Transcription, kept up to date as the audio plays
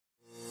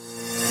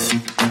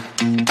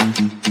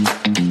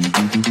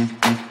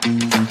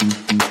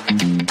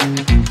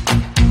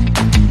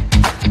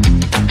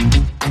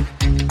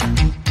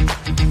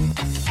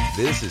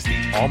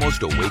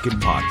Almost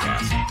Awakened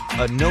podcast,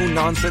 a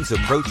no-nonsense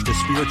approach to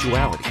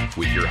spirituality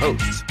with your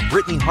hosts,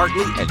 Brittany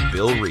Hartley and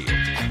Bill Reel.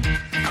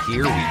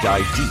 Here we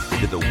dive deep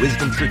into the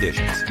wisdom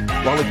traditions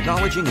while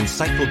acknowledging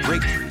insightful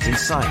breakthroughs in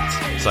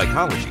science,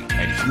 psychology,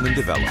 and human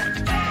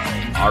development.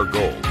 Our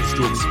goal is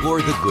to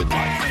explore the good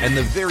life and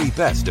the very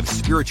best of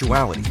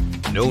spirituality.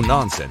 No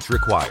nonsense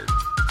required.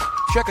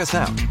 Check us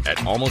out at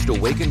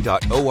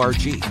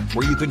almostawakened.org,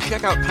 where you can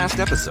check out past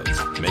episodes,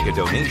 make a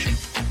donation,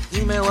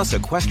 email us a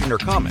question or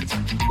comment,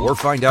 or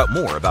find out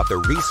more about the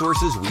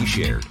resources we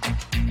shared.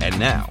 And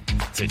now,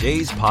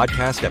 today's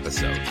podcast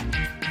episode.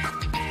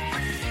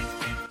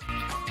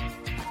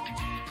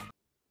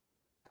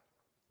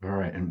 All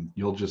right, and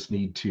you'll just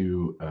need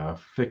to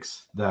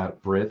fix that,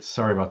 Britt.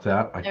 Sorry about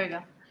that. There we go.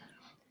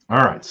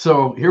 All right,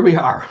 so here we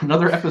are,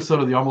 another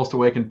episode of the Almost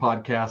Awakened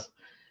podcast.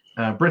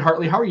 Britt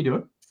Hartley, how are you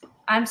doing?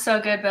 I'm so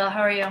good, Bill.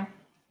 How are you?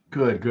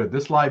 Good.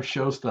 This live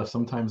show stuff,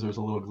 sometimes there's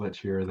a little glitch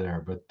here or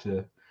there, but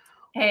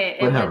hey,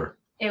 whatever.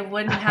 It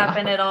wouldn't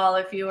happen at all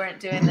if you weren't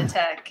doing the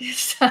tech.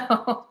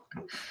 So,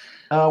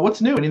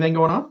 what's new? Anything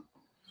going on?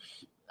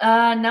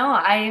 No,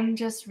 I am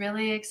just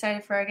really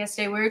excited for our guest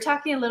today. We were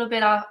talking a little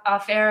bit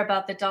off air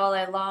about the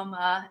Dalai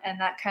Lama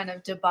and that kind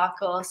of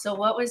debacle. So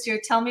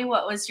tell me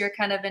what was your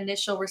kind of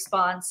initial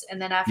response?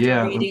 And then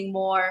after reading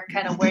more,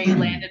 kind of where you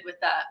landed with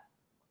that.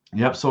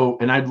 Yep. So,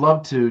 and I'd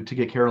love to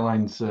get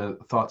Caroline's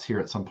thoughts here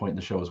at some point in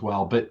the show as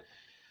well. But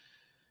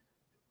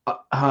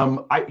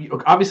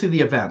obviously the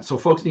event. So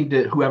folks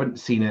who haven't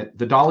seen it,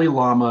 the Dalai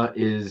Lama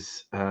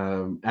is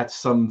at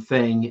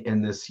something,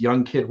 and this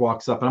young kid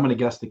walks up, and I'm going to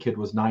guess the kid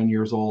was 9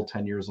 years old,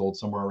 10 years old,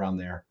 somewhere around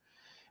there.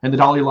 And the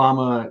Dalai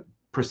Lama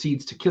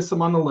proceeds to kiss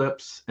him on the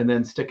lips and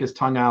then stick his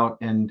tongue out.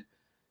 And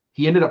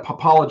he ended up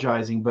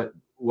apologizing, but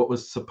what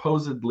was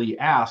supposedly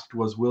asked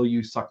was, "Will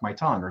you suck my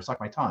tongue?" or "suck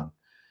my tongue?"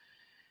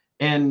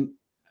 And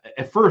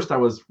at first I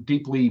was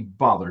deeply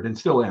bothered, and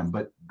still am,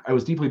 but I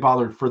was deeply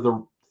bothered for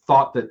the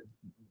thought that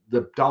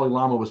the Dalai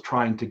Lama was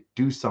trying to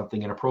do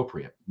something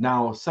inappropriate.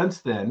 Now,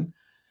 since then,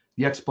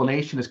 the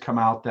explanation has come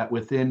out that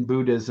within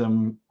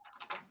Buddhism,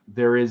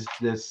 there is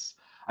this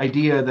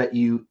idea that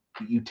you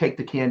take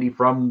the candy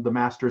from the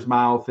master's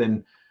mouth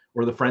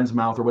or the friend's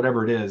mouth or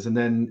whatever it is, and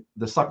then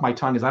the suck my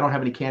tongue is, I don't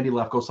have any candy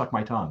left, go suck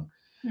my tongue.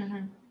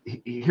 Mm-hmm.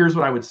 Here's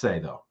what I would say,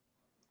 though.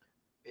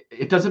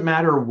 It doesn't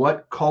matter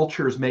what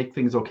cultures make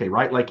things okay,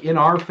 right? Like in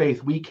our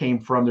faith we came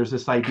from, there's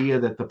this idea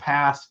that the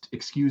past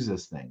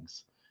excuses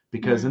things.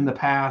 Because in the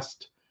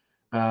past,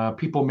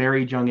 people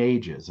married young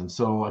ages. And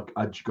so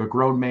a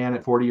grown man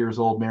at 40 years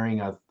old marrying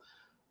a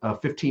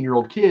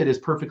 15-year-old kid is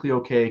perfectly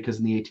okay because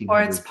in the 1800s.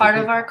 Or it's part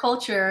of our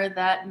culture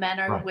that men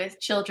are with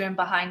children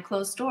behind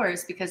closed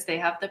doors because they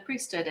have the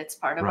priesthood. It's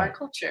part of our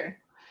culture.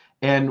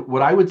 And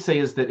what I would say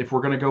is that if we're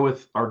going to go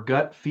with our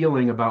gut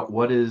feeling about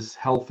what is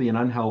healthy and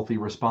unhealthy,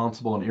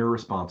 responsible and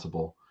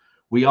irresponsible,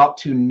 we ought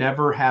to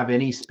never have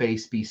any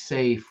space be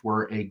safe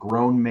where a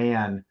grown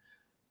man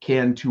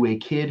can to a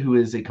kid who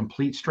is a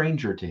complete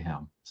stranger to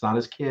him. It's not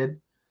his kid.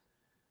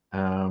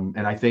 And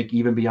I think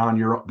even beyond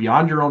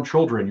your own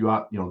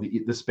children,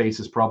 this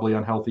space is probably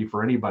unhealthy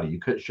for anybody.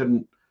 You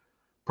shouldn't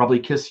probably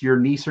kiss your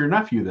niece or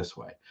nephew this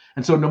way.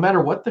 And so no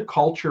matter what the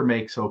culture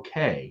makes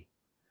okay,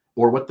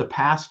 or what the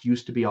past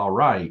used to be all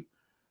right,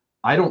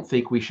 I don't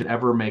think we should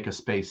ever make a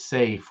space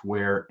safe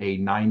where a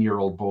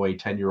 9-year-old boy,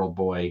 10-year-old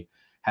boy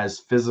has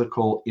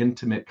physical,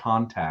 intimate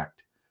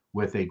contact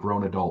with a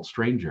grown adult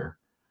stranger.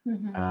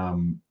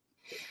 Mm-hmm.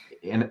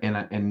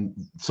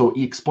 And so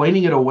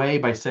explaining it away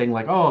by saying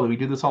like, "Oh, we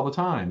do this all the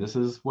time, this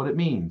is what it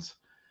means,"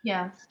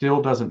 still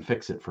doesn't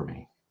fix it for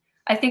me.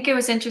 I think it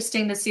was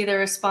interesting to see the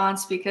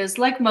response because,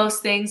 like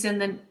most things in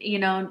the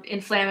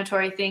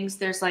inflammatory things,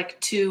 there's like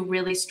two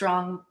really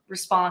strong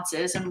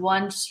responses, and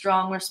one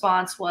strong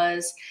response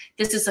was,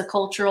 "This is a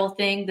cultural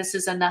thing. This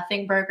is a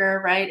nothing burger,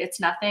 right?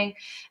 It's nothing."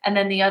 And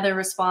then the other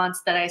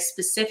response that I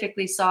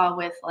specifically saw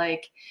with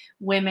like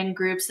women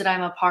groups that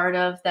I'm a part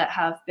of that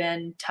have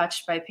been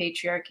touched by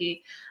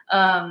patriarchy,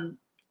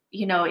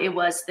 it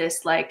was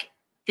this like,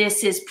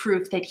 this is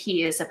proof that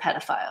he is a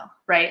pedophile,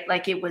 right?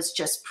 Like it was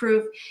just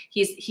proof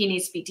he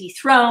needs to be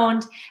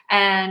dethroned,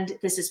 and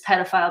this is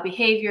pedophile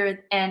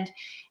behavior. And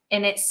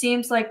it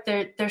seems like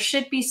there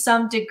should be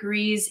some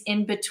degrees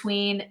in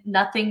between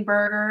nothing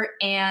burger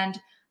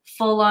and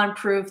full on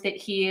proof that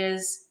he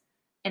is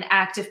an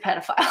active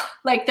pedophile.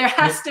 Like there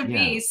has to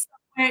be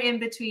somewhere in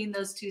between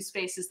those two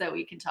spaces that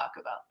we can talk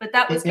about. But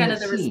that was kind of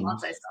the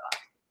response I saw.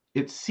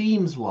 It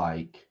seems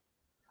like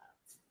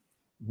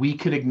we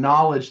could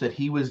acknowledge that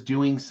he was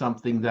doing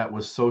something that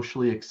was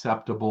socially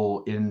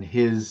acceptable in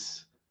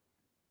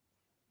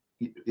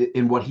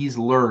what he's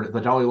learned.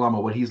 The Dalai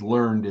Lama, what he's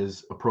learned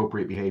is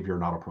appropriate behavior,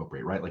 not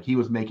appropriate, right? Like he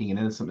was making an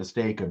innocent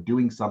mistake of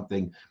doing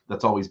something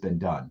that's always been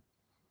done.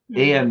 Mm-hmm.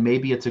 And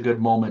maybe it's a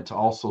good moment to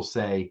also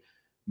say,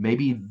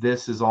 maybe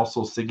this is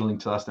also signaling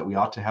to us that we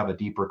ought to have a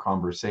deeper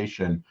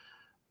conversation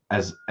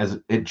as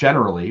it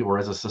generally, or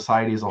as a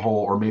society as a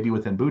whole, or maybe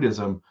within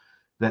Buddhism,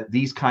 that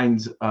these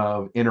kinds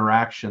of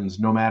interactions,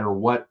 no matter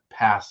what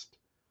past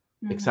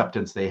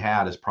acceptance they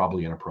had, is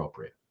probably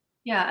inappropriate.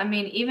 Yeah, I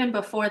mean, even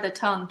before the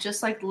tongue,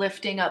 just like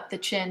lifting up the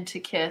chin to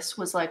kiss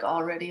was like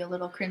already a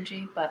little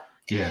cringy. But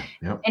Yeah.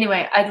 Yep.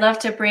 anyway, I'd love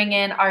to bring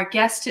in our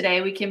guest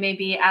today. We can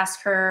maybe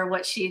ask her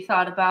what she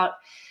thought about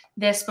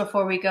this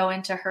before we go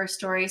into her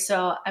story.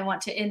 So I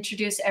want to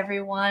introduce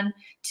everyone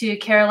to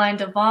Caroline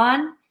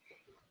Devon.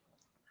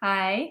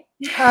 Hi.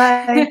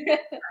 Hi. So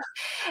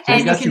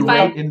And you can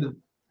find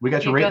we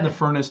got you Yeah, right go in the ahead.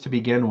 furtth to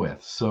begin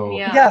with. So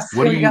Yeah. Yes,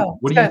 what here do we you go.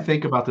 what It's do you good.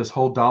 think about this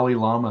whole Dalai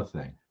Lama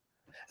thing?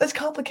 It's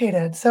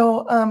complicated.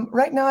 So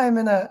right now I'm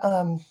in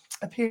a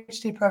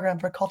PhD program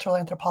for cultural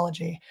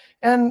anthropology.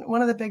 And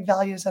one of the big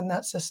values in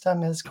that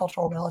system is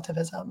cultural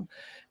relativism.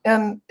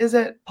 And is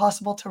it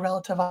possible to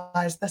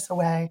relativize this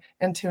away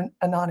into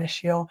a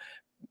non-issue?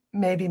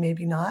 Maybe,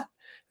 maybe not.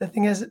 The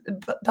thing is,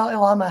 Dalai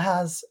Lama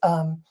has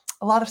a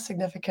lot of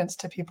significance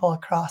to people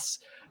across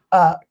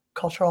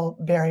cultural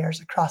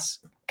barriers, across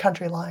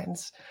country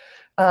lines.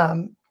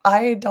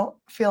 I don't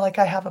feel like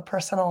I have a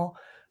personal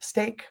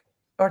stake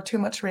or too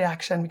much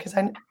reaction because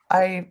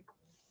I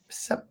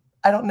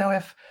don't know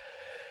if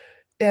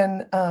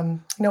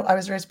I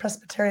was raised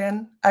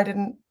Presbyterian. I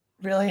didn't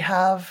really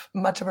have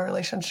much of a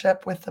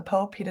relationship with the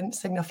Pope. He didn't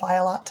signify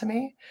a lot to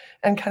me.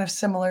 And kind of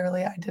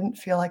similarly, I didn't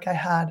feel like I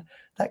had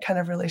that kind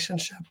of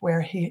relationship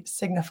where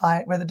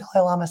where the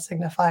Dalai Lama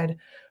signified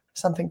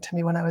something to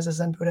me when I was a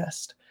Zen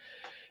Buddhist.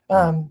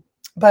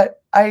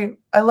 But I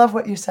love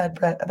what you said,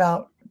 Britt,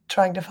 about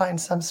trying to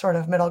find some sort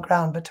of middle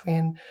ground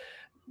between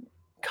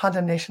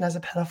condemnation as a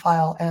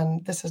pedophile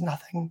and this is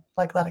nothing,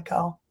 like let it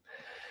go.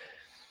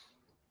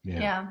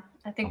 Yeah,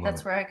 I think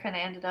that's where I kind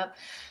of ended up.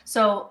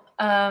 So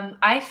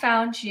I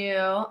found you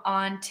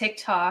on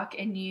TikTok,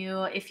 and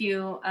if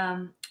you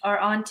are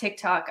on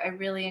TikTok, I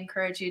really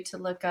encourage you to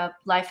look up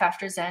Life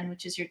After Zen,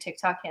 which is your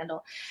TikTok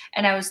handle.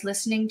 And I was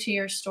listening to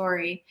your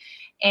story,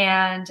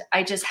 and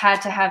I just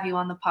had to have you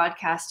on the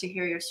podcast to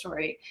hear your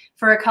story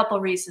for a couple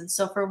reasons.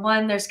 So for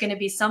one, there's going to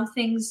be some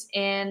things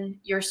in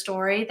your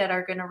story that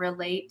are going to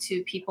relate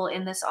to people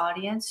in this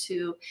audience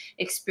who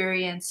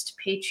experienced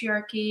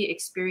patriarchy,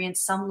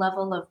 experienced some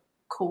level of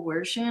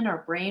coercion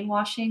or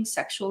brainwashing,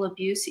 sexual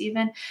abuse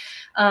even.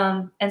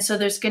 And so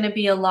there's going to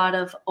be a lot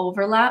of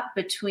overlap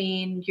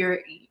between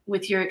your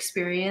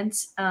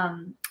experience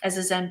as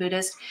a Zen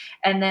Buddhist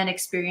and then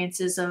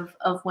experiences of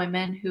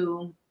women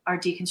who are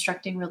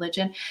deconstructing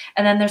religion.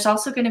 And then there's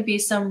also going to be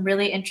some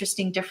really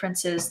interesting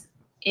differences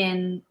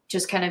in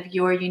just kind of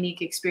your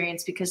unique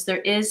experience, because there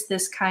is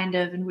this kind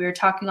of, and we were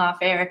talking off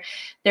air,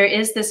 there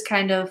is this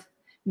kind of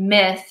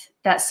myth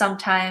that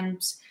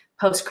sometimes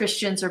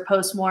post-Christians or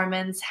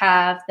post-Mormons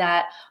have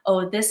that,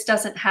 oh, this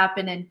doesn't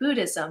happen in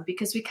Buddhism,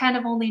 because we kind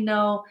of only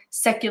know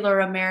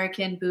secular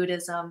American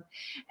Buddhism.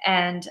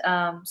 And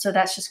so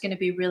that's just going to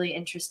be really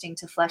interesting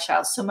to flesh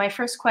out. So my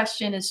first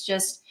question is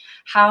just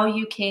how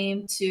you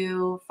came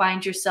to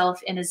find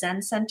yourself in a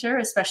Zen center,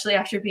 especially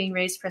after being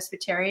raised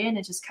Presbyterian,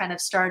 and just kind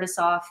of start us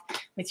off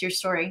with your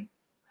story.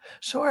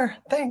 Sure.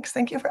 Thanks.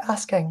 Thank you for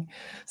asking.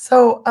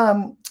 So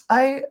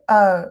I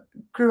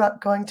grew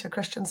up going to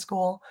Christian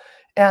school,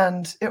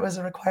 and it was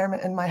a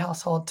requirement in my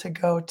household to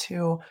go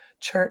to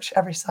church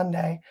every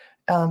Sunday.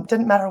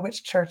 Didn't matter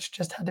which church,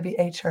 just had to be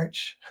a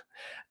church.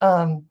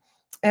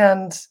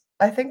 And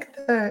I think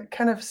the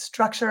kind of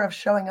structure of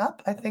showing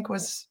up, I think,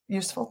 was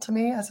useful to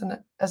me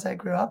as I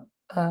grew up.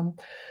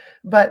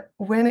 But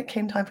when it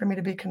came time for me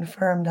to be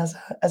confirmed as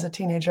a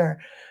teenager,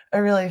 I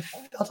really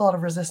felt a lot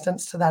of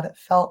resistance to that. It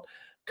felt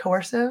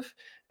coercive.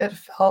 It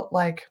felt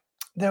like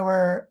there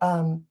were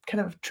kind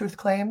of truth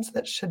claims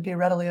that should be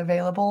readily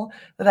available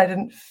that I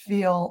didn't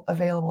feel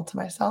available to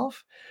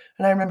myself.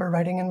 And I remember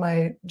writing in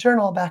my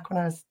journal back when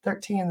I was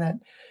 13 that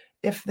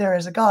if there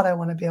is a God, I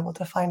want to be able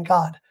to find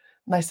God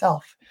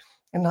myself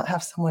and not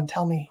have someone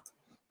tell me.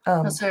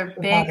 Those are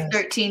big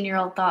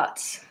 13-year-old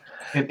thoughts.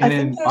 And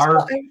in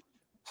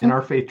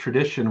our faith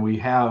tradition, we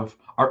have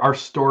our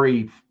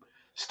story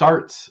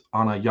starts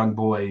on a young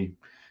boy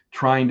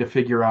trying to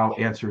figure out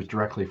answers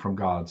directly from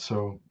God.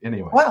 So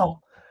anyway.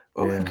 Wow.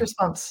 Ooh,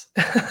 goosebumps.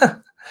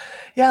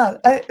 Yeah,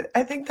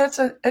 I think it's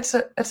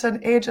an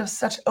age of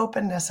such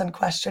openness and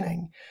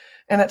questioning.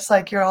 And it's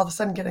like you're all of a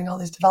sudden getting all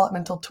these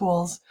developmental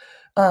tools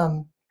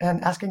and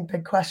asking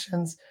big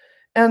questions.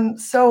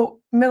 And so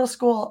middle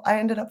school, I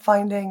ended up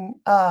finding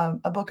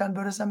a book on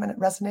Buddhism, and it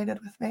resonated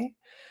with me.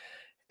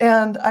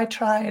 And I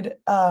tried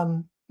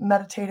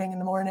meditating in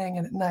the morning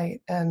and at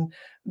night, and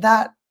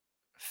that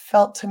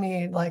felt to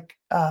me like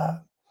kind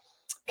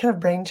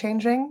of brain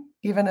changing,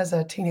 even as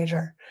a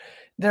teenager.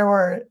 There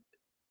were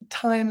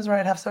times where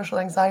I'd have social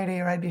anxiety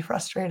or I'd be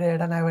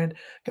frustrated, and I would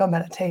go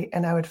meditate,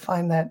 and I would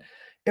find that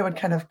it would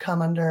kind of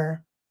come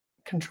under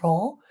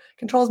control.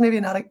 Control is maybe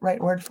not a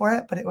right word for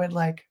it, but it would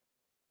like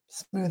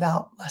smooth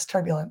out less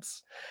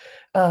turbulence.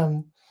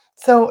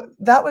 So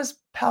that was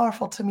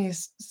powerful to me,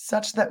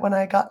 such that when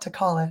I got to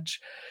college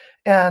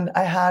and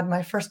I had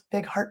my first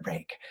big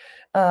heartbreak,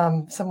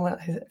 I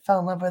fell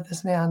in love with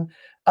this man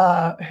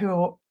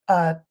who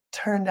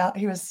turned out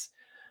he was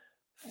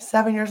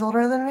 7 years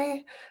older than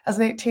me. As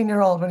an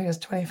 18-year-old, when he was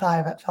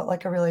 25, it felt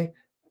like a really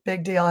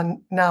big deal.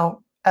 And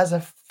now as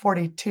a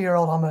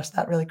 42-year-old almost,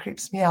 that really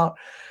creeps me out.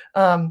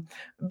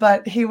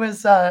 But he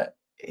was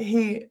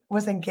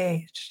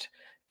engaged,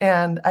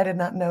 and I did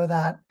not know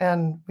that.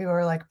 And we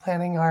were like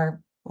planning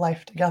our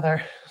life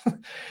together.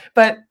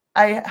 But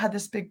I had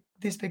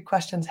these big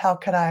questions. How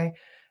could I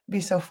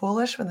be so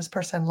foolish when this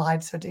person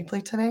lied so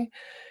deeply to me?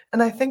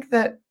 And I think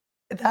that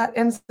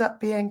ends up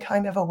being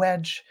kind of a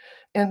wedge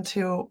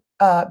into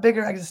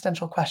bigger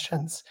existential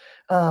questions.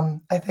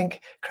 I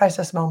think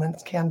crisis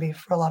moments can be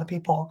for a lot of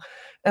people.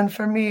 And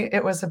for me,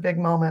 it was a big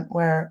moment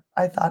where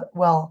I thought,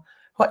 well,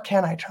 what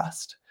can I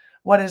trust?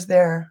 What is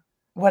there?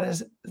 What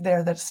is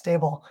there that's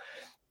stable?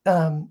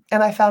 And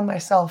I found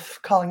myself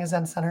calling a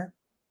Zen center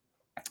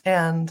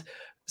and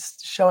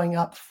showing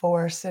up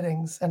for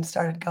sittings, and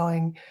started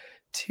going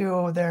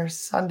to their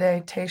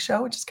Sunday Tay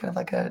show, which is kind of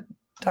like a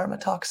Dharma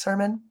talk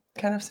sermon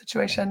kind of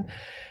situation,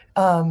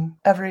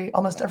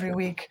 almost every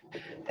week,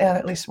 and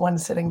at least one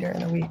sitting during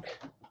the week,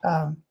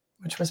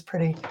 which was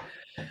pretty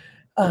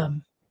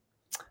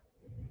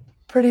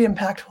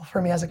impactful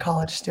for me as a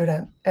college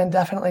student, and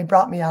definitely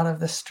brought me out of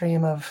the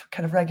stream of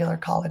kind of regular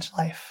college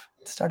life.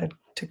 It started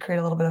to create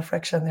a little bit of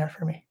friction there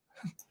for me.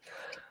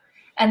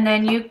 And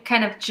then you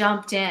kind of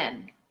jumped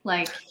in,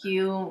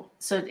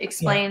 so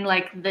explain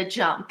like the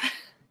jump.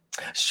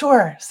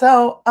 Sure.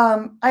 So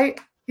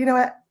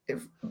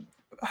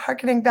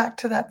harkening back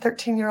to that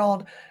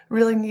 13-year-old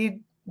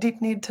really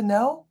deep need to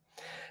know,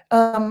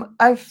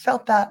 I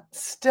felt that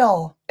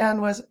still,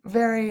 and was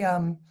very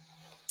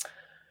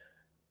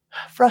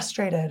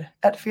frustrated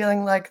at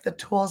feeling like the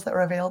tools that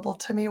were available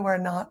to me were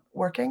not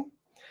working.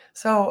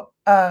 So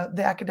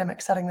the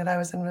academic setting that I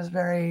was in was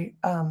very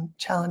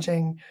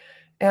challenging,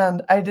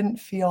 and I didn't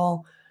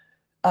feel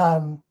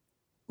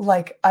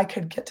like I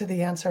could get to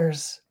the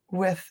answers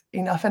with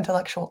enough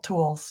intellectual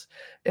tools.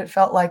 It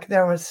felt like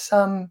there was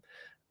some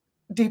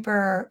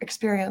deeper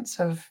experience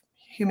of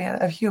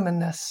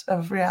humanness,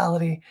 of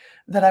reality,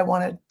 that I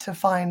wanted to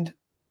find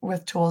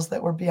with tools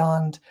that were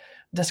beyond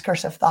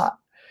discursive thought.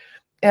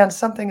 And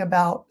something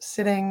about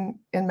sitting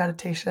in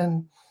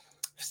meditation,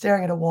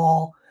 staring at a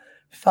wall,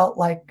 felt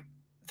like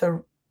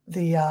the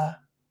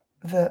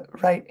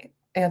right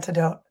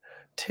antidote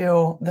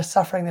to the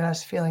suffering that I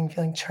was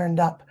feeling churned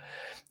up.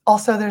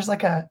 Also, there's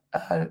like a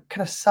kind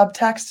of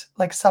subtext,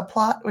 like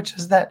subplot, which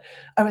is that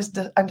I'm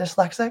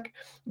dyslexic,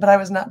 but I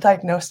was not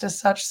diagnosed as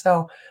such.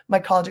 So my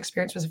college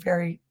experience was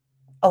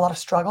a lot of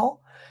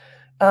struggle.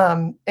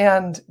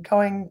 And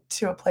going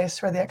to a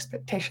place where the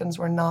expectations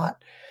were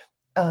not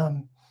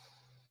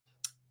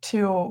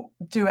to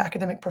do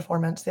academic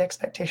performance, the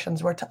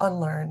expectations were to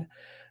unlearn,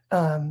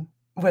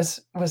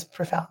 was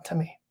profound to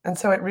me. And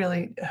so it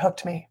really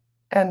hooked me.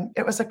 And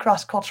it was a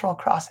cross-cultural,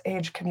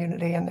 cross-age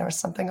community. And there was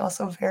something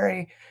also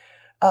very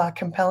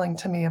compelling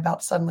to me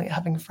about suddenly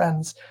having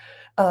friends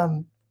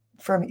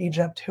from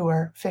Egypt who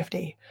were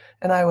 50,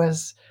 and I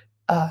was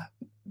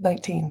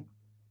 19.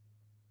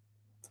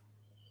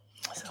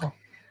 So.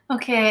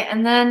 Okay,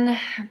 and then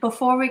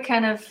before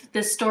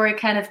this story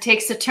kind of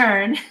takes a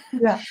turn,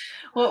 yeah.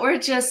 What were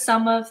just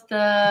some of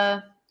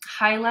the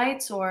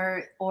highlights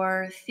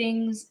or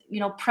things,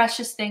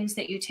 precious things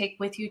that you take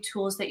with you,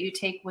 tools that you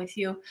take with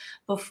you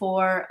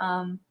before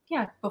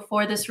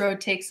this road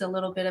takes a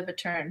little bit of a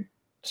turn?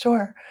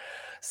 Sure.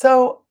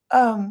 So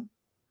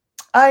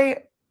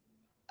there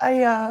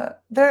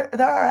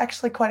are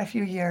actually quite a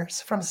few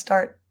years from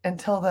start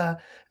until the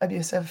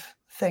abusive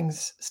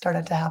things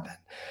started to happen.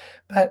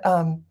 But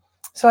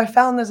so I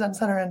found the Zen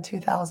Center in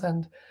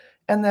 2000,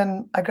 and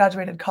then I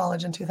graduated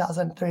college in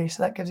 2003.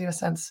 So that gives you a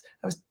sense.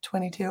 I was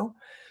 22,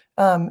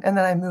 and then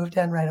I moved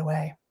in right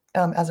away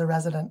as a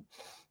resident.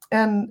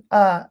 And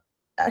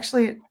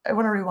actually, I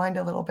want to rewind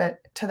a little bit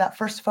to that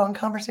first phone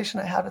conversation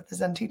I had with the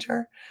Zen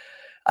teacher.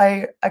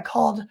 I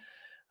called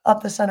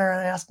up the center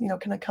and I asked,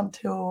 can I come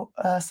to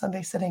a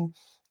Sunday sitting?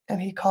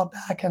 And he called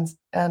back,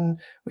 and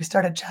we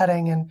started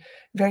chatting, and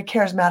very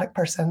charismatic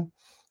person.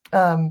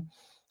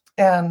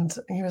 And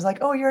he was like,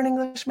 "Oh, you're an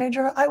English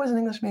major? I was an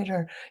English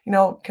major,"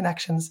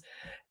 connections.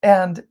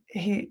 And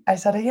I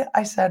said,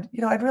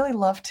 "I'd really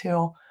love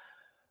to.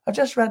 I've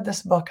just read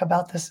this book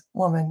about this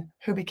woman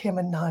who became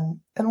a nun,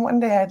 and one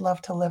day I'd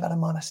love to live at a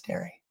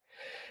monastery."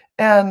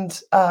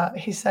 And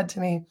he said to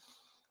me,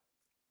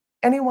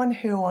 "Anyone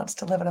who wants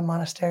to live at a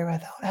monastery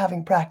without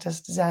having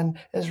practiced Zen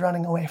is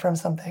running away from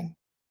something."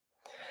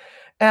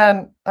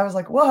 And I was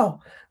like,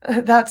 whoa,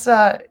 that's,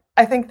 I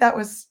think that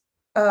was,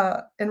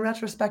 in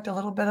retrospect, a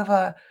little bit of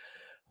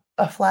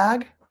a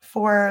flag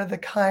for the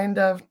kind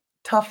of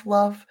tough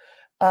love,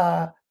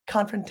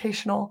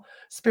 confrontational,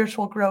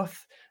 spiritual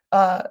growth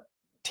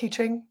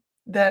teaching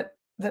that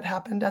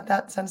happened at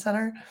that Zen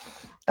center.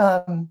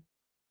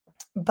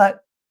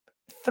 But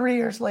 3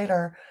 years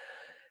later,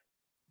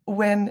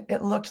 when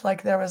it looked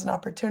like there was an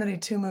opportunity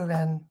to move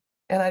in,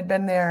 and I'd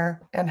been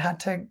there and had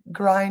to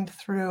grind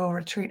through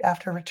retreat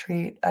after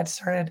retreat, I'd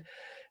started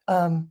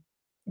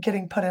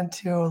getting put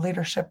into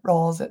leadership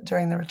roles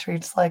during the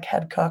retreats, like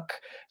head cook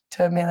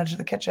to manage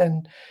the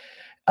kitchen.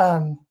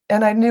 And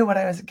I knew what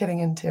I was getting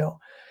into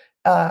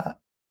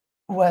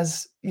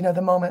was,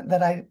 the moment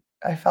that I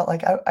I felt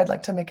like I'd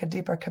like to make a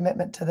deeper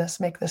commitment to this,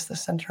 make this the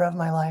center of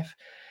my life,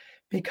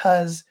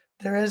 because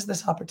there is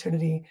this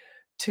opportunity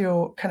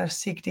to kind of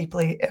seek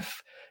deeply.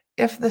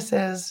 If this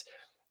is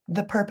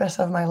the purpose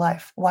of my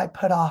life, why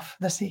put off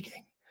the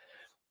seeking?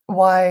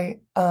 Why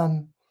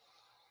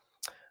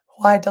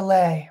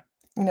delay?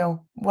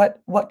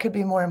 What could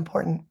be more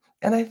important?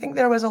 And I think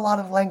there was a lot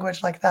of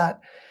language like that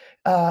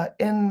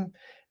in,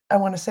 I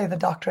want to say the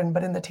doctrine,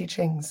 but in the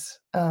teachings,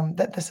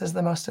 that this is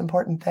the most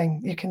important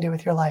thing you can do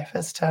with your life,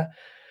 is to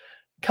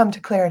come to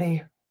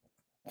clarity,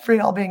 free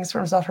all beings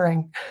from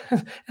suffering,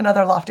 and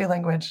other lofty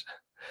language.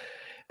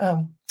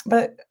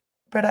 But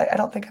I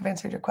don't think I've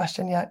answered your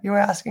question yet. You were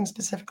asking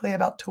specifically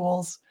about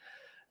tools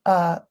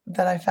that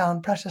I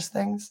found, precious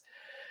things.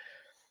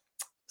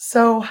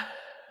 So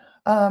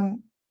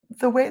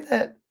the way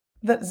that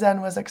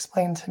Zen was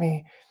explained to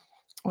me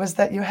was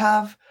that you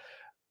have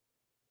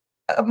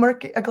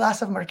a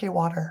glass of murky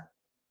water,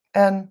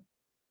 and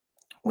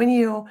when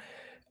you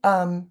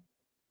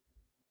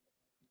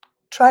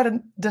try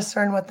to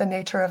discern what the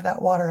nature of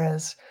that water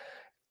is,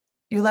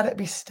 you let it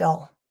be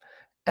still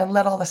and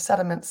let all the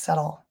sediment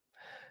settle.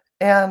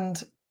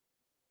 And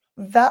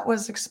that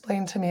was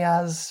explained to me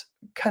as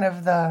kind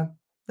of the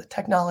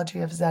technology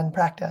of Zen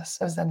practice,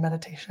 of Zen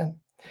meditation,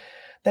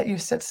 that you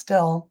sit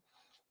still,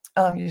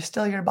 you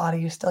still your body,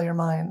 you still your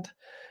mind.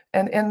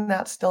 And in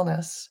that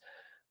stillness,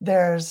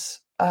 there's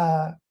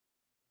a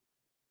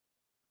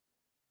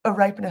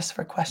ripeness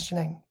for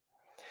questioning.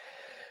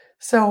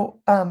 So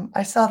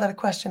I saw that a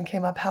question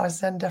came up: how is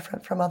Zen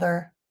different from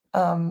other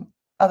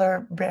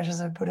branches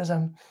of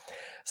Buddhism?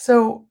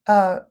 So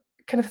kind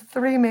of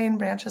three main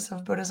branches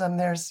of Buddhism.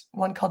 There's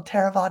one called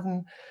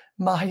Theravadan,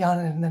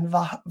 Mahayana, and then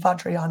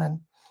Vajrayanan.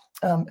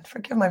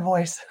 Forgive my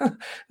voice.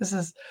 This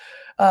is,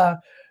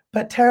 but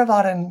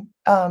Theravadan,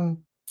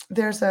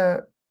 there's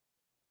a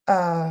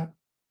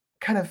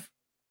kind of,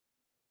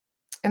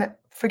 and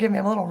forgive me,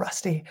 I'm a little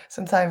rusty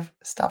since I've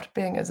stopped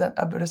being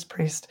a Buddhist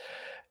priest,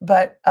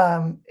 but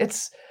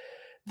it's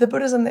the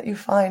Buddhism that you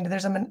find.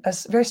 There's a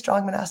very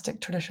strong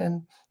monastic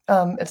tradition.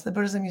 It's the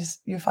Buddhism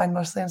you find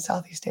mostly in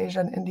Southeast Asia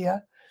and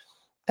India.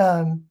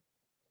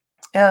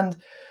 And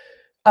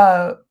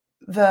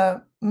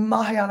the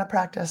Mahayana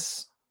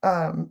practice,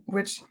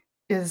 which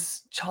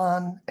is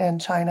Chan in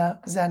China,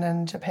 Zen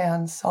in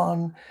Japan,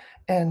 Son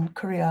in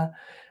Korea,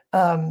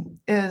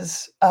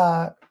 is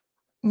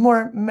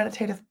more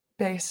meditative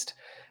based.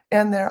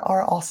 And there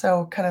are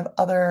also kind of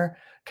other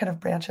kind of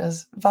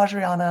branches.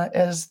 Vajrayana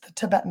is the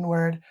Tibetan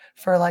word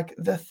for like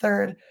the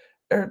third,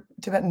 or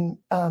Tibetan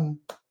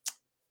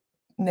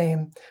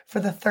name for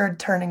the third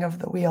turning of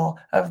the wheel,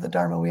 of the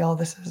Dharma wheel.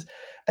 This is,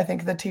 I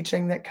think, the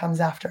teaching that comes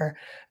after,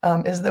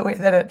 is the way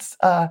that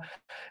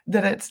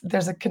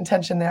there's a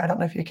contention there. I don't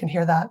know if you can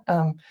hear that,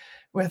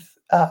 with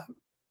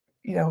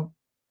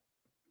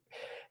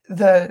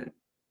the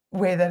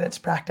way that it's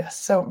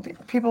practiced. So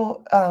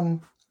people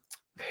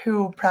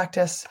who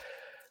practice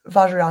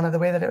Vajrayana, the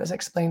way that it was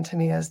explained to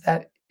me is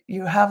that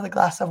you have the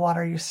glass of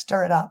water, you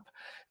stir it up,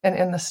 and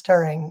in the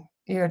stirring,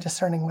 you're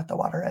discerning what the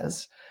water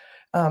is.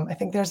 I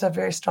think there's a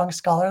very strong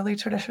scholarly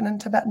tradition in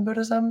Tibetan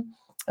Buddhism.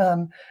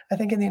 I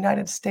think in the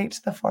United States,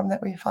 the form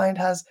that we find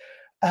has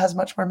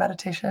much more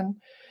meditation.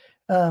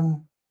 I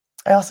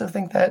also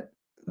think that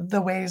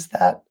the ways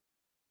that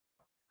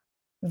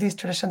these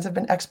traditions have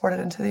been exported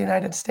into the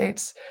United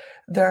States,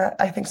 there are,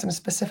 I think, some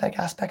specific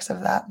aspects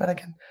of that, but I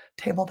can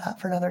table that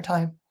for another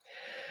time.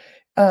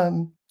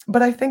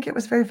 But I think it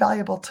was very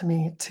valuable to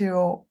me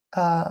to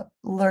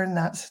learn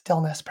that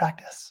stillness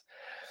practice.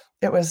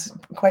 It was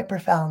quite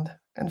profound,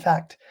 in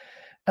fact.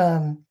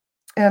 And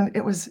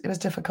it was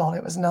difficult.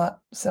 It was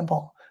not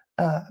simple.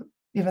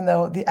 Even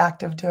though the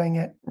act of doing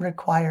it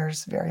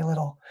requires very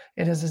little,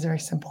 it is a very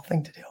simple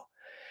thing to do.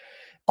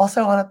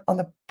 Also, on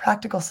the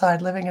practical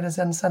side, living at a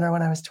Zen center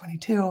when I was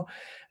 22,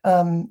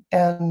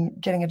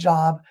 and getting a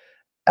job,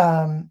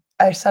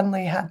 I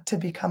suddenly had to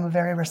become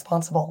very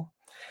responsible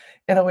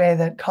in a way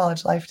that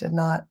college life did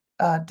not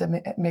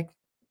make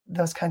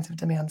those kinds of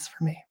demands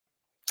for me.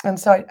 And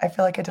so I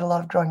feel like I did a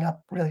lot of growing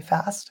up really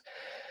fast,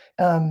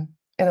 in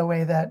a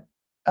way that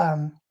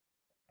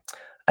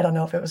I don't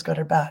know if it was good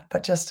or bad,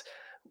 but just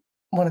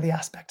one of the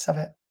aspects of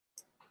it.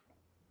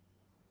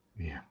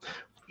 Yeah.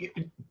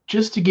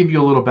 Just to give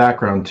you a little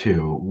background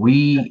too,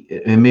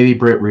 and maybe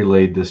Britt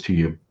relayed this to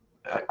you,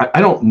 I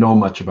don't know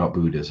much about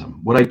Buddhism.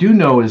 What I do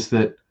know is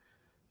that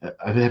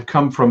I have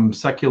come from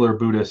secular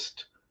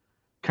Buddhist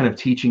kind of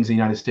teachings in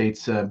the United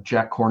States.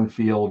 Jack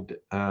Kornfield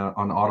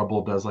on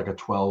Audible does like a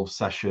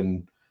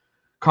 12-session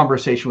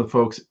conversation with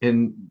folks,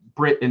 and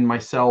Britt and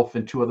myself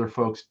and two other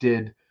folks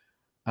did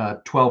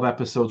 12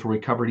 episodes where we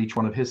covered each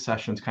one of his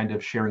sessions, kind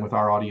of sharing with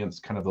our audience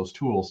kind of those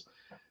tools.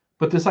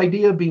 But this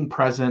idea of being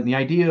present, the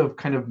idea of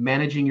kind of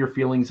managing your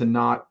feelings and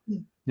not,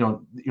 the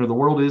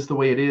world is the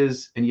way it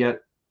is, and yet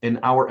in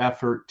our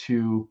effort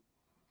to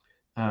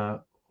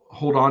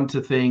hold on to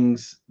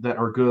things that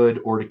are good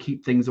or to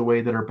keep things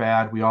away that are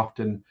bad, we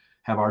often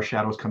have our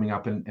shadows coming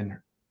up and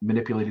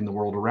manipulating the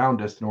world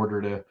around us in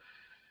order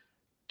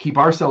keep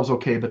ourselves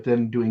okay, but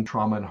then doing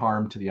trauma and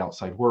harm to the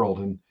outside world.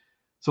 And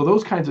so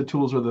those kinds of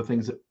tools are the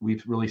things that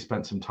we've really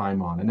spent some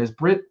time on. And as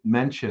Britt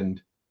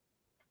mentioned,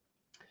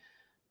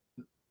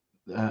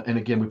 and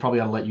again, we probably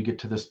ought to let you get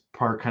to this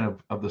part kind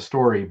of the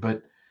story,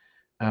 but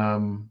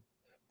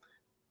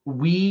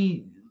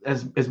we,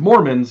 as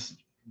Mormons,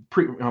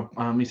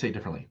 let me say it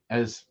differently,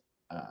 as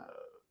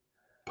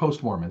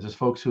post-Mormons, as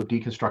folks who have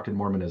deconstructed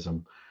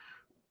Mormonism,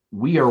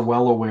 we are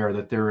well aware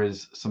that there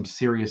is some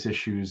serious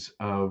issues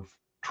of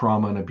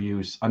trauma and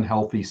abuse,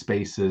 unhealthy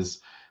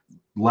spaces,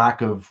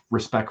 lack of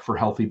respect for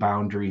healthy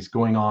boundaries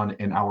going on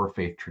in our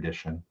faith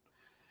tradition.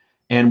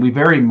 And we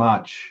very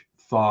much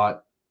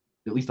thought,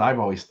 at least I've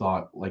always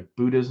thought, like,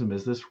 Buddhism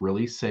is this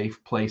really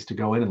safe place to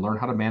go in and learn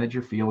how to manage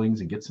your feelings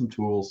and get some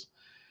tools.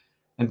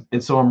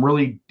 And so I'm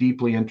really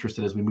deeply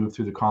interested as we move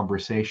through the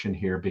conversation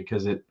here,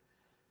 because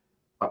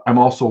I'm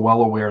also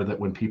well aware that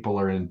when people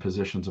are in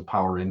positions of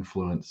power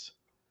influence,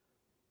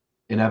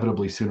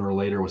 inevitably sooner or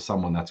later with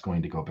someone, that's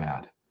going to go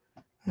bad.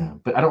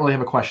 But I don't really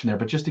have a question there,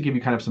 but just to give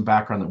you kind of some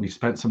background, that we've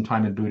spent some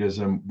time in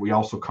Buddhism. We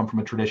also come from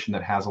a tradition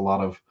that has a lot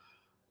of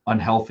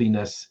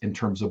unhealthiness in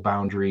terms of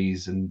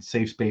boundaries and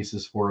safe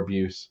spaces for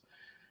abuse,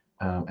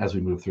 as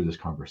we move through this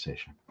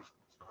conversation.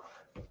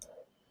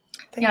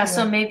 Thank you.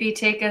 So maybe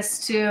take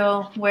us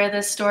to where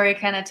this story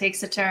kind of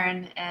takes a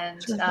turn,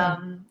 and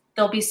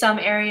there'll be some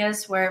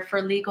areas where, for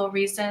legal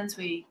reasons,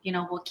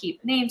 we'll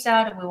keep names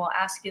out and we won't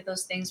ask you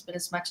those things, but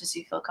as much as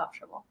you feel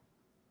comfortable.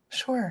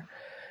 Sure.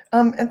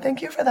 And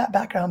thank you for that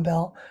background,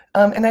 Bill.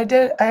 And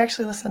I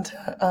actually listened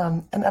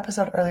to an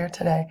episode earlier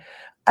today.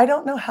 I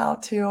don't know how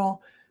to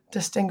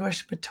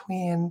distinguish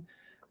between,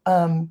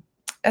 and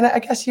I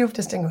guess you've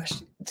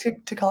distinguished,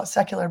 to call it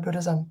secular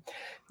Buddhism.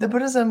 The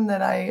Buddhism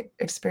that I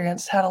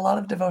experienced had a lot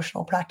of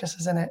devotional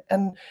practices in it.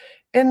 And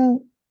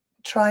in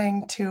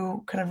trying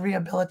to kind of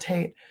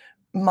rehabilitate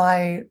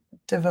my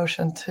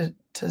devotion to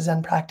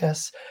Zen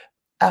practice,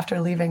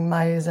 after leaving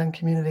my Zen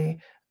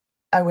community,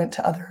 I went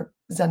to other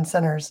Zen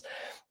centers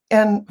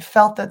and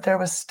felt that there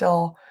was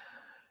still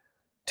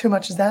too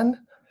much Zen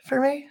for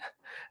me.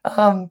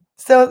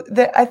 So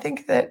I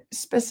think that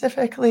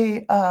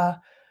specifically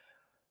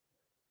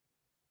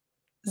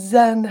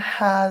Zen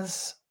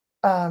has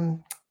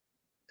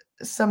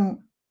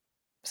some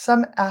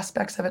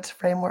aspects of its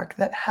framework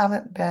that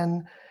haven't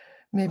been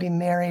maybe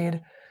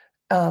married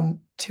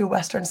to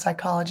Western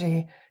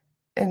psychology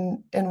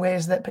in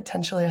ways that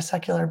potentially a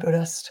secular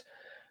Buddhist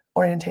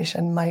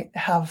orientation might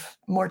have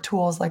more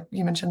tools, like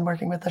you mentioned,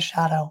 working with the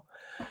shadow.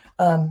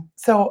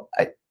 So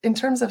in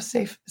terms of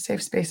safe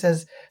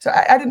spaces, so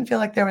I didn't feel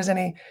like there was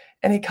any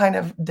kind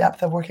of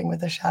depth of working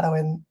with the shadow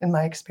in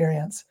my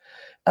experience.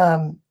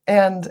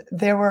 And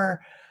there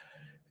were,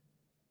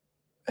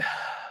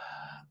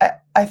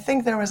 I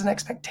think there was an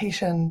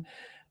expectation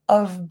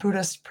of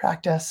Buddhist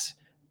practice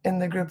in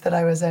the group that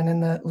I was in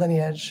the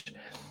lineage,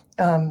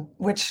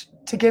 which,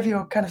 to give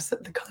you kind of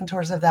the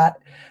contours of that,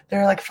 there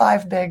are like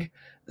 5 big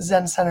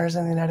Zen centers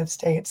in the United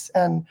States,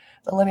 and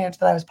the lineage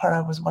that I was part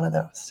of was one of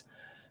those.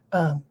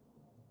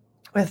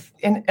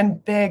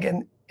 Big,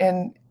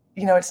 and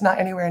it's not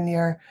anywhere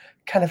near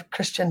kind of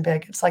Christian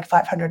big. It's like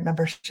 500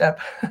 membership,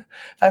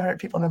 500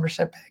 people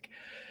membership big.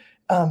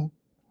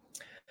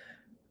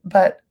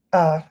 But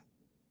I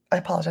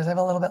apologize. I've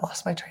a little bit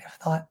lost my train of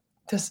thought.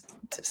 Just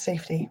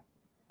safety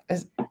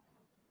is.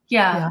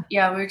 Yeah. We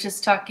were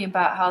just talking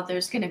about how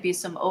there's going to be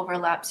some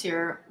overlaps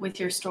here with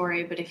your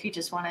story, but if you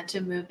just wanted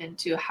to move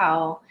into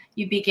how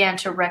you began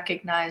to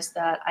recognize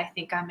that I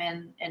think I'm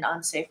in an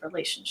unsafe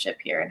relationship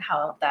here and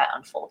how that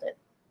unfolded.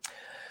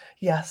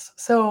 Yes.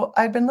 So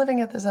I'd been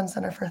living at the Zen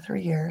Center for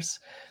 3 years.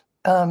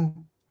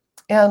 And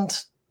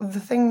the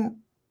thing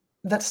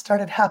that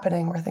started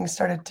happening, where things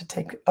started to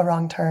take a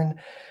wrong turn,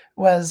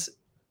 was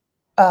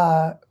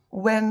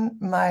when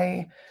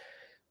I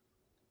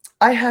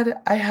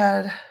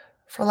had,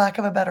 for lack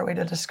of a better way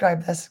to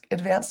describe this,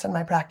 advanced in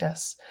my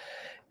practice.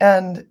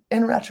 And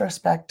in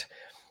retrospect,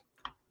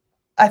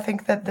 I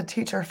think that the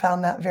teacher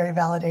found that very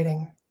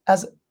validating,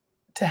 as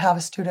to have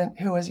a student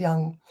who was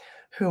young,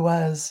 who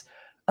was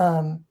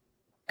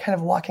kind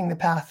of walking the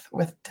path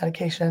with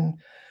dedication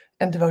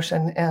and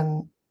devotion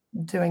and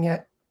doing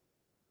it.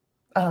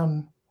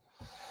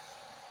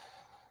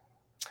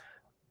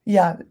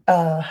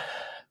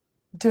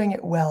 Doing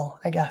it well,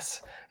 I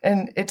guess.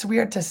 And it's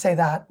weird to say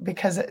that,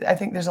 because I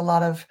think there's a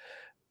lot of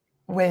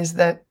ways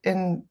that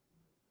in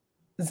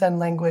Zen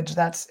language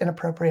that's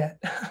inappropriate.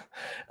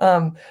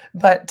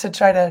 But to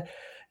try to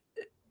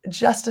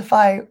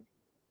justify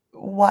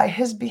why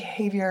his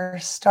behavior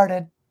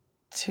started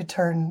to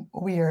turn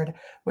weird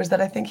was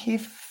that I think he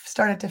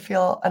started to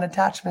feel an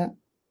attachment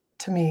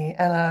to me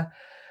and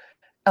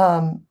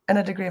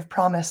a degree of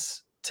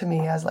promise to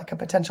me as like a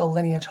potential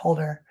lineage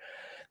holder,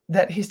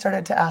 that he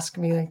started to ask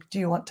me, like, do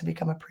you want to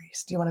become a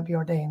priest? Do you want to be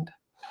ordained?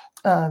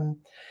 And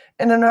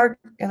in our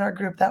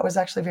group, that was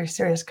actually a very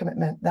serious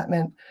commitment. That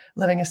meant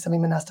living a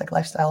semi-monastic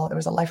lifestyle. It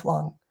was a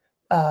lifelong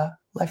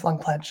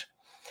pledge.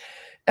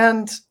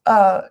 And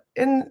I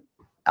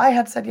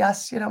had said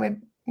yes,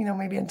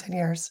 maybe in 10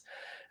 years.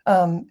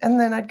 And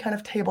then I'd kind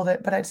of tabled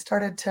it, but I'd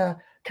started to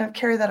kind of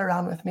carry that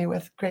around with me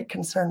with great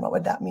concern. What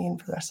would that mean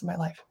for the rest of my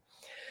life?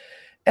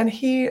 And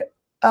he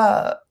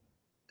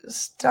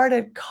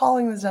started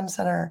calling the Zen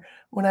Center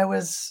when I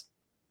was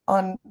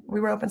we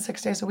were open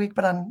 6 days a week,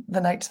 but on the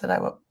nights that I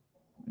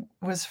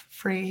was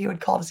free, he would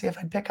call to see if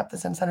I'd pick up the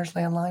Zen Center's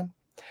landline.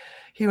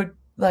 He would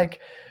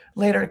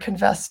later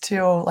confess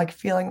to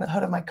feeling the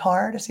hood of my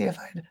car to see if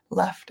I'd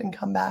left and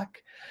come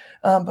back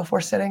before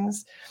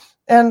sittings.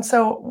 And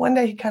so one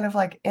day he kind of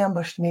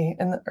ambushed me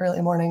in the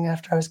early morning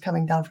after I was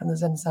coming down from the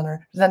Zen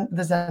Center, the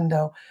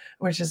Zendo,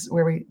 which is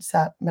where we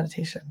sat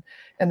meditation.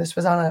 And this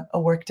was on a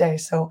work day,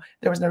 so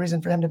there was no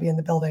reason for him to be in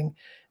the building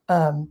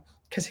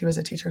because he was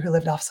a teacher who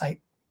lived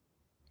off-site.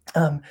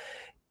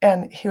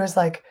 And he was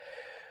like,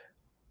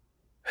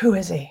 "Who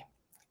is he?"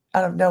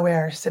 Out of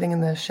nowhere, sitting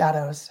in the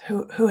shadows.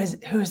 Who is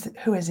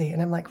he?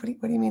 And I'm like, what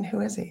do you mean,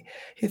 who is he?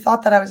 He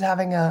thought that I was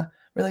having a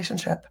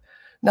relationship.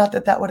 Not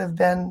that that would have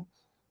been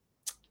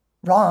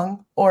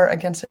wrong or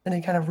against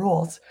any kind of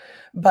rules,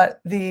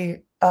 but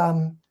the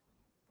kind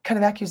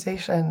of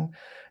accusation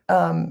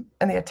and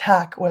the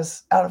attack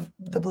was out of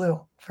the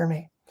blue for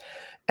me.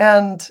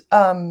 And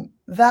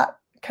that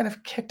kind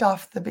of kicked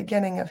off the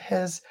beginning of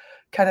his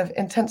kind of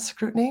intense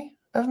scrutiny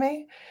of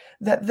me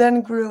that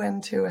then grew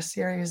into a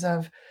series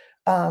of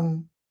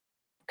kind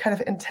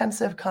of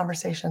intensive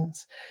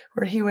conversations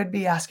where he would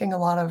be asking a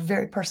lot of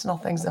very personal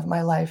things of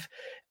my life,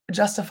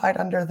 justified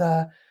under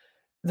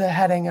the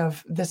heading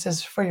of, this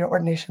is for your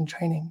ordination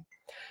training.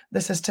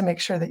 This is to make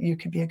sure that you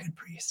could be a good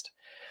priest.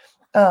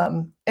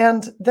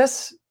 And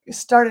this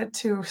started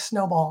to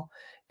snowball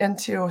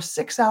into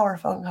 6-hour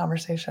phone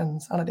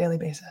conversations on a daily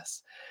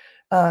basis,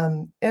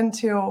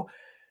 into,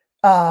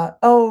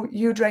 oh,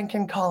 you drank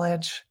in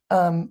college.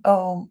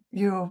 Oh,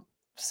 you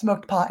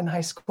smoked pot in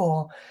high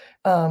school.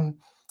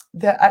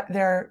 There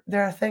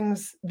are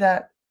things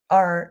that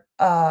are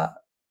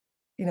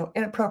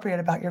inappropriate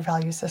about your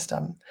value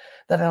system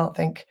that I don't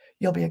think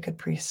you'll be a good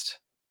priest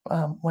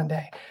one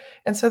day.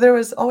 And so there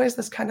was always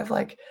this kind of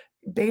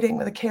baiting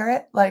with a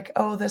carrot,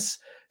 oh, this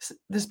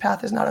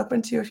path is not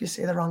open to you if you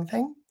say the wrong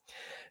thing.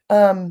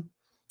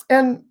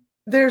 And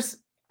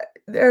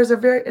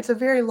it's a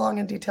very long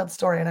and detailed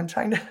story, and I'm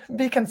trying to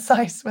be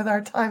concise with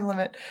our time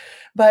limit,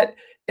 but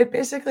it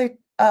basically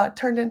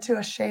turned into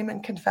a shame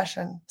and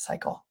confession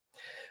cycle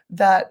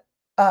that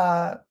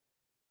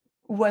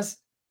was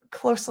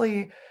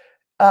closely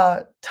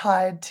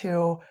tied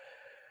to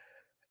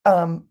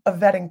a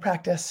vetting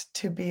practice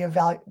to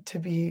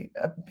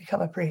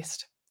become a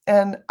priest.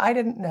 And I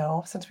didn't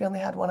know, since we only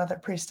had one other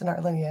priest in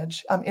our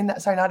lineage, not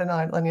in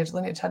our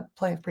lineage had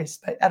plenty of priests,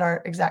 but at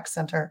our exact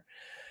center,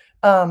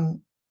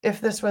 if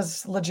this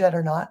was legit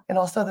or not. And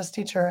also this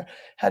teacher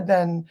had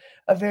been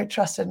a very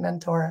trusted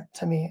mentor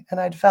to me, and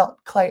I'd felt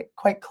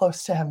quite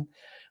close to him,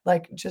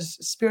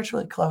 just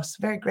spiritually close,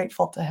 very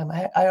grateful to him.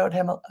 I owed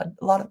him a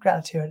lot of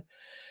gratitude.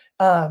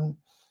 And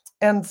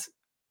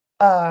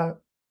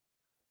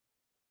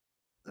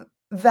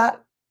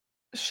that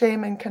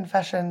shame and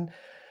confession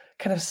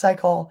kind of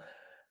cycle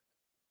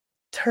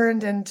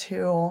turned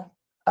into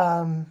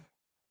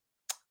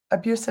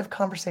abusive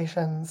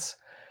conversations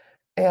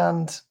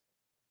and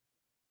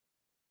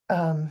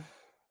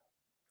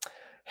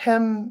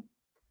him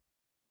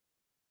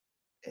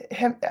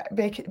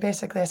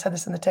basically, I said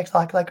this in the text,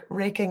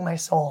 raking my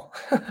soul,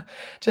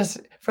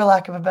 just for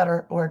lack of a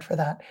better word for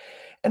that.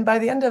 And by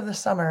the end of the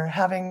summer,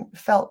 having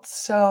felt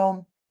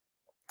so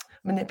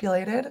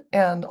manipulated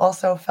and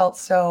also felt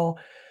so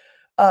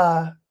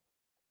kind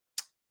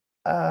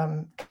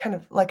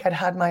of like I'd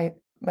had my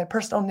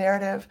personal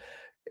narrative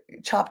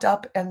chopped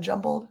up and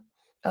jumbled.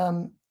 The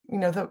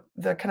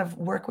kind of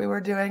work we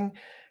were doing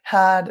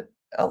had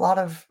a lot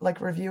of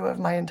review of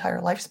my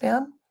entire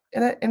lifespan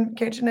in it,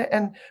 engaged in it.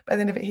 And by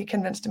the end of it, he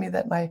convinced me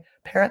that my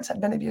parents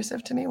had been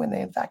abusive to me when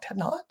they in fact had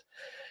not.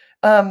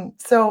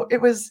 So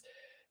it was,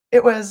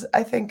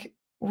 I think,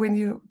 when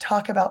you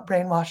talk about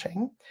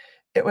brainwashing,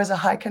 it was a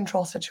high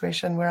control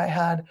situation where I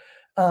had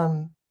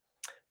kind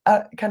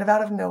of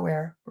out of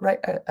nowhere,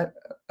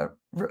 a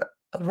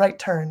right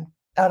turn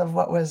out of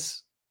what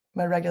was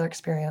my regular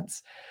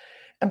experience.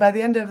 And by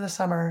the end of the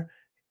summer,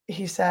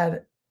 he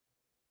said,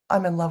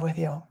 "I'm in love with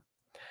you."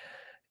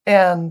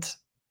 And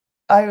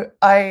I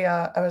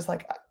was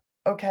like,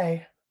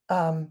 okay.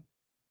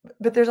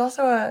 But there's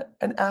also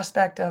an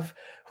aspect of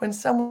when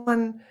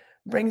someone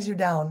brings you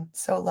down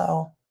so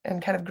low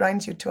and kind of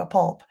grinds you to a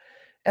pulp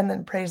and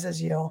then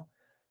praises you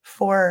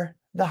for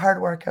the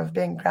hard work of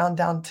being ground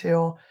down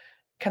to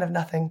kind of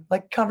nothing,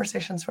 like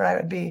conversations where I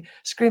would be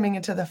screaming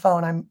into the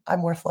phone,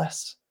 I'm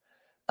worthless.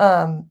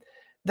 That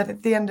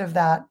at the end of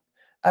that,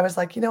 I was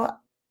like,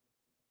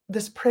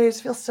 this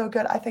praise feels so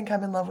good. I think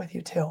I'm in love with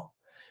you too.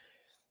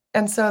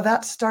 And so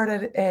that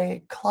started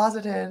a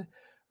closeted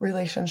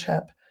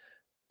relationship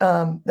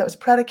that was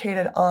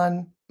predicated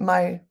on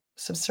my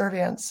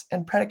subservience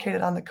and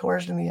predicated on the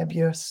coercion and the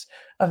abuse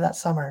of that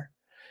summer.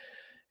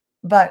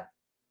 But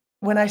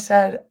when I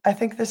said, I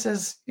think this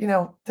is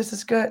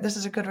good, this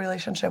is a good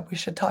relationship, we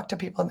should talk to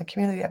people in the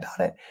community about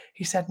it,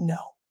 he said, no,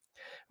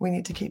 We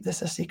need to keep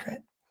this a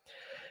secret.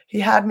 He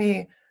had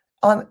me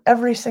on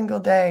every single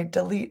day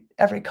delete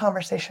every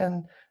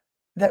conversation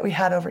that we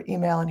had over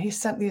email. And he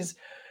sent these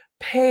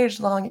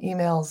page-long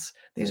emails,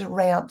 these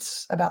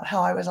rants about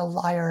how I was a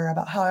liar,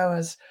 about how I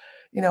was,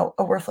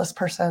 a worthless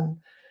person,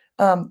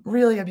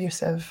 really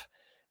abusive,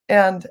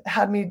 and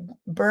had me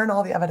burn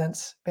all the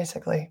evidence,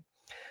 basically.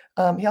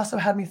 He also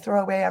had me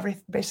throw away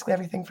basically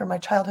everything from my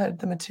childhood,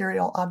 the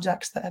material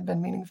objects that had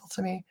been meaningful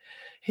to me.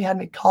 He had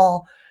me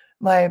call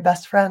my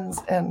best friends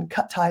and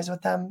cut ties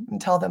with them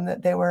and tell them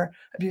that they were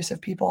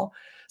abusive people.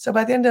 So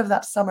by the end of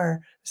that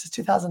summer, this is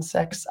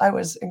 2006, I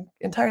was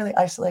entirely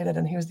isolated,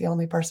 and he was the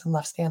only person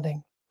left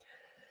standing.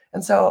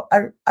 And so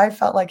I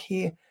felt like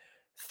he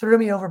threw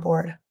me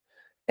overboard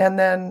and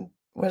then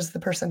was the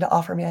person to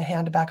offer me a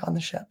hand back on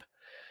the ship,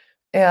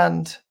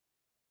 and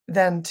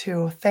then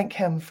to thank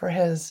him for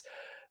his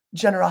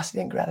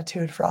generosity and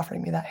gratitude for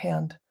offering me that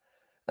hand.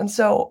 And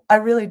so I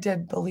really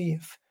did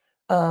believe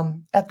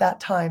at that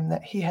time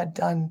that he had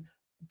done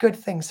good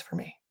things for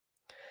me.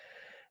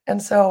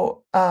 And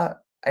so I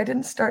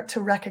didn't start to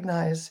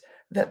recognize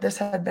that this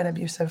had been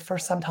abusive for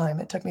some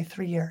time. It took me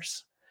 3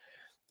 years.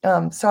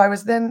 So I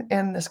was then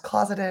in this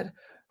closeted,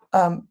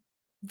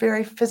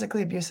 very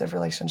physically abusive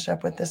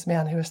relationship with this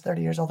man who was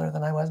 30 years older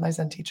than I was, my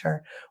Zen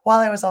teacher, while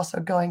I was also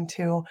going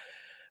to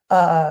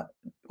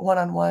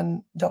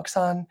one-on-one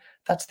doksan.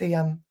 That's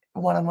the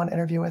one-on-one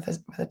interview with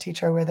a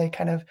teacher where they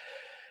kind of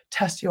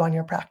test you on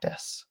your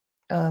practice.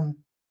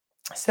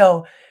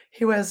 So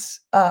he was,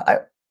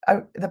 the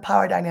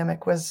power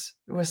dynamic was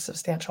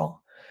substantial.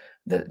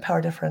 The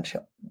power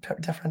differential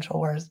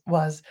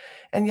was,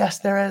 and yes,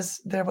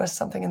 there was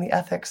something in the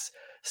ethics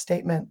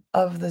statement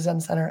of the Zen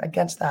Center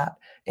against that,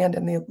 and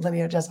in the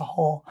lineage as a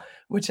whole,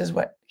 which is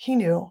what he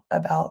knew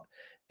about,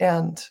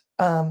 and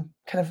kind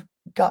of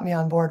got me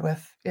on board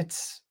with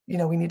it's,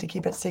 we need to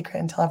keep it secret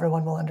until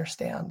everyone will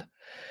understand.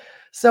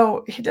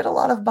 So he did a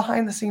lot of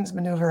behind the scenes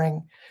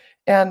maneuvering,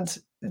 and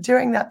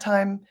during that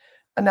time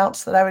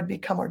announced that I would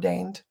become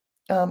ordained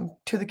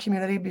to the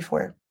community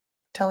before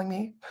telling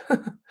me.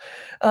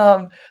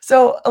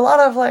 So a lot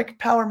of like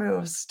power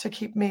moves to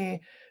keep me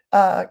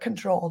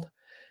controlled.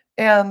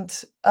 And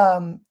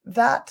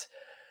that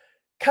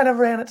kind of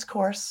ran its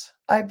course.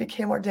 I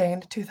became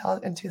ordained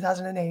in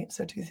 2008,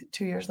 so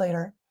two years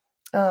later.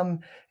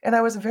 And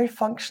I was a very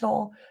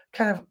functional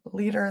kind of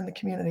leader in the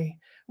community,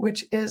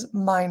 which is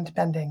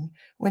mind-bending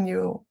when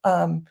you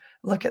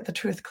look at the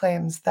truth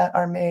claims that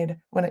are made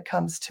when it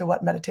comes to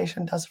what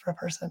meditation does for a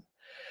person.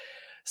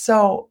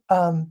 So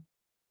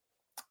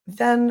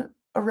then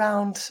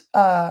around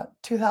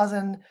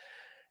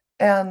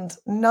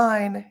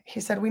 2009, he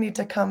said, we need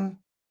to come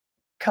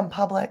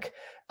public.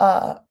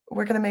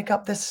 We're going to make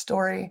up this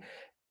story.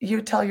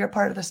 You tell your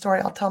part of the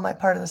story. I'll tell my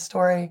part of the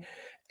story.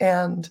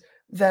 And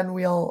then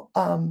we'll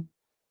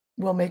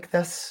make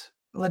this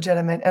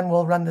legitimate, and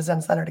we'll run the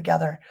Zen Center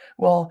together.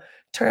 I'm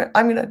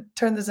going to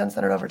turn the Zen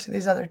Center over to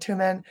these other two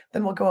men.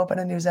 Then we'll go open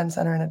a new Zen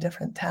Center in a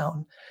different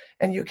town,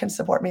 and you can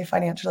support me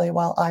financially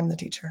while I'm the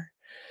teacher.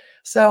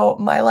 So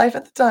my life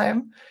at the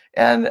time,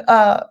 and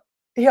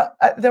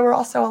there were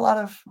also a lot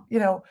of,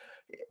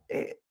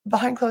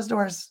 behind closed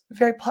doors,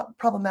 very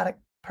problematic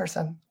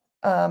person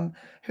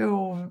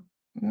who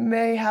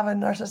may have a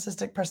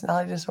narcissistic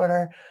personality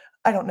disorder.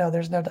 I don't know.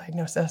 There's no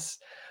diagnosis,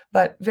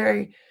 but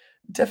very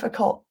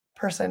difficult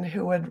person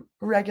who would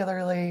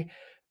regularly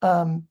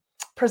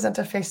present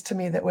a face to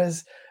me that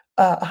was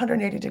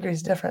 180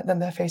 degrees different than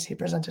the face he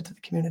presented to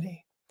the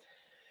community.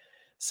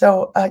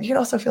 So you can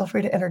also feel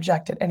free to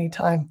interject at any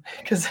time,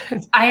 because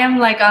I am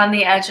like on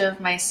the edge of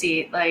my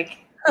seat. Like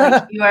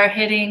you are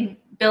hitting.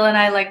 Bill and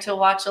I like to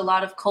watch a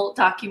lot of cult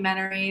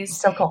documentaries.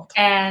 So cult.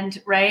 And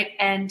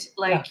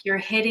you're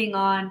hitting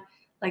on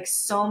like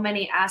so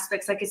many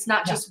aspects. Like it's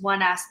not just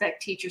one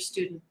aspect, teacher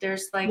student.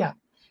 There's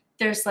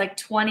like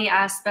 20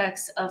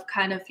 aspects of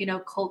kind of,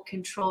 cult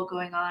control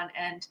going on.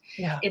 And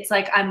it's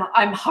like,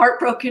 I'm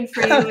heartbroken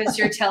for you as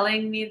you're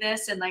telling me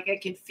this. And like, I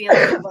can feel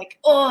it like,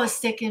 a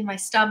stick in my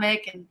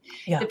stomach. And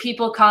the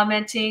people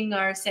commenting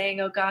are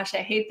saying, oh gosh, I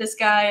hate this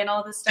guy and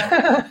all this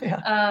stuff.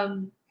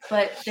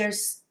 But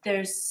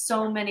there's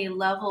so many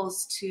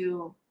levels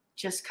to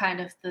just kind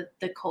of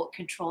the cult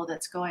control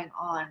that's going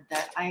on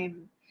that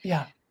I'm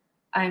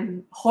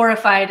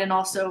horrified and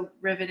also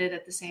riveted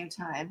at the same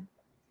time.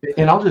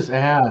 And I'll just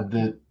add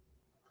that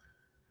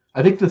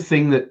I think the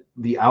thing that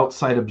the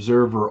outside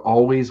observer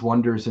always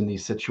wonders in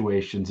these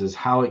situations is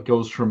how it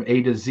goes from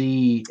A to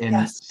Z,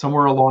 and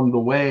somewhere along the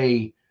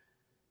way,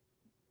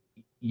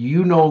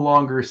 you no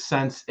longer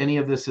sense any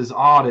of this is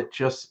odd. It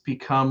just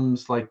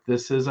becomes like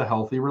this is a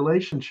healthy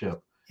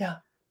relationship. Yeah.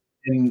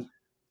 And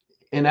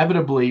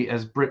inevitably,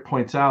 as Britt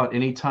points out,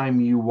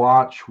 anytime you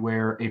watch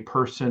where a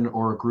person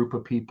or a group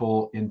of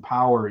people in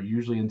power,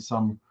 usually in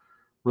some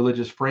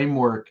religious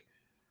framework,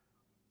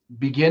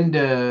 begin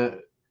to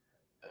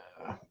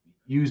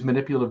use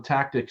manipulative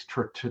tactics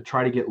to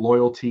try to get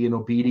loyalty and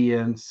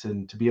obedience,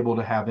 and to be able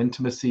to have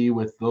intimacy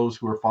with those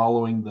who are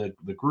following the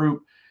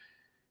group,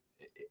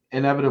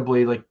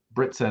 inevitably, like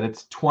Britt said,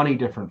 it's 20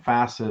 different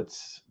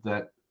facets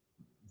that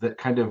that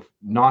kind of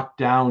knock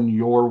down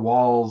your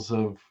walls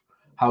of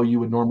how you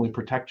would normally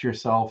protect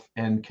yourself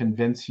and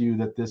convince you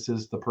that this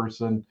is the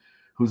person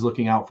who's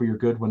looking out for your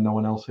good when no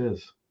one else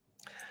is.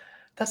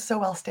 That's so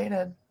well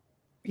stated.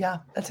 Yeah,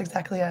 that's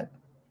exactly it.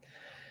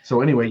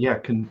 So anyway, yeah,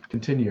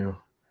 continue.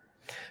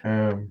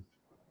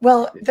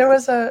 Well, there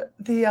was also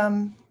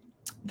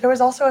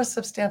a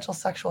substantial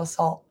sexual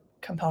assault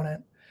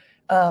component.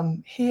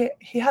 He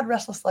had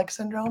restless leg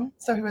syndrome,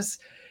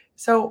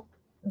 so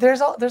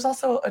there's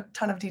also a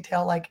ton of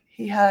detail. Like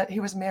he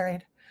was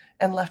married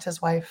and left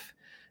his wife,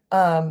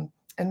 and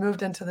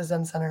moved into the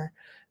Zen Center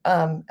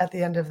at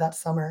the end of that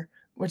summer,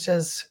 which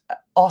is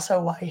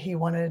also why he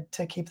wanted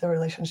to keep the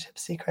relationship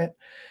secret.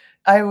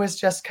 I was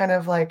just kind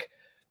of like,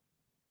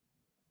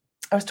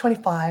 I was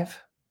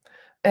 25,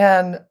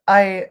 and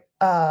I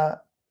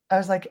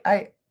was like,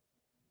 I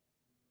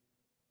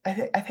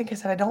think I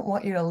said, I don't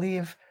want you to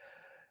leave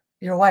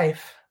your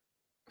wife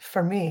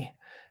for me.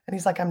 And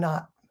he's like, I'm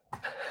not.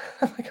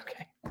 I'm like,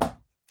 okay.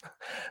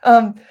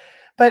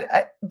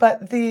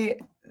 But the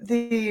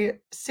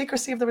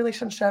secrecy of the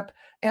relationship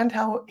and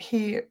how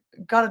he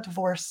got a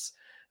divorce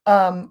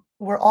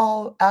were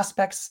all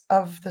aspects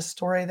of the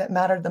story that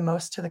mattered the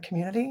most to the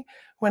community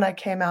when I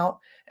came out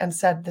and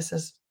said, this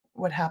is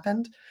what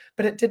happened.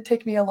 But it did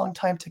take me a long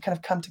time to kind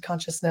of come to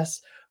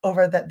consciousness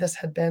over that this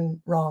had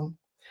been wrong.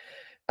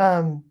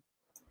 So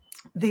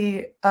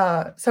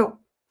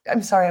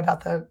I'm sorry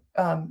about the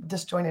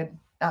disjointed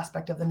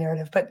aspect of the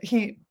narrative, but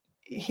he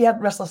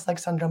had restless leg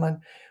syndrome,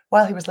 and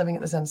while he was living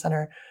at the Zen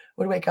Center,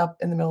 would wake up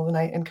in the middle of the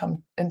night and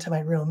come into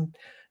my room,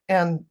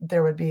 and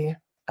there would be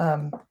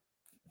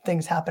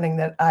things happening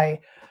that I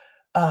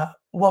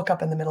woke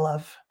up in the middle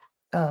of,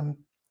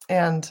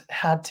 and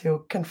had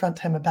to confront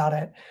him about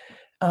it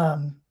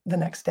the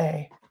next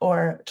day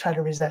or try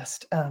to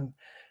resist. And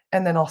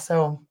then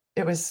also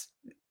it was,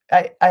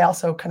 I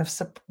also kind of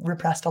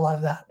repressed a lot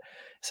of that.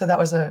 So that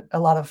was a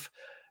lot of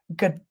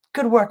good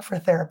work for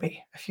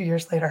therapy a few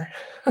years later.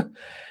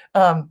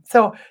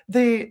 So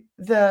the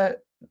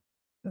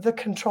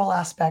control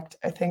aspect,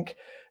 I think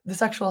the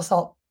sexual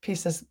assault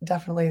piece is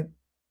definitely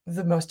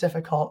the most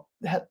difficult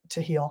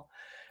to heal.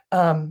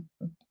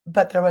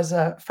 But there was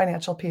a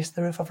financial piece.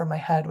 The roof over my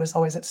head was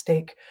always at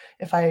stake.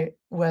 If I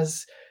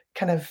was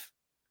kind of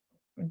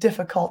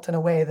difficult in a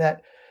way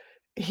that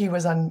he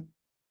was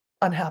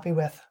unhappy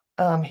with,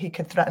 he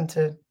could threaten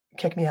to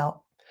kick me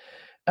out,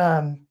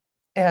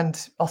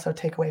 and also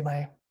take away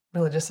my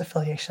religious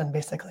affiliation,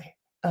 basically.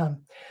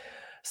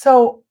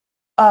 So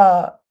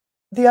the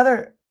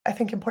other, I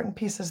think, important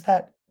piece is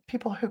that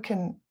people who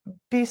can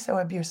be so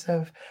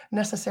abusive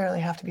necessarily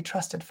have to be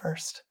trusted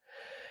first.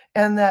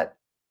 And that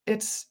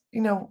it's,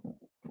 in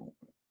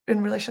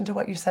relation to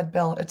what you said,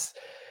 Bill, it's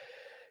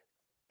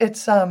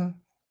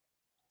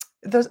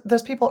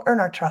those people earn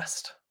our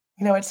trust.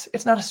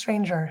 It's not a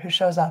stranger who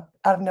shows up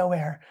out of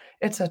nowhere.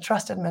 It's a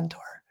trusted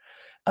mentor,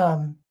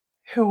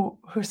 who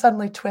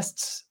suddenly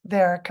twists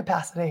their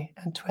capacity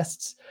and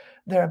twists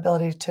their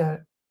ability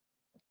to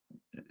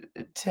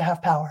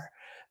have power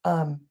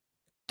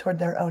toward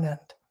their own end.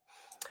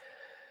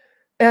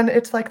 And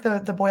it's like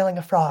the boiling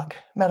a frog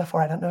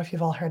metaphor. I don't know if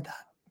you've all heard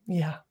that.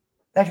 Yeah,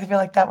 I feel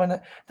like that one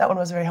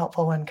was very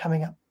helpful when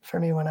coming up for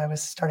me when I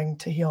was starting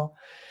to heal.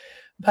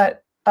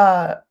 But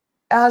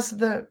as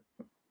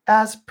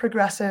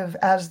progressive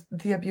as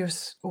the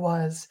abuse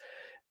was,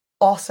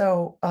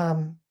 also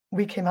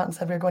we came out and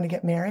said we were going to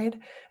get married.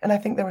 And I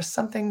think there was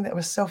something that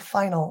was so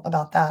final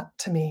about that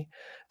to me,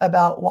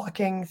 about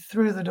walking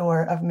through the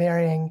door of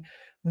marrying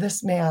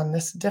this man,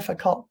 this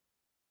difficult,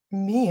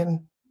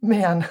 mean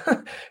man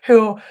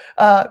who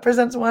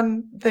presents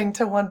one thing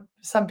to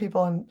some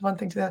people and one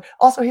thing to the other.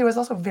 Also, he was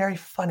also very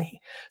funny.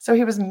 So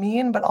he was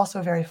mean, but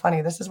also very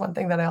funny. This is one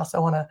thing that I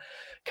also want to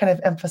kind of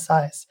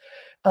emphasize,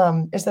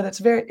 is that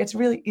it's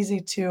really easy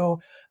to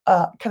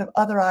kind of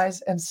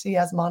otherize and see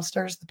as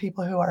monsters the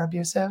people who are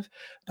abusive,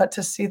 but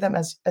to see them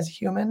as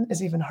human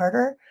is even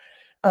harder.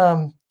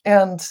 As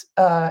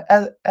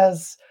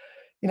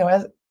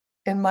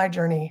in my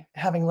journey,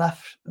 having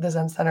left the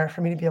Zen Center, for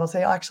me to be able to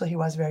say, oh, actually, he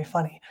was very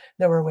funny.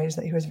 There were ways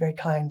that he was very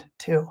kind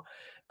too.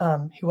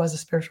 He was a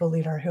spiritual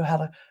leader who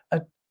had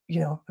a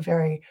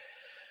very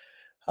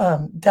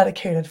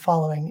dedicated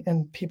following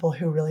and people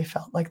who really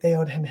felt like they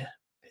owed him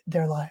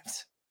their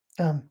lives.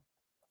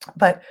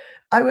 But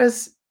I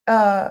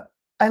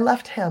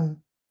left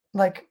him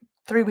like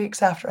 3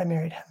 weeks after I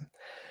married him.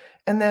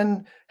 And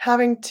then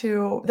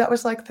that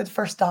was like the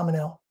first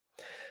domino.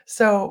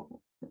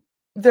 So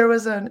there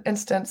was an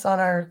instance on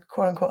our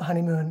quote unquote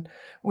honeymoon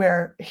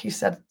where he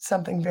said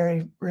something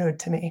very rude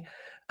to me.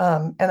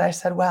 And I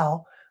said,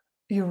 wow,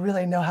 you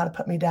really know how to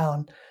put me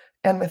down.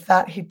 And with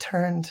that, he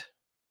turned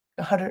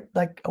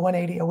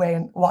 180 away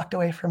and walked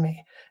away from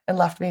me and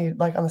left me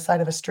like on the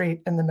side of a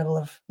street in the middle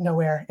of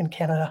nowhere in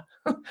Canada.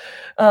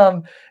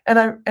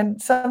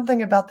 And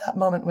something about that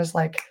moment was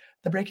like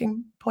the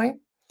breaking point.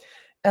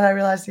 And I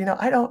realized,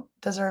 I don't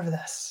deserve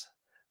this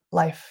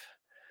life.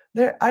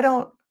 I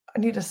don't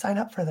need to sign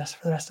up for this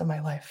for the rest of my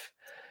life.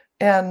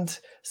 And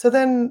so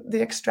then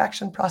the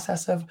extraction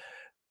process of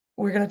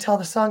we're going to tell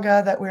the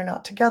Sangha that we're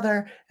not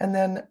together. And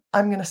then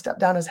I'm going to step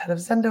down as head of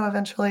Zendo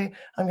eventually.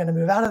 I'm going to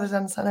move out of the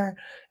Zen Center.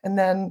 And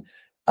then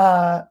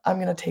I'm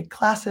going to take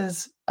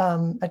classes.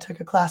 I took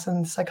a class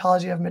in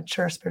psychology of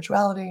mature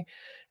spirituality.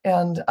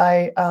 And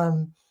I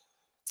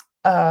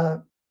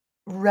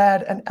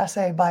read an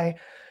essay by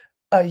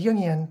a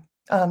Jungian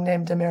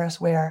named Damaris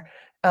Ware.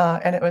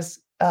 And it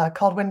was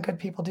called When Good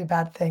People Do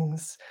Bad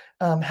Things,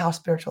 How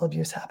Spiritual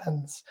Abuse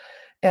Happens.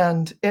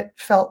 And it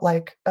felt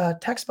like a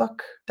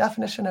textbook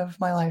definition of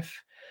my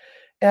life.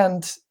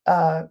 And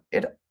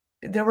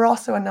there were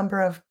also a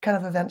number of kind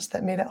of events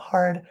that made it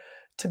hard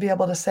to be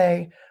able to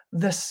say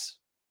this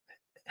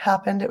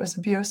happened, it was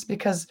abuse,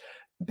 because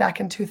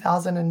back in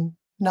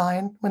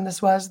 2009, when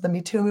this was, the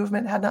Me Too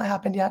movement had not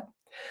happened yet.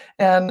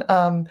 And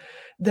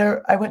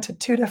I went to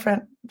 2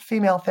 different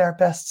female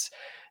therapists,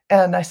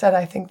 and I said,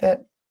 I think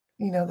that,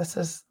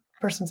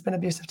 person's been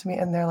abusive to me.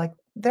 And they're like,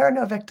 there are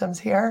no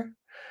victims here.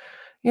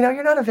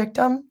 You're not a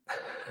victim.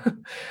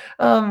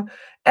 And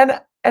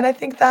I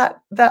think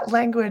that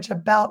language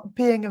about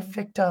being a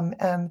victim,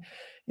 and,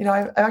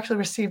 I've actually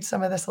received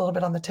some of this a little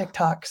bit on the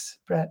TikToks,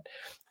 Britt,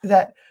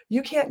 that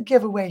you can't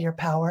give away your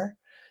power.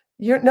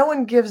 No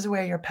one gives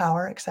away your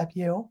power except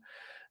you.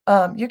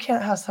 You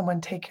can't have someone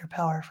take your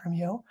power from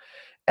you.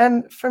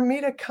 And for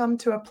me to come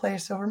to a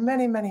place over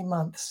many, many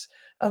months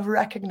of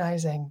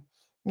recognizing,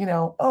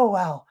 oh,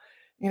 wow,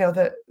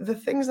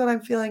 the things that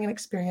I'm feeling and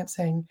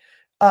experiencing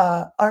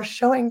are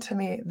showing to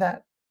me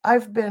that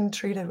I've been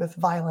treated with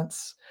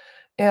violence,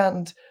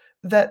 and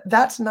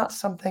that's not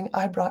something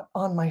I brought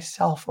on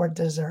myself or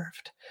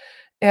deserved.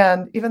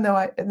 And even though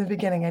in the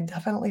beginning, I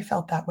definitely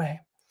felt that way,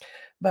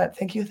 but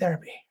thank you,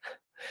 therapy.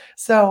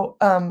 So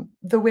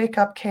the wake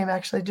up came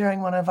actually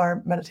during one of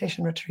our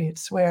meditation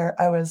retreats, where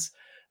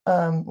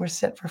we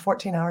sit for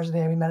 14 hours a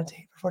day. We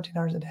meditate for 14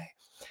 hours a day.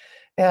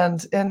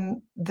 And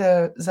in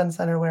the Zen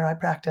Center where I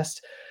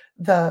practiced,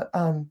 the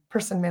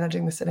person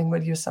managing the sitting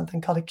would use something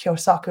called a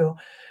kyosaku,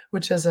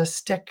 which is a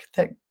stick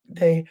that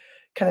they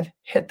kind of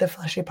hit the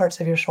fleshy parts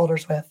of your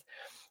shoulders with.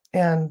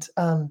 And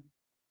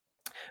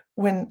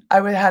when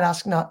I had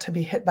asked not to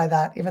be hit by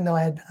that, even though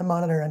I had been a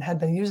monitor and had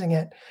been using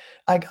it,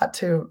 I got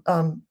to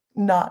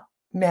not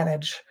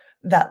manage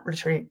that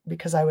retreat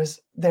because I was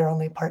there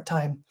only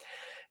part-time.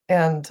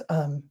 And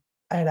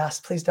I had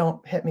asked, please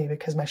don't hit me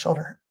because I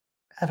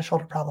have a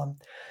shoulder problem.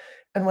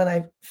 And when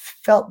I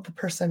felt the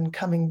person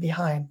coming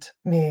behind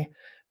me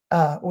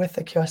with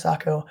the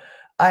kyosaku,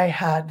 I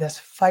had this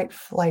fight,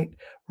 flight,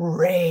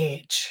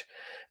 rage,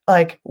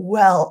 like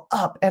well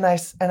up. And I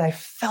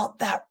felt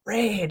that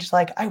rage,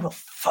 like I will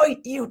fight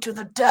you to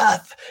the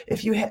death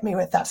if you hit me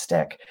with that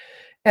stick.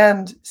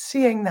 And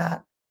seeing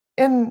that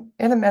in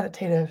a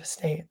meditative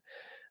state,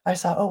 I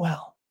saw, oh,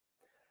 wow,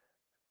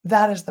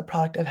 that is the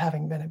product of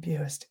having been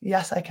abused.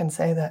 Yes, I can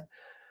say that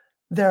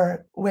there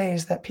are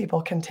ways that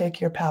people can take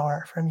your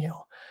power from you.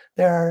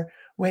 There are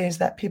ways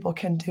that people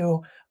can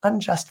do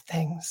unjust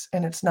things,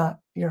 and it's not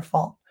your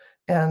fault.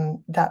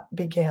 And that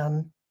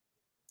began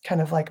kind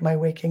of like my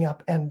waking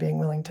up and being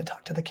willing to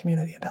talk to the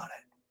community about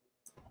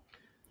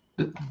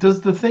it.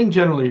 Does the thing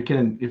generally,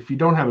 if you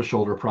don't have a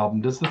shoulder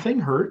problem, does the thing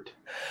hurt?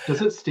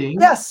 Does it sting?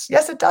 Yes,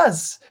 it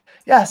does.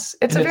 Yes,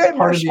 it's a very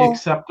part of the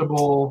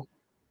acceptable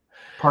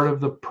part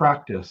of the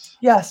practice.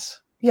 Yes,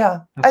 yeah.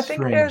 That's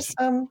strange.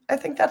 I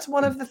think that's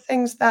one of the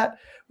things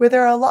where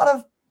there are a lot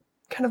of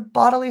kind of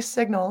bodily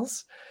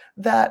signals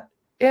that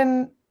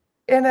in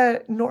a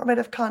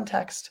normative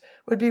context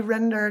would be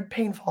rendered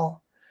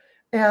painful.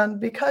 And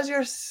because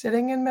you're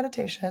sitting in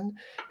meditation,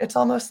 it's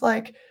almost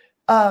like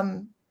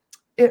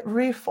it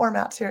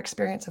reformats your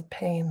experience of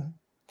pain.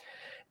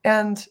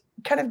 And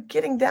kind of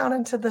getting down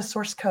into the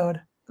source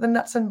code, the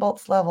nuts and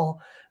bolts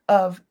level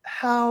of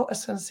how a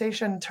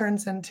sensation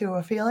turns into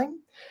a feeling.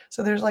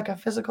 So there's like a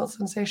physical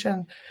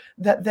sensation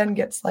that then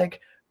gets like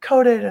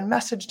coded and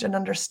messaged and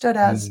understood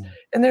as,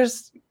 and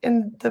there's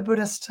in the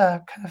Buddhist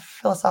kind of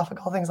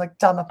philosophical things like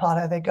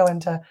Dhammapada, they go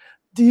into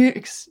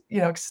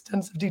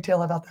extensive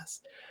detail about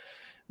this.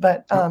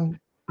 But I'm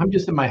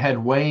just in my head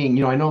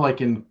weighing, I know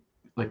like in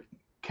like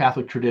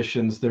Catholic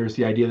traditions, there's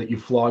the idea that you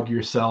flog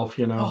yourself,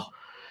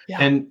 yeah.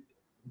 And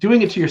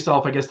doing it to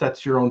yourself, I guess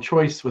that's your own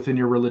choice within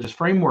your religious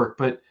framework.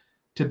 But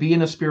to be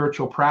in a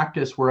spiritual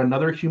practice where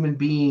another human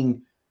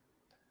being,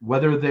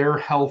 whether they're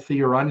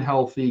healthy or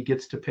unhealthy,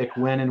 gets to pick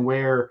when and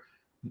where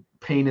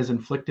pain is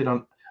inflicted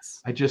on.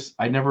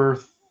 I never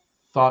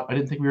thought, I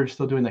didn't think we were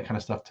still doing that kind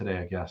of stuff today,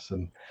 I guess.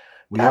 And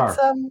that's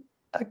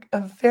a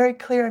very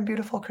clear and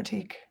beautiful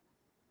critique.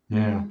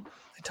 Yeah.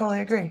 I totally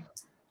agree.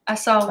 I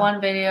saw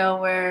one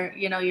video where,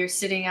 you're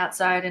sitting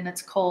outside and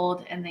it's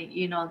cold, and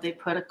they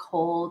put a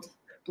cold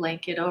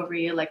blanket over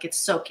you, like it's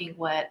soaking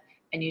wet,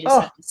 and you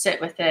just have to sit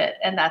with it.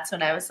 And that's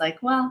when I was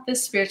like, well,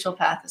 this spiritual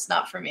path is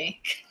not for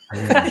me.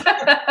 There's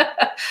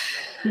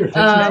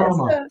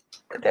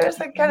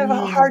a kind of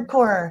a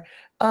hardcore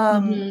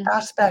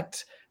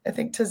aspect, I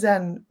think, to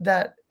Zen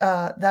that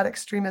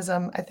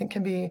extremism, I think,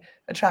 can be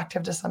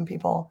attractive to some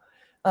people.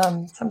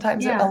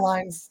 Sometimes it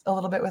aligns a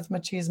little bit with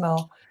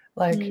machismo.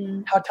 Like,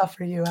 how tough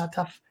are you?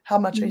 How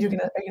much are you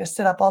gonna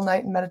sit up all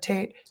night and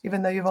meditate,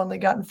 even though you've only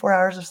gotten 4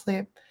 hours of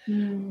sleep?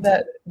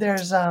 That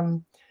there's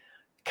kind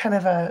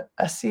of a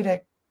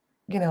ascetic,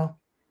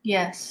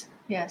 Yes.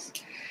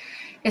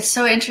 It's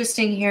so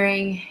interesting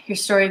hearing your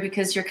story,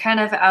 because you're kind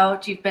of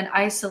out, you've been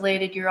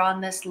isolated, you're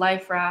on this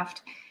life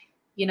raft,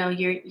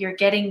 you're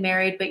getting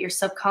married, but your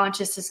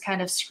subconscious is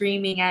kind of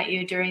screaming at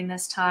you during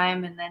this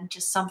time. And then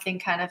just something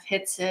kind of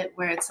hits it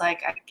where it's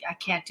like, I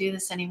can't do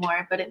this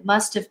anymore. But it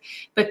must have,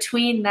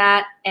 between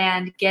that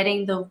and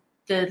getting the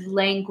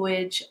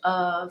language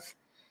of,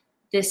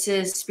 this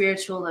is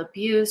spiritual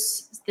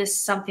abuse,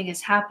 something has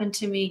happened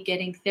to me,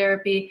 getting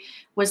therapy.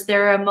 Was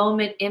there a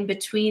moment in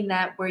between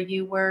that where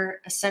you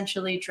were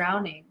essentially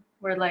drowning,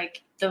 where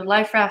like the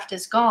life raft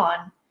is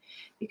gone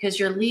because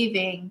you're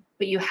leaving,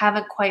 but you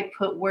haven't quite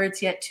put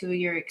words yet to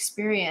your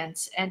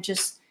experience? And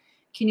just,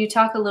 can you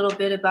talk a little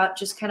bit about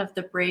just kind of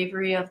the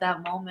bravery of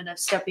that moment of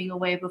stepping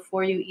away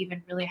before you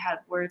even really had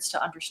words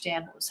to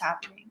understand what was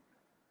happening?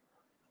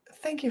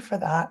 Thank you for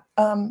that.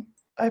 I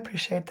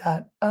appreciate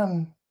that.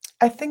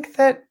 I think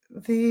that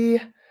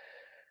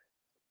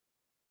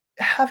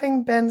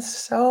having been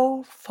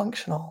so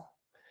functional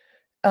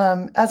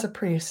as a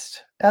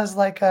priest, as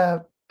like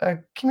a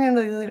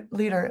community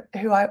leader,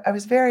 who I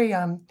was very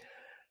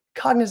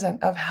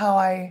cognizant of how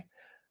I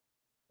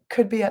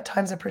could be at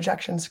times a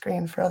projection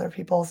screen for other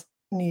people's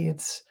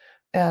needs,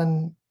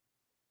 and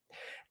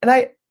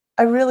I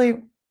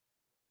really,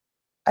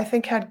 I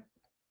think, had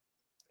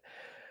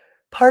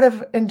part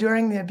of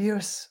enduring the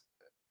abuse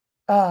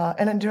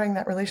and enduring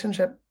that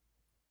relationship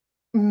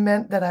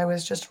meant that I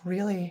was just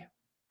really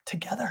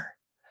together.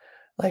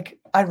 Like,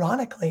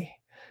 ironically,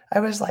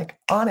 I was like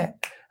on it.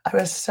 I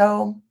was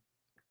so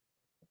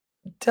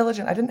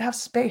diligent. I didn't have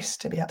space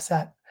to be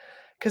upset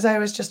because I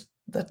was just,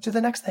 let's do the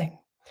next thing.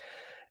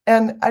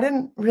 And I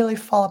didn't really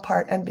fall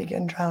apart and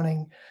begin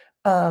drowning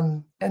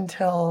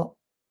until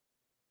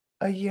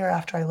a year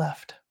after I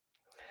left.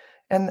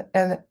 And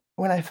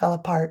when I fell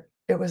apart,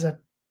 it was a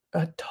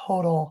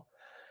total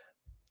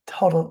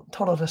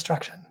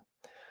destruction.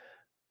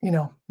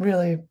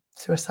 Really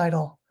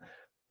suicidal.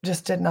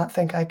 Just did not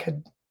think I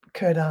could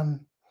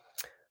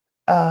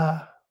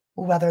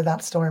weather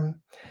that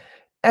storm.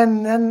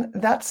 And then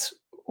that's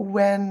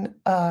when,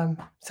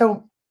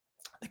 so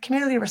the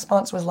community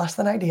response was less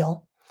than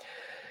ideal.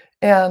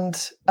 And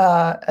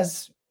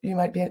as you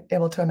might be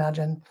able to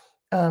imagine,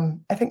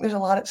 I think there's a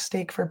lot at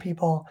stake for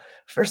people,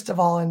 first of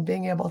all, in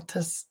being able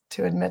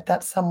to admit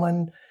that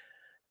someone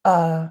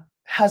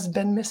has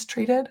been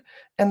mistreated,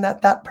 and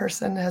that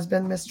person has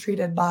been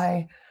mistreated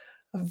by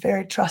a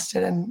very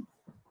trusted and,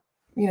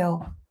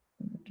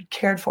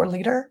 cared for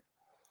leader,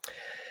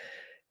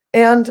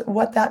 and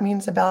what that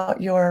means about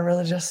your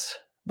religious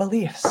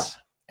beliefs.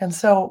 And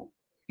so,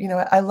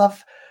 I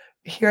love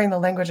hearing the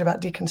language about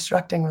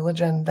deconstructing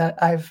religion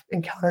that I've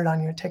encountered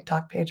on your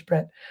TikTok page,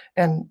 Britt,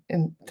 and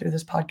through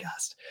this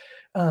podcast.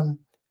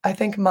 I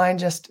think mine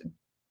just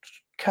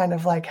kind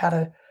of like had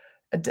a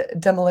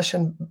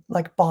demolition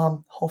like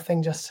bomb. Whole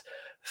thing just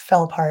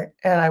fell apart,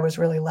 and I was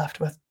really left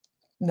with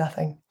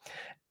nothing.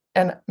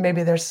 And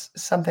maybe there's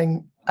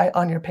something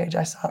on your page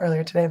I saw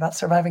earlier today about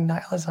surviving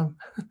nihilism.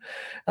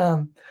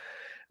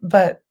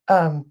 But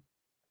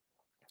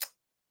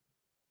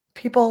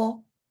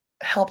people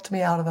helped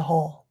me out of the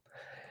hole.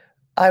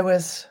 I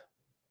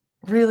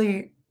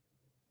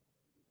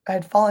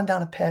had fallen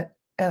down a pit,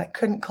 and I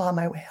couldn't claw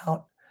my way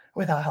out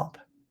without help.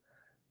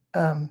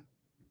 And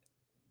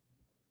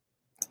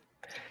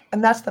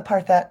that's the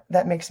part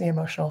that makes me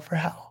emotional for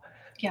how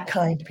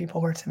kind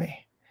people were to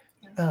me.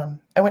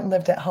 I went and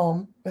lived at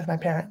home with my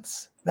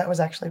parents. That was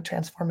actually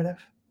transformative.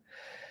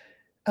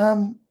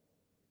 But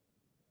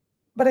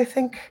I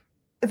think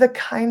the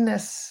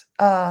kindness,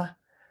 and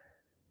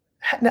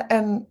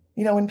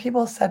when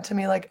people said to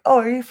me like, "Oh,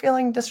 are you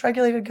feeling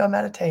dysregulated? Go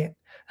meditate."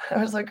 I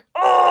was like,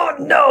 "Oh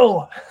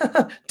no,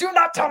 do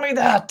not tell me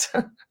that."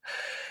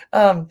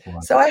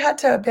 So I had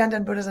to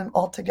abandon Buddhism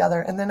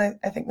altogether. And then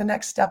I think the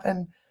next step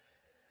in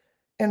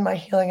my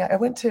healing, I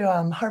went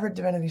to Harvard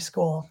Divinity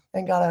School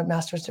and got a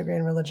master's degree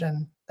in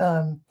religion.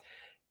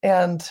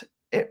 And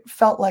it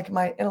felt like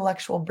my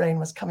intellectual brain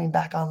was coming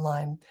back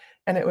online,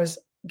 and it was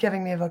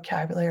giving me a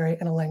vocabulary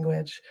and a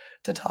language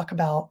to talk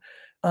about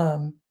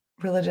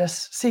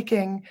religious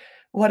seeking.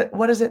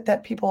 What is it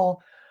that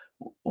people,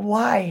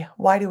 why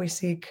do we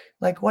seek?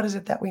 Like, what is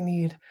it that we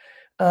need?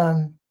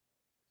 And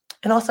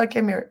also it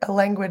gave me a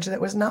language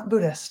that was not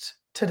Buddhist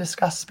to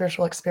discuss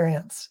spiritual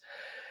experience.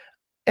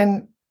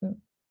 And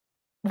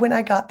when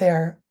I got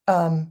there,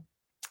 I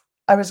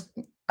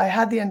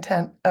had the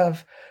intent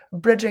of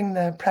bridging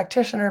the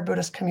practitioner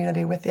Buddhist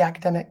community with the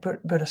academic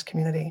Buddhist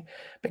community,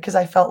 because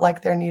I felt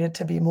like there needed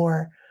to be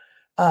more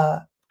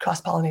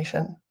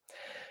cross-pollination.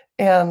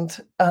 And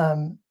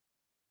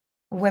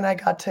when I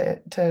got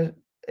to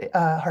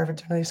Harvard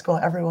Divinity School,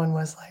 everyone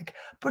was like,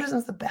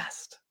 "Buddhism's the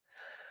best.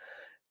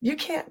 You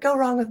can't go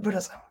wrong with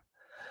Buddhism."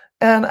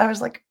 And I was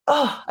like,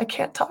 "Oh, I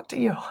can't talk to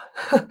you."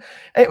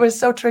 It was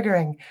so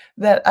triggering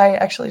that I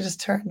actually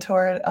just turned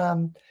toward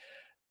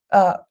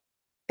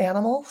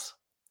animals.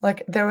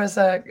 Like there was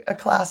a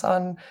class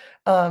on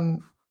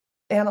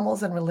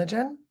animals and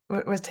religion.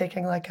 Was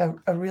taking like a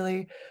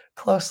really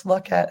close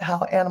look at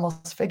how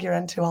animals figure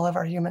into all of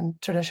our human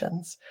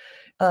traditions,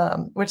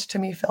 which to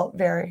me felt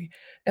very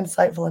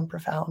insightful and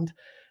profound.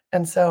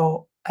 And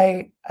so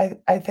I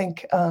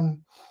think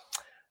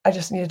I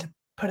just needed to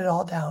put it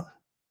all down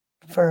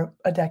for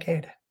a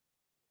decade.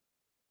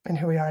 And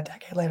here we are a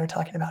decade later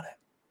talking about it.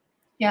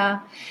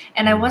 Yeah.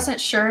 And I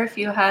wasn't sure if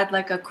you had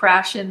like a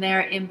crash in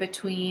there in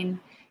between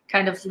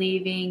kind of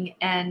leaving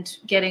and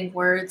getting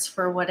words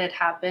for what had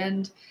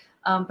happened.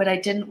 But I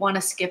didn't want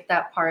to skip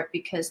that part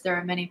because there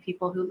are many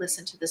people who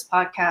listen to this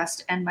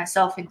podcast, and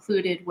myself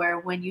included, where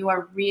when you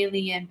are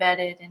really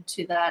embedded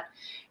into that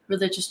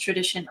religious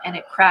tradition and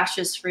it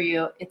crashes for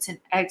you, it's an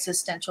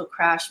existential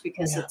crash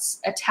because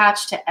it's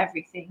attached to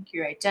everything,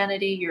 your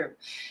identity, your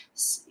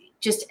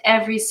just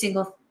every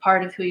single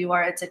part of who you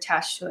are, it's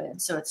attached to it.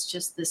 And so it's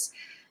just this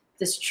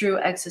true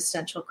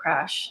existential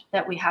crash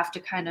that we have to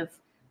kind of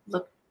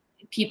look.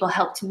 People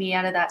helped me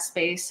out of that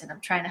space, and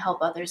I'm trying to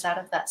help others out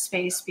of that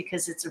space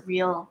because it's a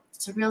real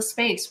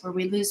space where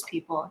we lose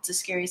people. It's a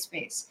scary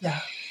space. Yeah.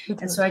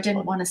 And so I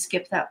didn't want to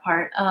skip that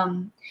part.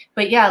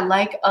 But yeah,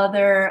 I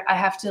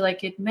have to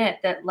like admit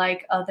that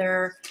like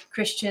other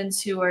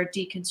Christians who are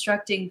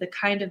deconstructing the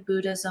kind of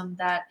Buddhism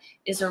that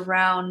is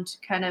around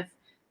kind of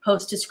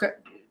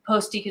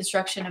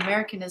post-deconstruction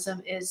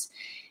Americanism is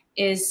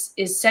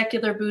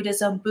secular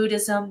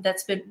Buddhism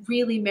that's been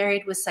really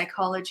married with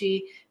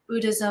psychology,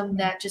 Buddhism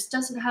that just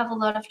doesn't have a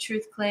lot of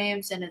truth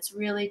claims, and it's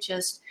really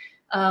just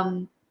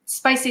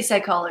spicy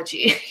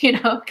psychology,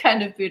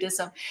 kind of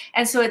Buddhism.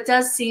 And so it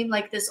does seem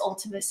like this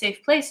ultimate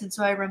safe place. And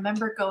so I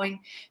remember going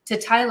to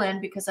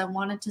Thailand because I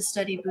wanted to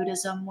study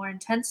Buddhism more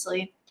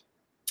intensely.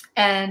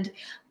 And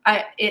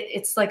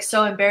it's like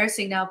so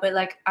embarrassing now, but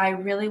like I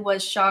really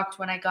was shocked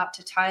when I got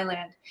to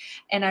Thailand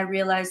and I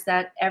realized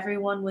that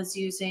everyone was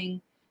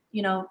using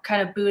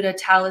kind of Buddha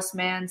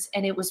talismans,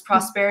 and it was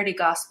prosperity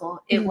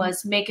gospel. It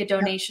was make a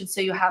donation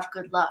so you have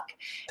good luck.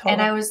 Totally. And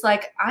I was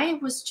like, I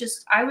was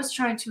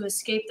trying to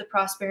escape the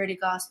prosperity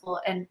gospel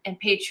and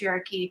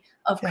patriarchy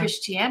of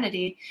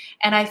Christianity.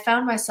 And I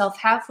found myself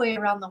halfway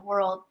around the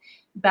world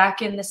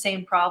back in the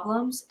same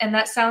problems. And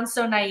that sounds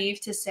so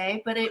naive to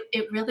say, but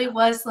it really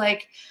was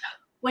like,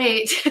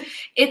 wait,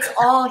 it's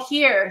all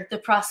here. The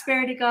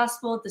prosperity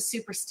gospel, the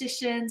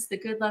superstitions, the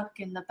good luck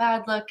and the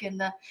bad luck,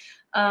 and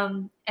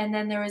and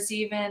then there was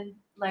even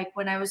like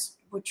when I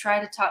would try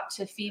to talk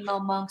to female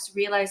monks,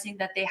 realizing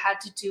that they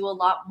had to do a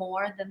lot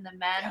more than the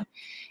men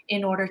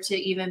in order to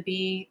even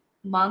be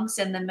monks.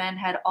 And the men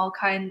had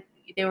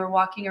they were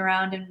walking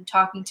around and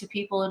talking to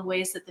people in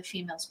ways that the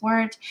females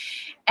weren't.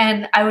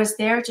 And I was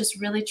there just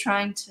really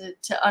trying to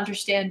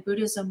understand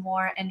Buddhism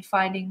more and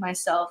finding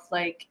myself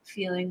like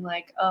feeling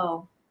like,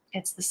 oh,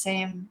 it's the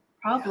same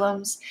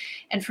problems.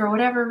 And for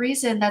whatever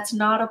reason, that's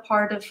not a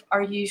part of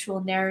our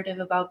usual narrative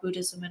about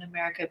Buddhism in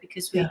America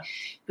because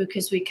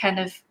we kind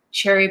of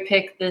cherry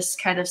pick this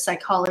kind of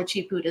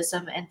psychology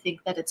Buddhism and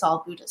think that it's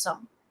all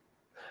Buddhism.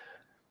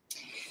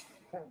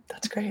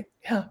 That's great.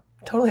 Yeah,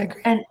 totally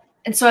agree.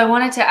 And so I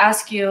wanted to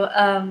ask you,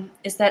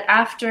 is that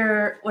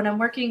when I'm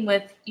working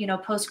with,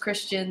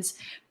 post-Christians,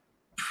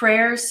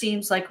 prayer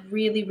seems like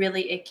really,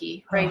 really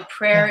icky, right?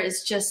 Prayer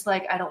is just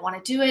like, I don't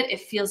want to do it.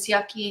 It feels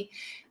yucky.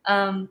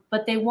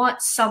 But they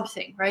want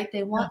something, right?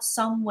 They want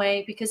some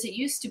way, because it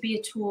used to be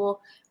a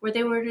tool where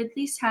they were at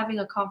least having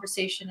a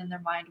conversation in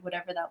their mind,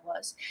 whatever that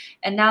was.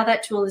 And now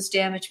that tool is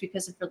damaged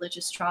because of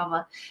religious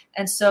trauma.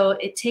 And so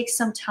it takes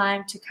some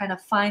time to kind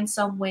of find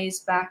some ways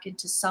back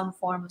into some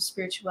form of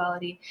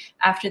spirituality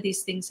after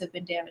these things have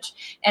been damaged.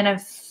 And I'm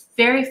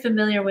very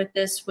familiar with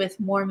this with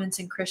Mormons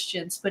and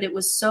Christians, but it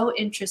was so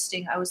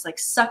interesting. I was like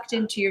sucked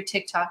into your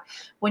TikTok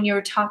when you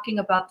were talking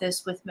about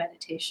this with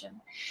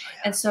meditation.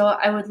 And so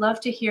I would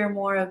love to hear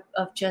more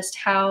of just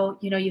how,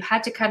 you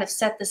had to kind of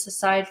set this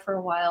aside for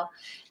a while.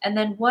 And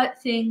then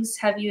what things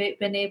have you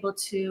been able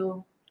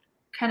to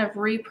kind of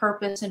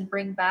repurpose and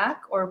bring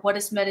back? Or what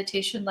is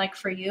meditation like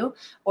for you?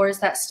 Or is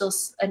that still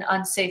an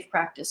unsafe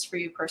practice for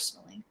you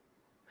personally?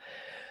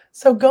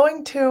 So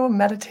going to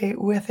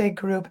meditate with a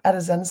group at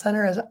a Zen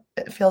center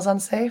it feels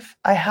unsafe.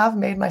 I have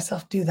made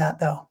myself do that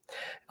though.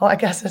 Well, I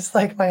guess it's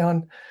like my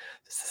own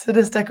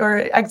sadistic or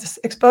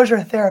exposure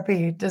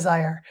therapy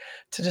desire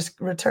to just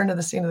return to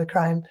the scene of the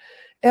crime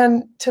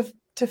and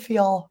to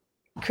feel,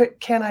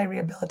 can I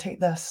rehabilitate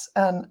this?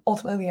 And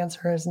ultimately the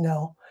answer is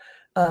no.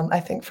 I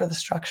think for the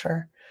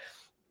structure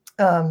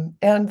and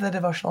the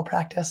devotional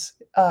practice.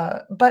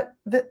 But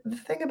the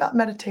thing about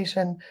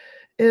meditation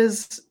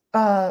is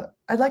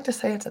I'd like to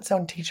say it's its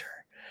own teacher.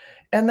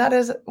 And that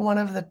is one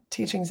of the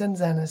teachings in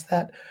Zen, is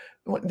that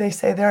they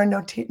say there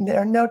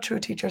are no true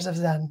teachers of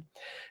Zen,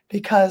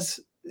 because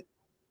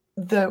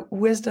the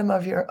wisdom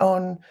of your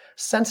own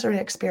sensory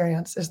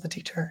experience is the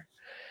teacher.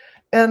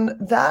 And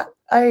that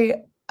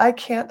I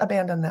can't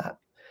abandon that.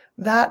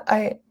 That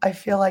I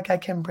feel like I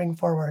can bring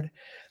forward.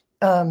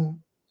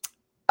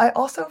 I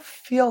also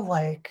feel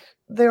like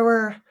there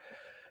were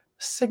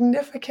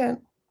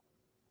significant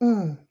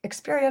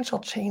experiential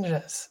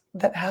changes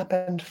that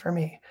happened for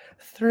me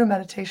through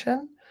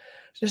meditation.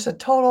 Just a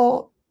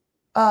total,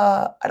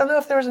 I don't know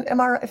if there was an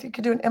MRI, if you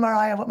could do an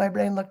MRI of what my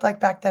brain looked like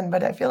back then,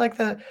 but I feel like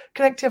the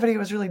connectivity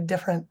was really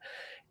different.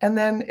 And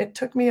then it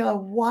took me a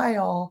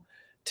while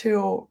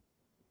to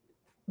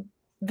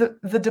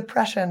the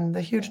depression,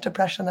 the huge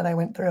depression that I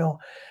went through,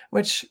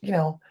 which,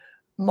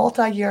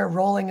 multi-year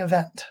rolling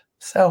event.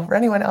 So for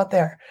anyone out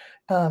there,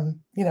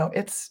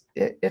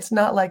 it's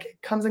not like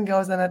it comes and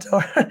goes and it's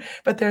over,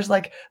 but there's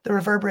like the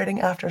reverberating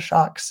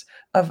aftershocks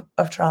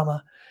of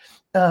trauma.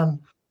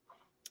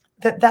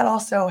 That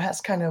also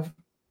has kind of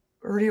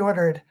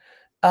reordered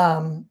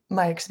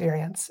my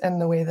experience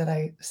and the way that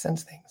I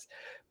sense things.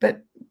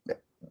 But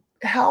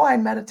how I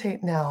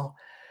meditate now,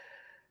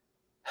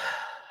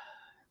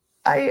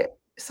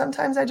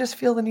 sometimes I just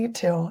feel the need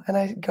to, and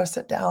I go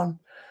sit down.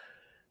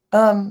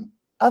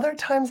 Other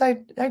times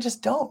I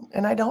just don't,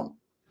 and I don't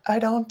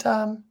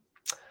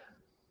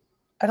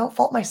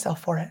fault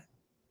myself for it.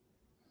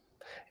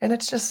 And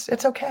it's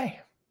okay.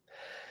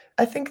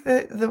 I think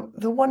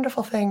the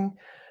wonderful thing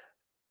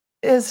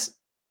is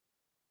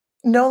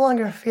no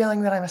longer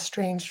feeling that I'm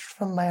estranged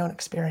from my own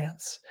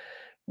experience,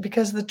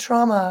 because the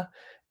trauma,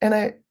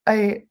 and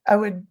I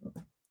would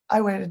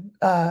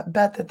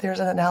bet that there's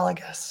an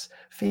analogous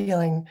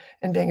feeling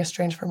in being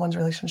estranged from one's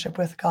relationship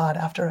with God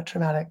after a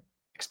traumatic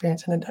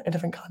experience in a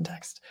different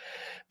context.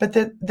 But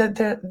the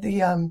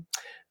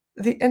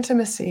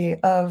intimacy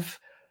of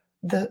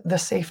the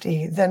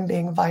safety then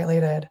being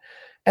violated,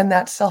 and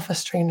that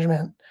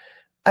self-estrangement,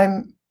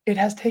 it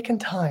has taken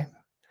time,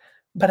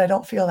 but I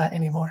don't feel that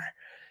anymore.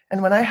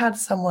 And when I had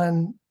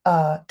someone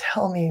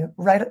tell me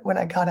right when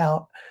I got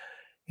out,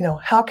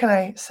 how can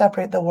I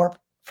separate the warp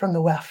from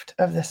the weft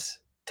of this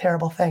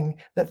terrible thing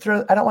I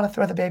don't want to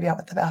throw the baby out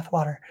with the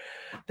bathwater.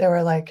 They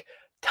were like,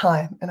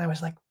 time. And I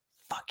was like,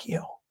 fuck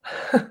you.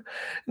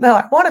 No,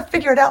 I want to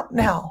figure it out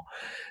now.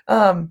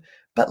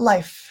 But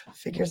life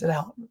figures it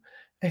out,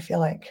 I feel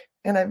like.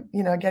 And I'm,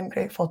 again,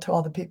 grateful to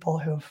all the people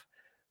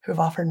who've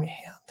offered me a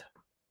hand.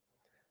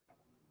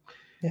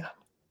 Yeah.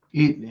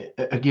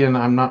 Again,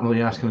 I'm not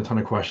really asking a ton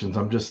of questions.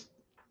 I'm just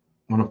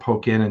want to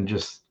poke in and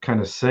just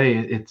kind of say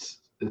it's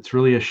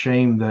really a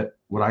shame that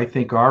what I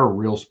think are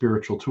real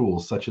spiritual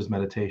tools, such as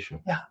meditation,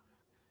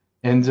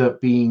 ends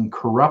up being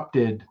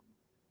corrupted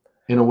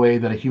in a way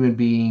that a human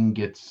being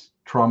gets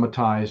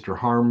traumatized or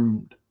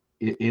harmed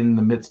in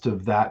the midst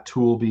of that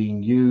tool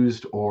being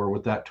used, or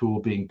with that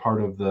tool being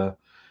part of the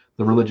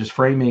religious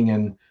framing,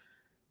 and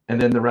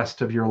then the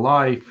rest of your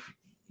life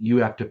you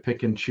have to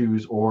pick and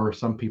choose, or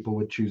some people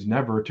would choose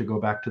never to go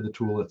back to the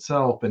tool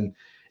itself, and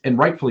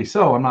rightfully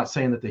so. I'm not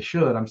saying that they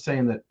should. I'm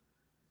saying that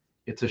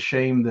it's a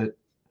shame that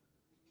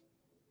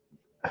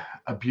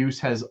abuse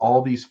has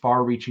all these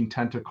far-reaching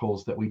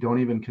tentacles that we don't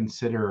even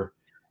consider,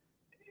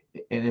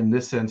 and in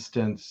this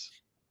instance,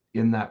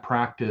 in that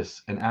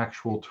practice, an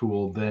actual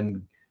tool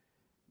then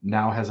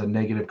now has a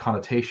negative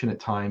connotation at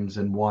times,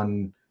 and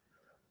one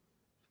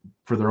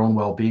for their own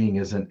well-being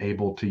isn't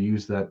able to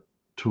use that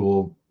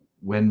tool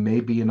when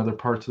maybe in other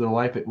parts of their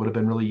life it would have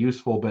been really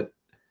useful, but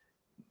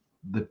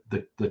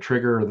the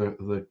trigger,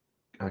 the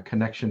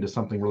connection to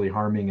something really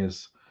harming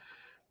is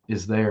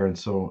there. And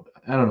so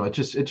I don't know, it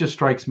just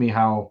strikes me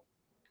how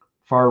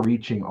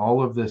far-reaching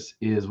all of this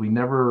is. We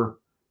never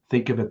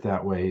think of it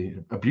that way.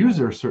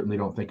 Abusers certainly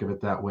don't think of it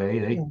that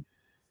way.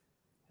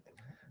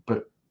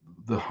 But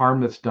the harm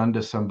that's done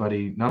to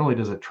somebody, not only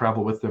does it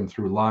travel with them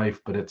through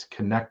life, but it's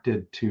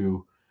connected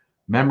to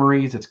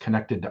memories, it's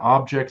connected to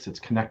objects, it's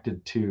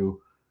connected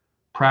to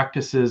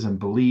practices and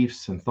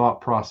beliefs and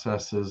thought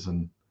processes,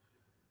 and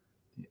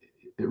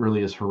it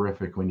really is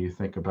horrific when you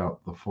think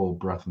about the full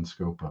breadth and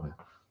scope of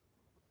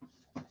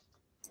it.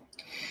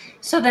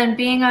 So then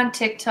being on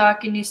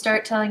TikTok and you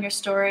start telling your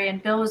story,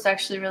 and Bill was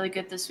actually really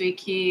good this week.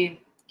 He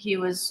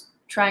was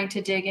trying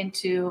to dig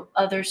into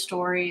other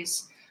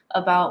stories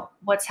about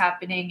what's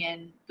happening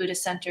in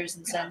Buddhist centers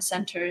and Zen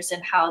centers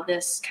and how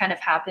this kind of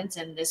happens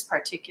in this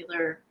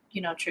particular,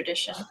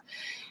 tradition.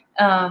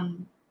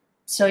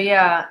 So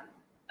yeah.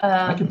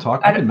 I can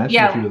talk. I can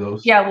mention a few of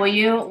those. Yeah. Will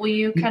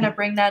you kind of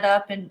bring that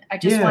up? And I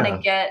just want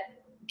to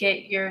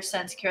get your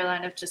sense,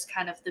 Caroline, of just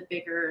kind of the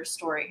bigger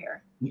story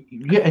here.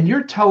 Yeah, and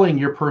you're telling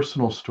your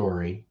personal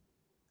story,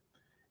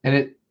 and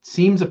it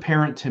seems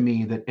apparent to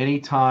me that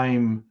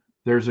anytime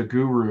there's a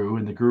guru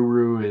and the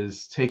guru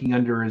is taking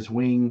under his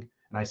wing,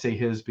 and I say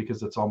his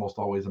because it's almost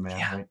always a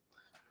man,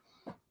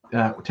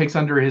 right? Takes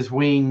under his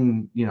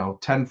wing,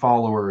 10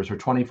 followers or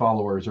 20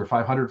 followers or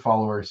 500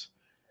 followers,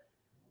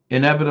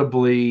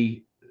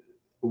 inevitably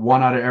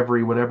one out of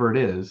every whatever it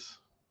is,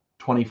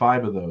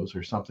 25 of those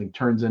or something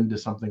turns into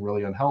something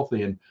really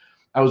unhealthy. And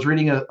I was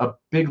reading a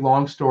big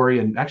long story,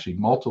 and actually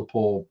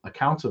multiple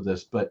accounts of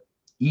this, but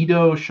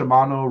Ido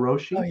Shimano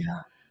Roshi,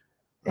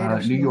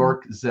 New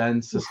York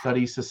Zen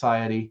Study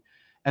Society.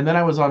 And then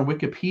I was on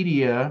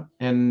Wikipedia,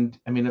 and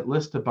it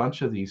lists a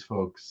bunch of these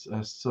folks.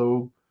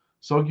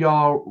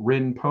 Sogyal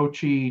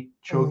Rinpoche,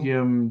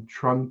 Chogyam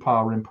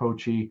Trungpa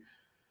Rinpoche,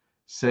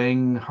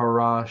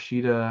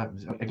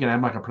 Harashida, again,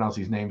 I'm not going to pronounce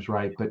these names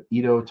right, but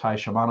Ito Tai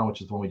Shimano,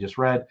 which is the one we just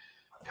read,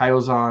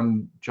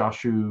 Kaiozan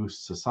Joshu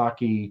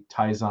Sasaki,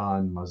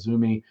 Taizan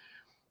Mazumi.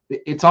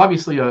 It's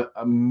obviously a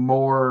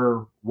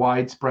more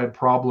widespread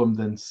problem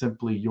than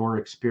simply your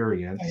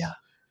experience. Oh, yeah.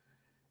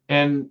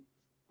 And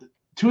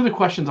two of the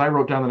questions I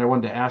wrote down that I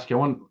wanted to ask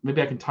you,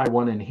 maybe I can tie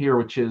one in here,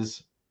 which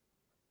is,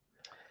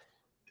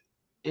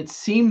 it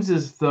seems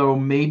as though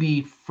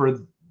maybe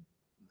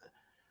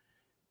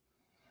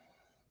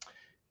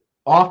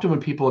often when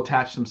people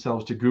attach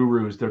themselves to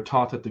gurus, they're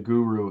taught that the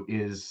guru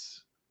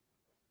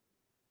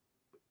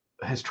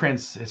has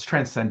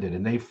transcended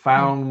and they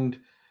found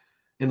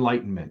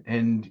enlightenment,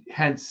 and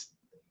hence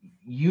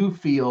you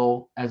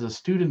feel as a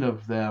student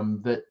of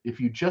them that if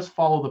you just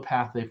follow the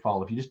path they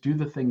follow, if you just do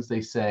the things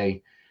they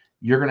say,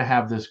 you're going to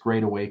have this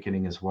great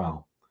awakening as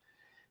well.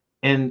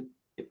 And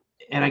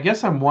I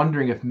guess I'm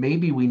wondering if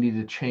maybe we need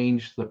to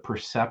change the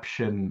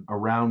perception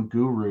around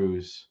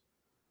gurus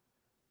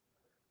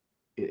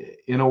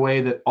in a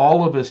way that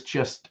all of us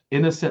just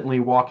innocently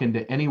walk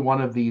into any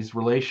one of these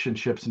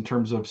relationships in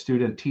terms of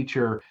student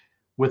teacher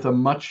with a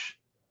much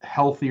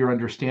healthier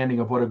understanding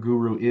of what a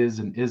guru is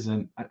and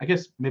isn't. I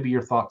guess maybe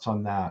your thoughts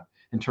on that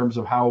in terms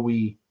of how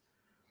we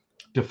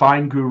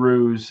define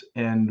gurus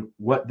and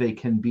what they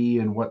can be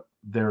and what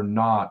they're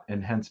not,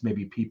 and hence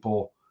maybe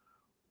people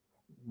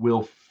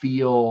will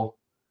feel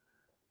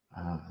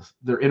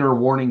their inner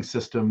warning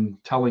system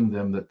telling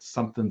them that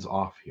something's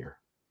off here.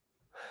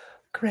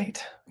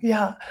 Great.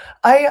 Yeah.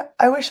 I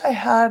wish I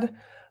had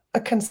a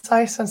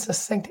concise and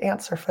succinct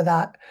answer for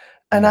that.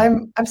 And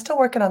I'm still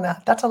working on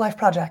that. That's a life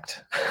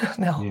project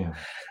now. Yeah.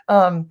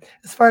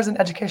 As far as an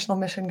educational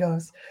mission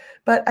goes.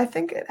 But I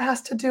think it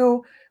has to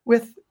do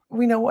with,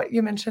 what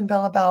you mentioned,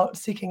 Bill, about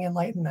seeking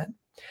enlightenment.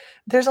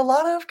 There's a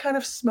lot of kind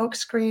of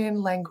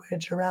smokescreen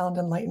language around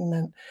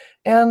enlightenment.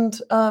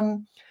 And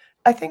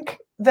I think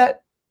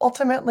that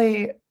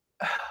ultimately,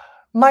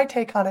 my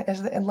take on it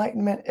is that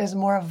enlightenment is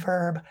more a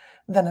verb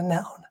than a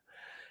noun,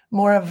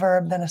 more a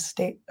verb than a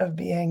state of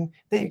being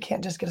that you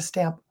can't just get a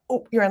stamp,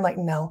 oh, you're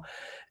enlightened now.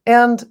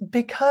 And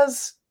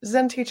because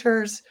Zen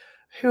teachers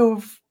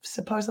who've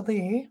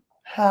supposedly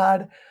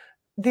had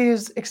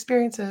these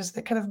experiences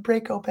that kind of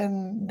break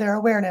open their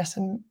awareness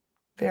in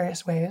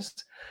various ways,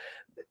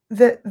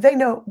 that they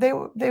know,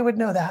 they would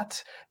know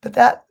that, but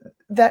that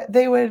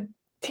they would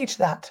teach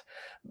that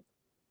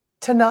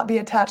to not be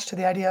attached to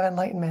the idea of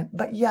enlightenment.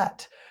 But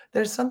yet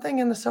there's something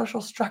in the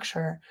social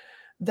structure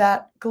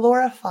that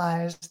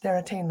glorifies their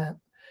attainment.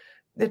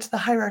 It's the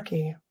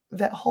hierarchy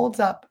that holds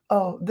up,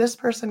 oh, this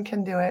person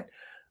can do it,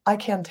 I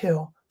can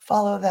too.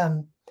 Follow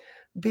them.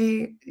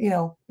 Be,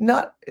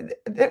 not,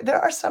 there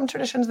are some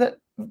traditions that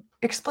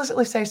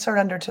explicitly say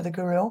surrender to the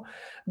guru,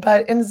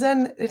 but in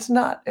Zen, it's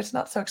not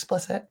so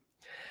explicit,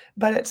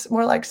 but it's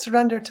more like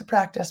surrender to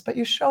practice. But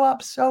you show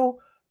up so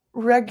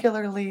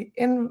regularly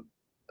in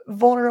a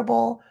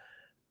vulnerable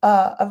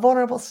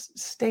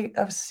state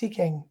of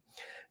seeking.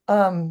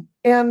 And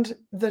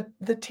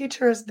the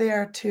teacher is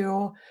there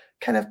to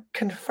kind of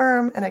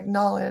confirm and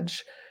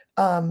acknowledge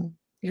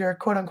your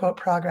quote unquote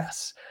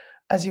progress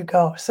as you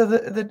go. So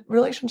the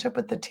relationship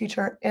with the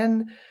teacher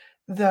in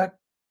the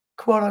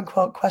quote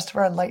unquote quest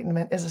for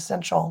enlightenment is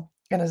essential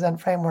in a Zen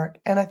framework.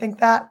 And I think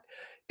that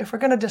if we're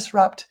going to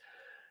disrupt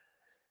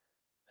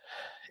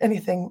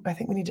anything, I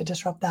think we need to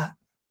disrupt that.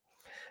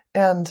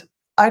 And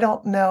I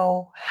don't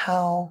know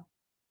how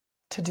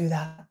to do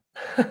that.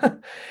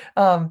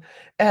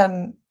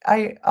 And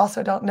I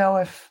also don't know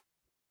if,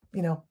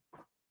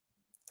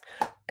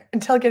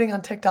 until getting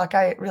on TikTok,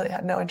 I really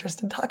had no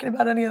interest in talking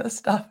about any of this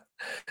stuff.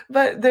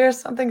 But there's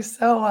something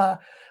so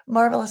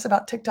marvelous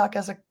about TikTok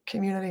as a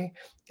community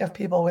of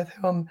people with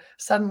whom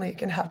suddenly you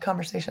can have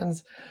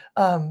conversations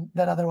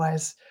that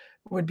otherwise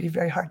would be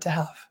very hard to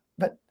have.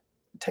 But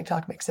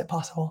TikTok makes it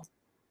possible.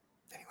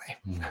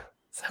 Anyway.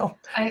 So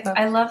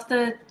I love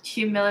the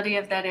humility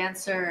of that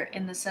answer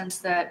in the sense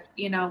that,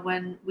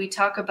 when we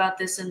talk about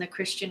this in the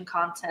Christian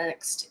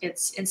context,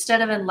 it's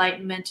instead of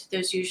enlightenment,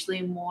 there's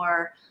usually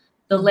more,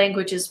 the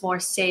language is more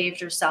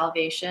saved or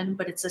salvation,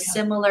 but it's a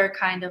similar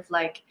kind of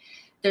like,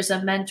 there's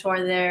a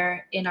mentor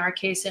there. In our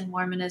case, in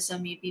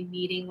Mormonism, you'd be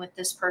meeting with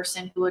this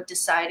person who would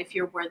decide if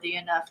you're worthy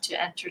enough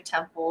to enter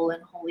temple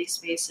and holy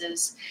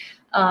spaces.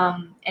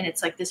 And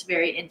it's like this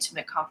very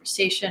intimate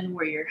conversation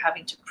where you're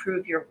having to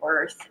prove your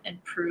worth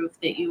and prove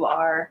that you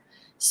are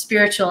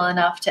spiritual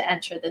enough to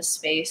enter this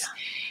space.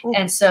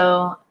 And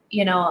so,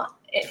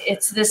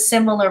 it's this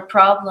similar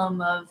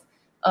problem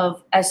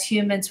of as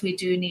humans, we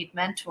do need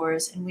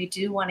mentors, and we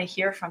do want to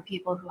hear from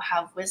people who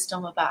have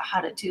wisdom about how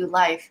to do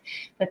life.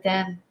 But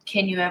then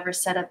can you ever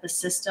set up a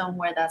system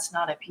where that's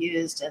not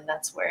abused? And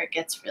that's where it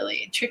gets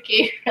really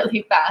tricky,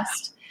 really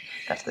fast.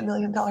 That's the $1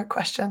 million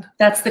question.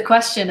 That's the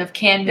question of,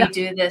 can we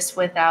do this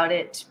without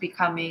it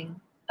becoming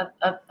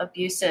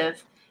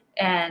abusive?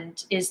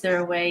 And is there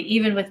a way,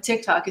 even with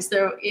TikTok, is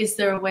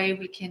there a way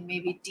we can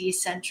maybe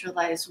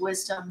decentralize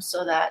wisdom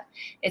so that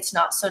it's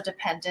not so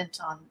dependent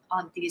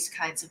on these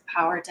kinds of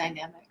power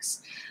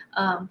dynamics?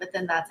 But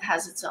then that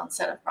has its own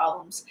set of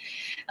problems.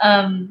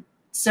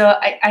 So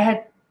I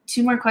had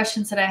two more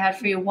questions that I had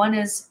for you. One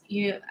is,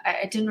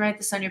 I didn't write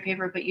this on your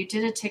paper, but you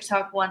did a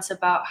TikTok once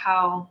about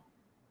how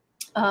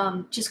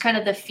just kind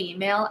of the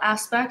female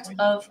aspect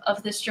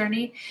of this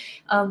journey,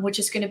 which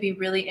is going to be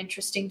really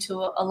interesting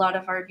to a lot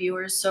of our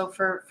viewers. So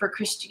for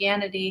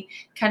Christianity,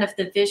 kind of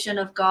the vision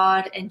of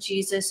God and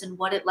Jesus and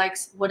what it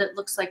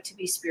looks like to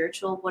be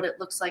spiritual, what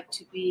it looks like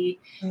to be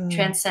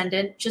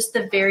transcendent, just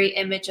the very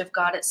image of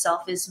God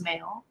itself is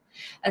male.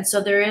 And so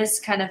there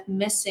is kind of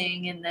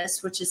missing in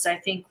this, which is, I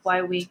think,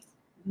 why we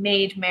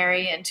made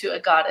Mary into a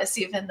goddess,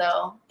 even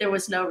though there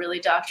was no really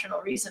doctrinal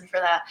reason for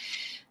that.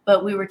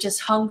 But we were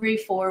just hungry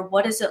for,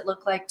 what does it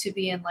look like to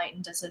be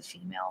enlightened as a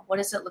female? What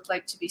does it look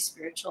like to be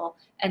spiritual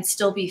and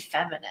still be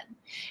feminine?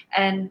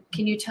 And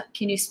can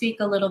you speak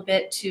a little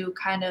bit to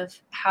kind of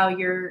how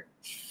your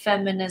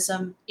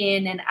feminism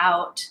in and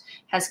out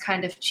has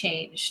kind of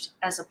changed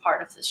as a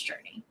part of this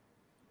journey?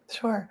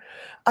 Sure.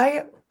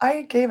 I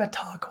gave a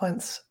talk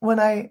once when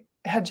I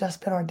had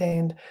just been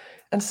ordained,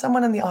 and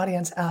someone in the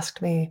audience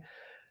asked me,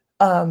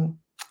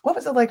 what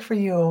was it like for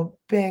you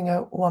being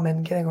a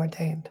woman getting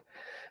ordained?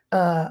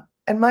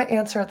 And my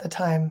answer at the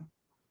time,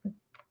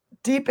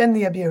 deep in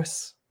the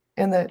abuse,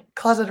 in the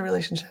closeted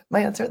relationship,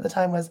 my answer at the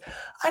time was,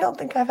 I don't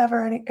think I've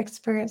ever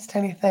experienced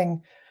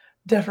anything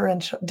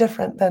different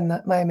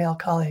than my male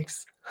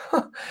colleagues,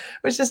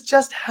 which is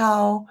just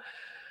how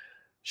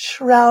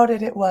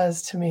shrouded it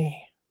was to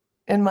me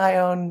in my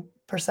own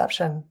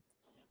perception.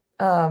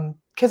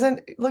 Because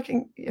in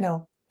looking,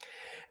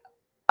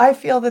 I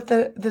feel that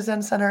the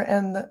Zen Center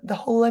and the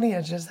whole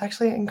lineage is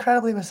actually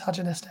incredibly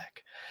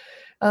misogynistic.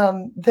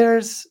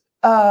 There's,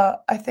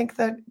 I think,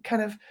 that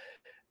kind of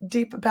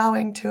deep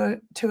bowing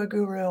to a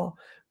guru,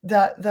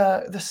 that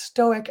the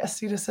stoic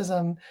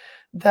asceticism,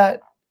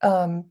 that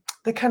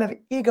the kind of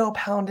ego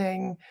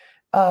pounding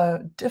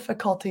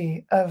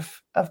difficulty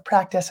of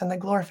practice and the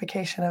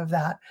glorification of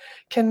that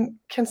can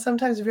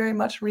sometimes very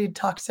much read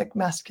toxic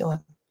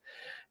masculine,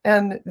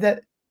 and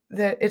that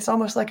it's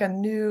almost like a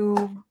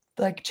new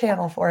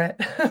channel for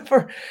it.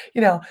 For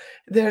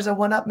there's a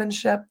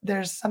one-upmanship.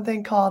 There's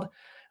something called, I'm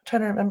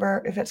trying to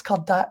remember if it's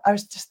called, I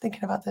was just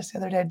thinking about this the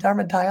other day,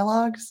 Dharma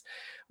dialogues,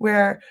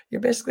 where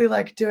you're basically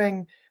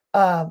doing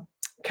kind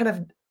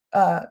of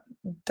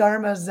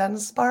Dharma Zen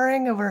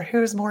sparring over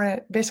who's more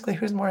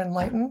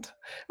enlightened,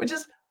 which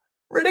is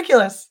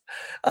ridiculous.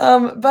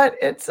 But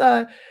it's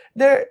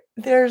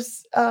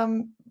there's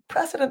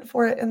precedent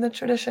for it in the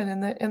tradition,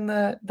 in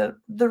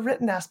the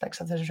written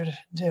aspects of the tradition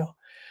too.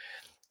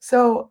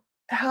 So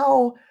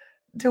how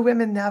do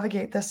women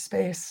navigate this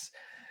space?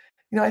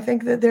 I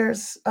think that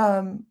there's,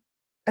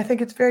 I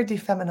think it's very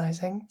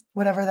defeminizing,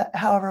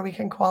 however we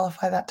can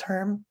qualify that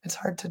term. It's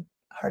hard to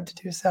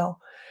do so.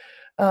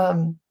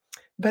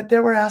 But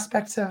there were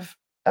aspects of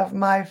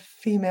my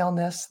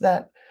femaleness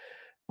that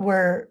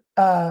were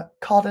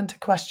called into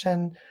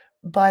question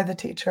by the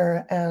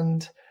teacher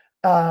and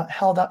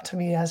held up to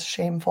me as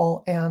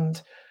shameful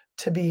and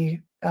to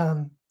be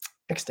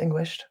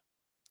extinguished,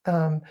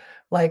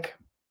 like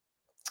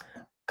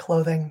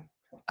clothing,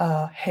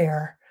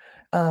 hair,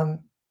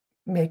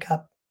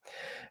 makeup.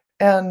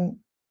 And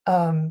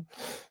I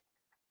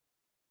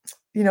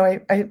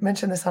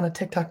mentioned this on a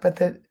TikTok, but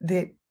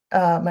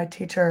my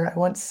teacher, I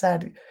once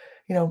said,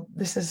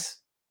 this is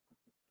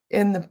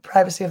in the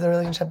privacy of the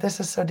relationship, this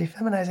is so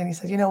defeminizing. He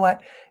said, you know what?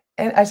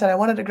 And I said, I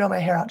wanted to grow my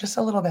hair out just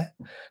a little bit,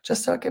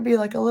 just so it could be a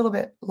little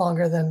bit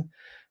longer than,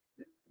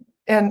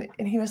 and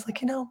he was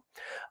like,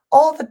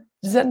 all the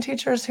Zen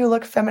teachers who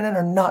look feminine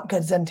are not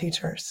good Zen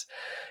teachers.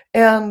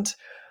 And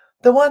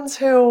the ones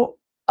who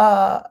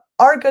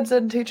are good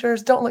Zen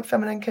teachers don't look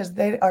feminine because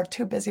they are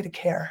too busy to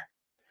care.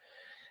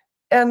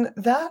 And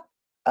that,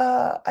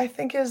 I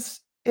think, is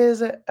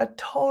a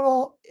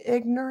total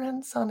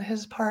ignorance on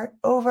his part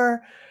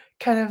over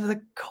kind of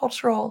the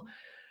cultural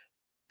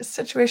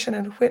situation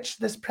in which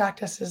this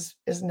practice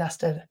is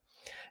nested.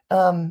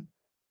 Yeah,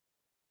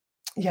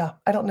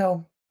 I don't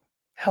know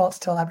how else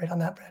to elaborate on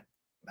that, Britt.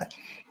 But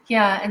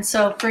yeah, and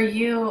so for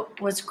you,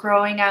 was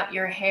growing out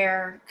your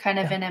hair kind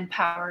of an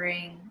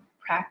empowering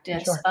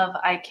practice of,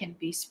 I can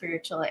be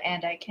spiritual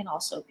and I can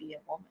also be a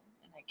woman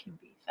and I can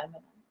be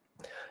feminine?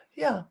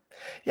 Yeah.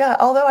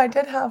 Although I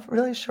did have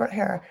really short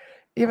hair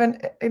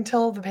even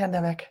until the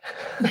pandemic.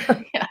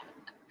 Yeah.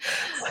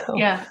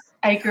 Yeah.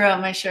 I grew out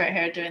my short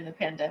hair during the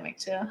pandemic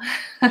too.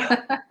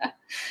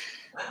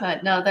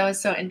 But no, that was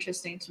so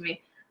interesting to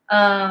me.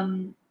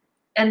 And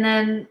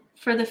then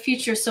for the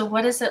future, so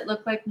what does it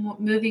look like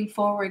moving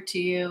forward to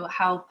you?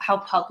 How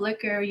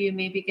public are you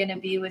maybe going to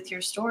be with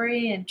your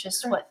story, and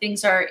just what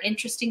things are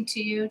interesting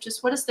to you?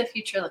 Just what does the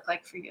future look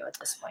like for you at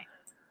this point?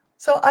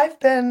 So I've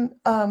been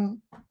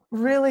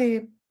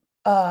really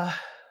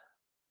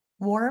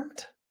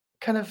warmed,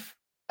 kind of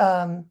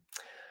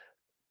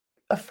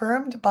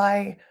affirmed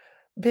by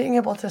being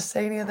able to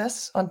say any of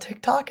this on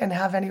TikTok and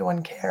have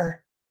anyone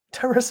care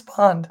to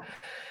respond.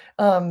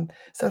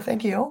 So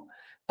thank you.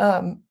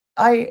 Um,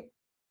 I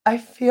I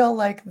feel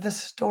like the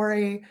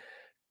story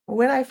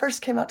when I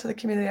first came out to the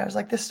community, I was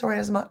like, this story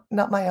is not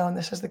my own.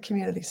 This is the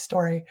community's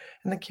story,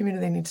 and the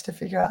community needs to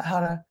figure out how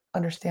to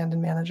understand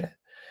and manage it.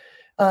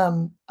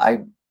 In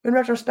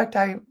retrospect,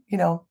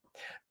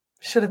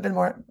 should have been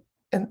more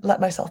and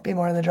let myself be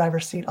more in the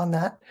driver's seat on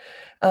that.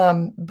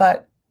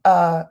 But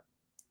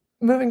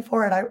moving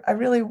forward, I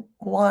really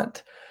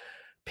want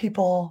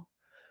people.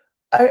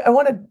 I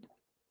want to.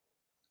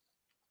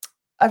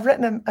 I've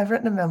written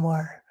a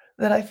memoir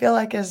that I feel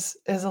like is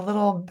a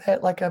little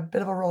bit like a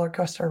bit of a roller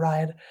coaster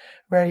ride,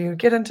 where you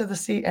get into the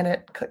seat and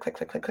it click click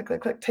click click click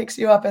click click takes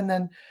you up and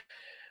then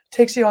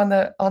takes you on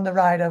the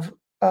ride of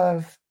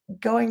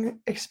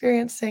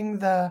experiencing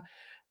the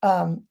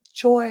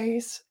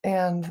joys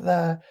and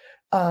the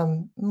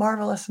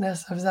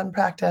marvelousness of Zen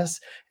practice,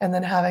 and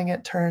then having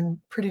it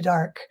turn pretty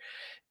dark,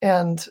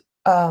 and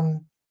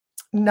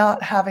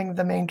not having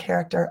the main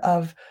character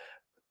of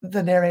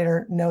the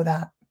narrator know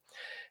that,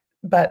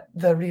 but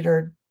the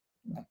reader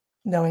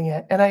knowing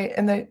it. And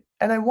I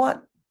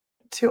want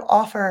to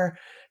offer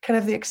kind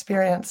of the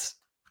experience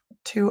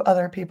to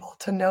other people,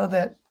 to know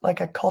that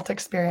like a cult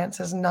experience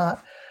is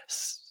not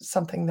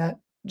something that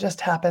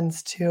just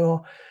happens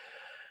to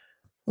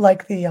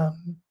like the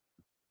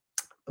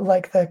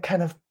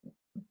kind of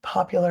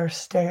popular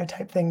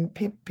stereotype thing.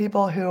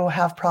 People who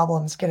have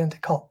problems get into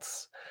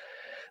cults.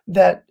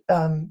 That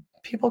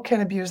people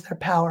can abuse their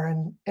power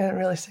in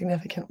really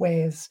significant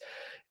ways,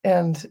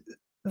 and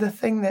the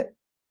thing that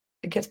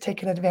gets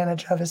taken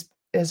advantage of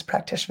is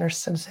practitioner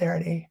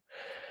sincerity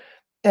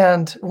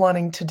and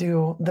wanting to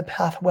do the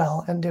path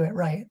well and do it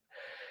right.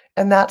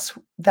 And that's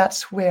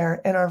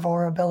where in our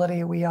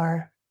vulnerability we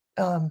are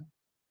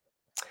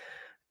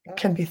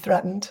can be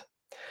threatened.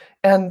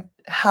 And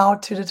how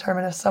to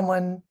determine if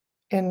someone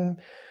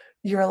in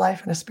your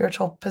life in a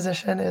spiritual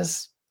position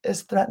is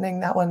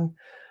threatening, one's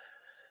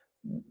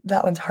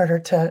harder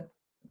to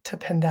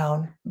pin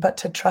down, but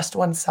to trust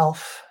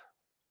oneself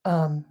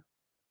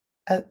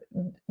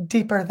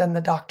deeper than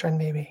the doctrine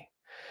maybe.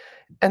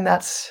 And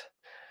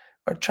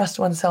or trust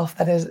oneself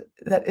that is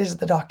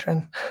the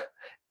doctrine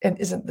and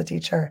isn't the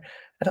teacher.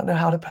 I don't know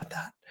how to put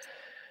that.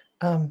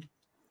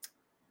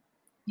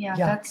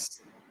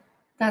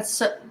 That's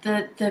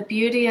the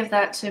beauty of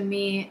that to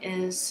me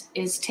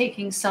is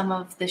taking some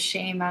of the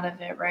shame out of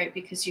it, right?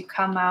 Because you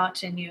come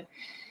out and you're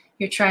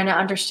trying to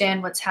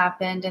understand what's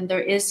happened, and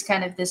there is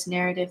kind of this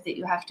narrative that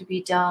you have to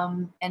be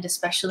dumb and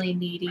especially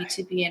needy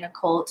to be in a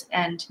cult.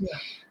 And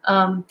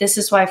this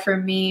is why for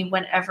me,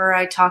 whenever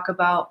I talk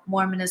about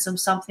Mormonism,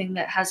 something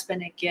that has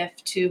been a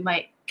gift to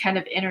my kind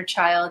of inner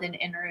child and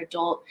inner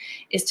adult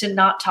is to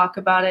not talk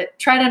about it,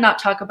 try to not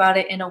talk about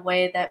it in a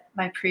way that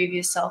my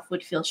previous self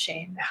would feel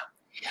shame.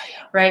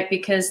 Right?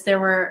 Because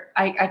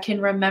I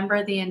can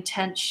remember the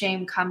intense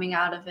shame coming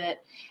out of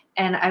it.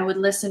 And I would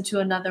listen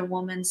to another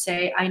woman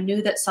say, I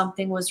knew that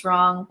something was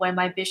wrong when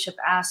my bishop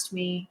asked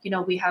me,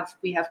 we have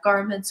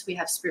garments, we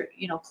have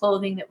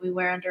clothing that we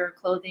wear under our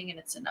clothing, and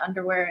it's an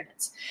underwear, and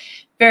it's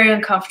very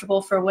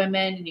uncomfortable for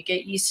women, and you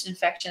get yeast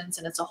infections,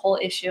 and it's a whole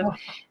issue.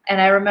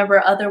 And I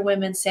remember other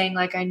women saying,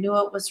 like, I knew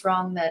it was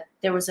wrong that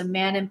there was a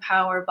man in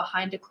power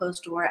behind a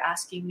closed door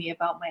asking me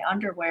about my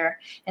underwear,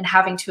 and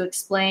having to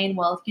explain,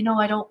 well,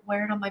 I don't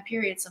wear it on my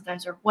period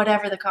sometimes, or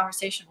whatever the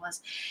conversation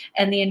was.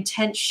 And the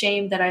intense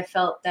shame that I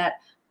felt that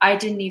I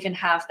didn't even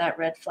have that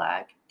red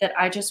flag, that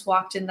I just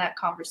walked in that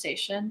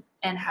conversation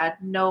and had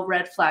no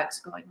red flags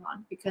going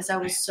on, because I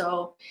was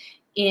so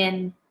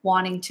in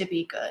wanting to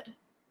be good.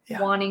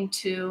 Wanting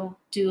to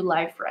do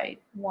life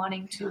right,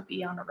 wanting to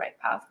be on a right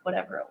path,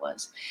 whatever it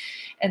was.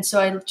 And so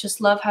I just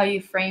love how you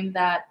frame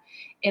that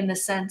in the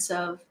sense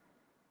of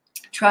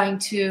trying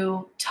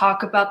to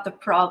talk about the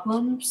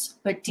problems,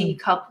 but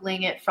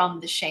decoupling it from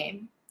the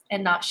shame,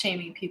 and not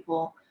shaming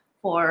people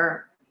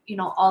for,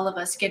 all of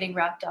us getting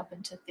wrapped up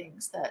into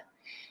things that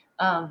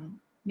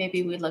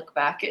maybe we look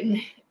back and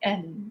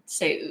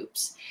say,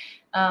 oops.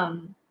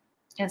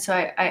 And so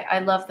I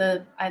love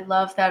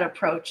that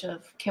approach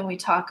of, can we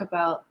talk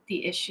about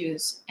the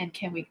issues, and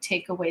can we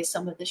take away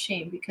some of the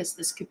shame, because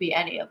this could be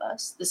any of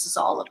us. This is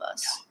all of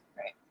us.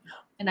 Right.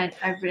 And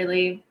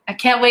I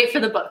can't wait for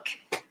the book.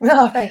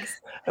 No, thanks.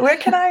 Where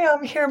can I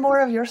hear more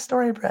of your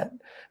story, Britt?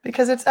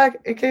 Because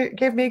it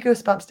gave me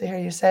goosebumps to hear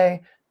you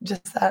say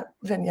just that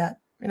vignette.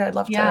 I'd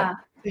love to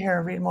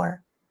read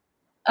more.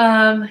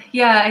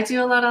 I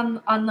do a lot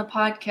on the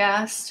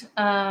podcast.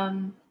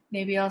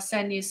 Maybe I'll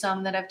send you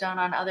some that I've done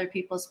on other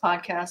people's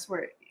podcasts,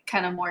 where it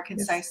kind of more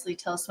concisely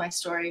tells my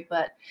story.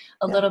 But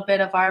a little bit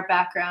of our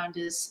background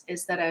is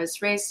that I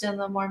was raised in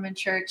the Mormon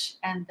church,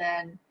 and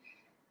then,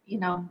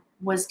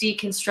 was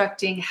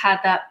deconstructing, had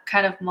that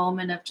kind of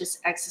moment of just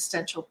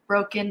existential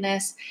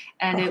brokenness.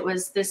 And it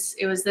was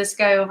this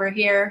guy over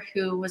here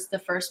who was the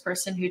first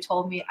person who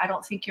told me, I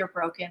don't think you're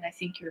broken, I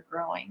think you're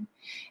growing.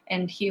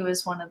 And he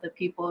was one of the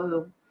people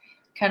who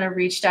kind of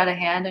reached out a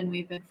hand, and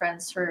we've been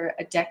friends for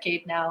a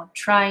decade now,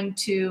 trying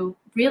to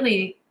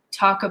really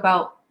talk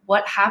about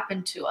what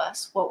happened to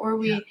us. What were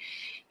we,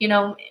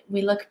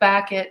 we look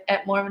back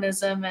at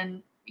Mormonism,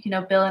 and,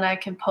 Bill and I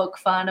can poke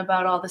fun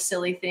about all the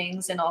silly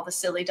things and all the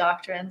silly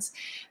doctrines,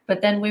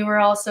 but then we were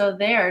also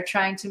there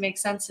trying to make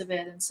sense of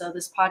it. And so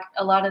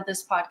a lot of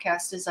this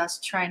podcast is us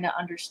trying to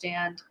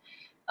understand.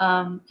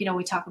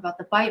 We talk about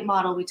the bite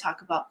model, we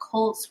talk about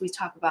cults, we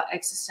talk about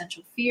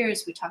existential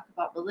fears, we talk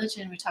about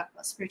religion, we talk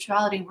about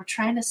spirituality. We're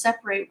trying to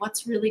separate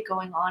what's really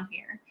going on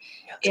here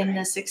in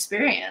this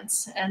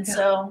experience. And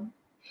so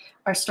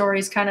our story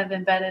is kind of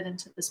embedded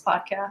into this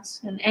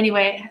podcast. And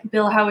anyway,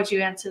 Bill, how would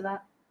you answer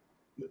that?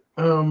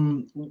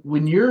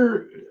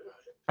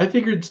 I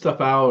figured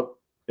stuff out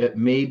at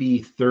maybe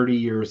 30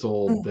 years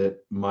old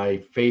that my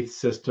faith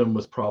system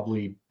was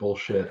probably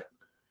bullshit.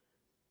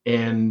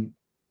 And,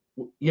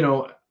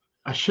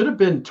 I should have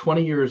been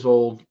 20 years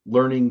old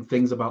learning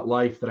things about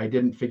life that I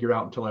didn't figure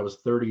out until I was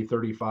 30,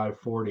 35,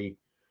 40,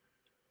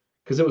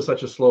 because it was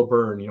such a slow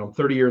burn. I'm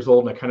 30 years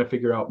old and I kind of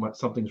figure out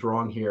something's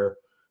wrong here,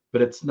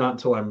 but it's not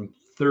until I'm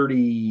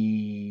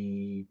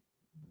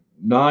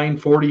 39,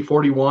 40,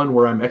 41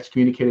 where I'm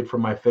excommunicated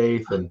from my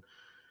faith, and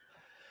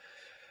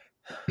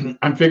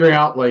I'm figuring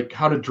out like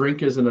how to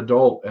drink as an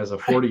adult as a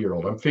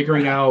 40-year-old. I'm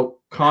figuring out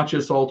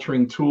conscious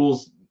altering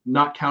tools,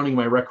 not counting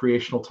my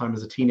recreational time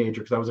as a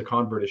teenager, because I was a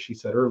convert, as she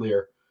said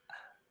earlier.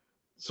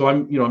 So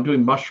I'm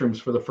doing mushrooms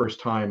for the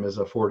first time as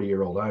a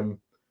 40-year-old.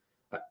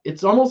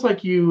 It's almost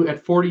like you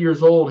at 40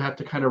 years old have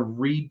to kind of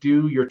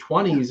redo your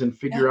 20s and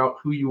figure out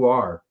who you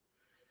are.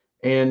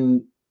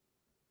 And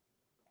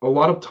a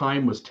lot of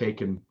time was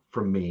taken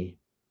from me.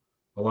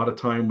 A lot of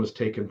time was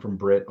taken from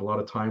Britt. A lot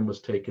of time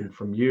was taken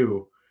from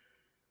you.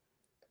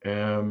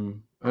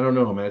 I don't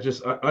know, man.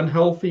 Just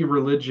unhealthy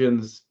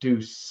religions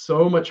do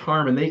so much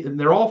harm, and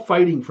they're all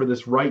fighting for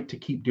this right to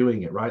keep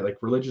doing it, right? Like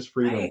religious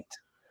freedom. Right.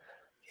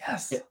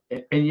 Yes.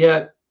 And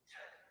yet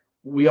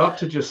we ought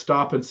to just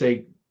stop and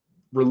say,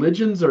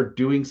 religions are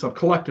doing something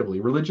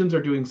collectively. Religions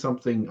are doing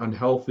something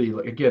unhealthy.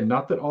 Like, again,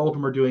 not that all of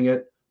them are doing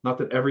it, not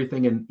that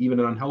everything and even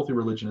an unhealthy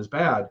religion is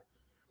bad,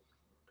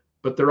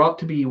 but there ought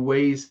to be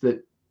ways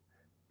that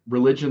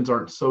religions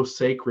aren't so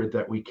sacred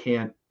that we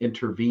can't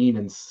intervene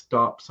and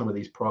stop some of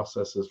these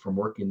processes from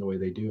working the way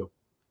they do.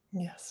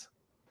 Yes.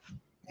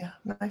 Yeah,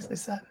 nicely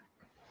said.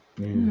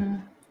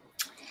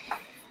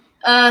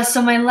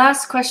 So my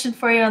last question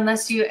for you,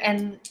 unless you,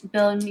 and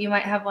Bill, you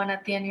might have one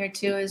at the end here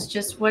too, is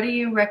just what do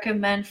you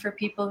recommend for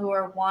people who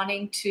are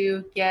wanting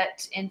to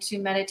get into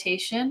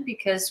meditation?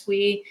 Because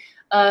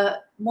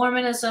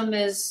Mormonism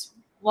is,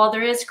 while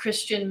there is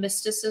Christian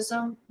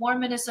mysticism,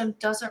 Mormonism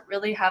doesn't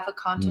really have a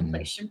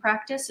contemplation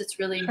practice. It's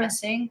really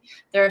missing.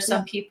 There are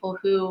some people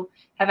who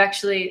have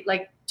actually,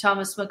 like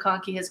Thomas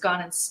McConkie, has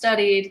gone and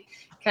studied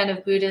kind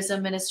of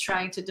Buddhism and is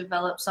trying to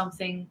develop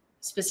something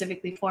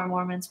specifically for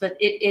Mormons, but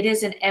it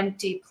is an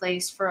empty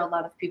place for a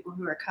lot of people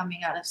who are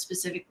coming out of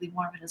specifically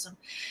Mormonism.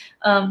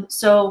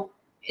 So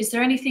is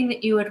there anything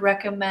that you would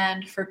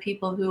recommend for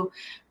people who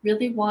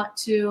really want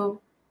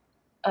to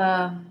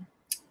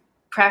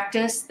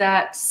practice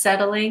that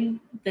settling,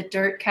 the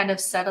dirt kind of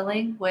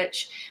settling,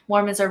 which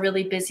Mormons are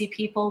really busy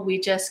people.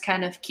 We just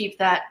kind of keep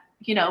that,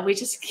 we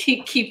just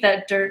keep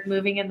that dirt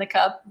moving in the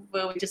cup,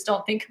 but we just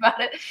don't think about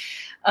it.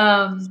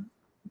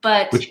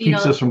 But which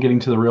keeps us from getting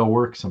to the real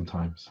work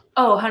sometimes.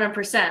 Oh,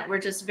 100%. We're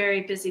just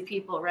very busy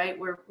people, right?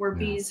 We're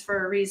bees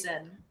for a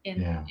reason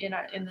in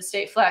the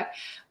state flag.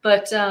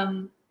 But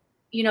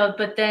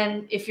but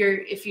then if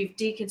you've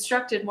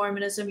deconstructed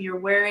Mormonism, you're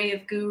wary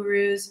of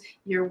gurus,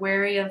 you're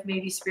wary of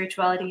maybe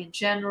spirituality in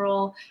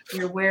general,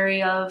 you're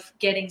wary of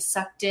getting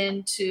sucked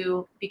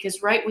into,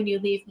 because right when you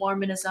leave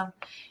Mormonism,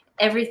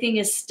 everything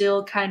is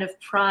still kind of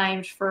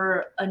primed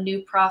for a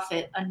new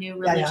prophet, a new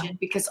religion,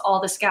 because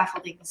all the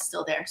scaffolding is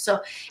still there. So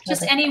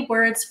just any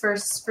words for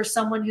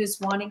someone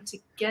who's wanting to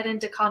get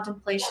into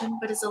contemplation,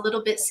 but is a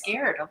little bit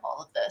scared of all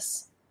of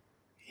this.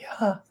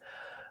 Yeah.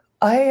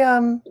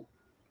 I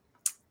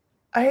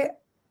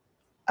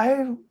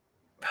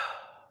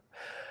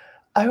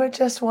would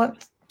just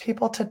want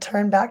people to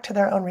turn back to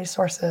their own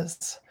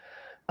resources,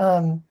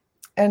 and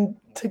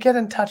to get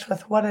in touch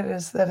with what it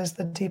is that is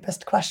the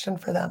deepest question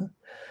for them,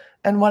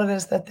 and what it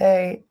is that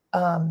they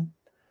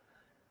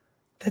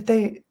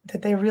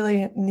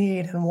really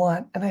need and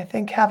want. And I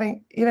think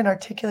even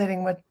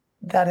articulating what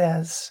that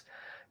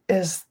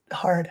is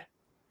hard,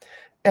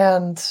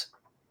 and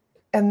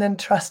then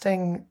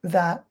trusting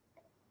that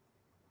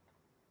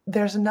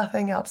there's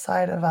nothing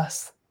outside of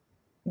us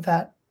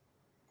that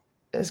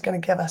is going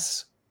to give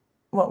us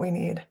what we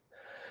need.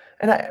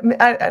 And I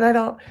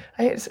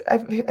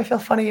feel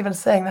funny even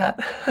saying that,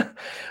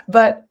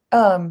 but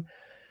I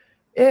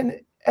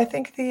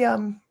think the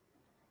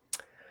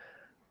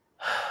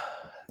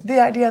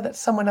idea that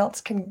someone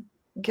else can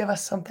give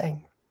us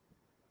something,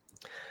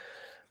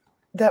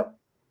 that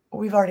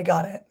we've already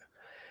got it,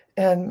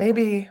 and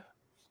maybe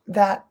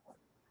that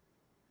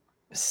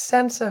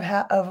sense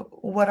of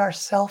what our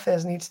self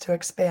is needs to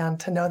expand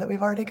to know that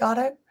we've already got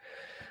it,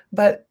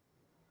 but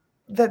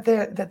that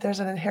there's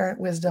an inherent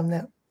wisdom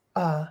that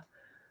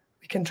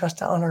we can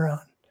trust on our own.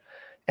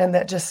 and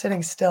that just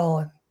sitting still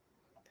and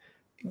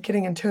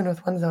getting in tune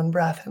with one's own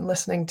breath and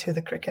listening to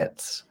the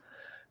crickets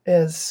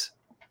is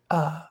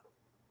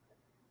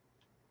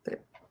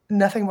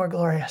nothing more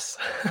glorious.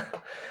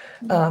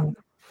 I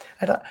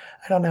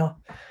don't know.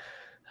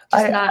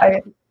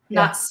 Just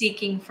not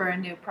seeking for a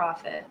new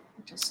prophet.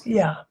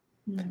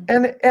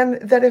 And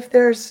that if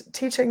there's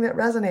teaching that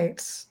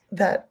resonates,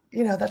 that,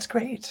 that's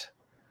great.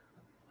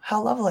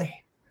 How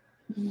lovely.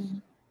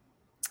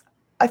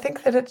 I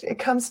think that it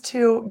comes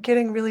to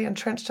getting really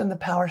entrenched in the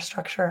power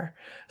structure.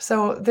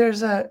 So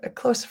there's a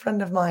close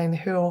friend of mine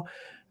who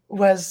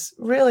was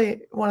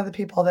really one of the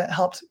people that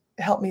helped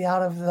me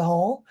out of the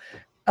hole,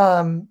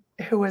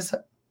 who was,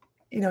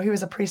 he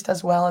was a priest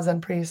as well, a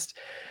Zen priest.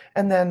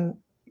 And then,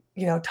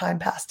 time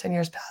passed, 10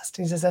 years passed.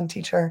 He's a Zen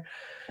teacher.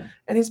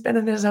 And he's been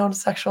in his own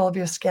sexual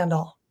abuse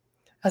scandal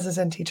as a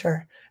Zen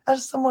teacher,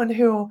 as someone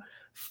who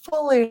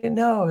fully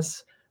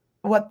knows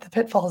what the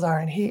pitfalls are.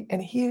 And he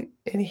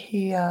did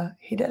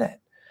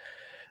it.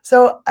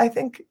 So I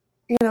think,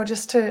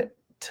 just to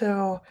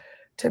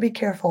be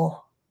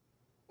careful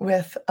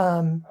with,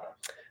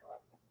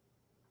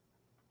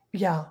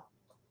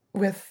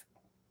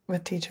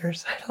 with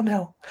teachers. I don't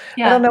know.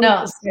 Yeah, I don't know no,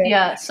 what to say.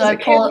 yeah. So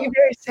it can be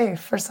very safe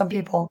for some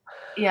people.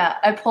 Yeah,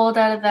 I pulled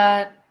out of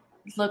that.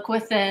 Look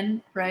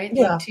within, right?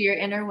 Yeah. Look to your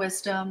inner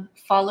wisdom,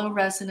 follow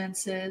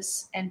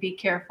resonances, and be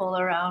careful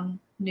around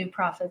new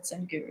prophets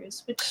and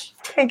gurus. Which,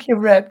 thank you,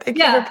 Britt. Thank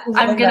you for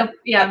I'm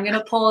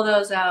gonna pull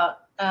those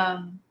out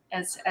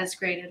as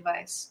great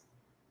advice.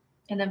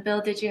 And then,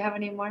 Bill, did you have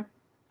any more?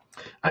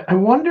 I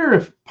wonder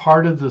if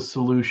part of the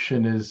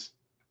solution is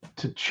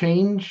to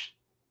change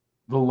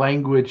the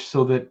language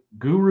so that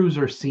gurus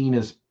are seen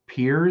as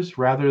peers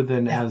rather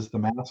than as the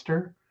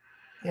master.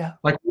 Yeah.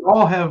 Like, we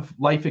all have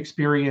life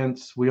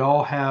experience. We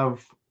all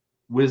have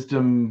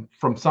wisdom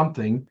from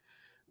something.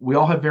 We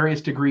all have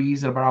various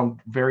degrees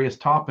around various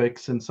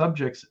topics and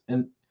subjects.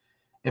 And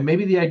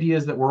maybe the idea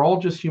is that we're all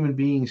just human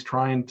beings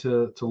trying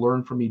to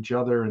learn from each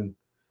other, and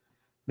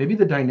maybe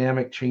the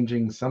dynamic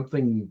changing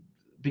something,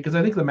 because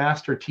I think the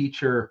master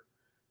teacher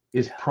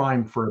is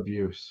prime for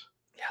abuse.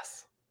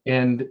 Yes.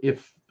 And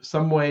if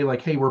some way,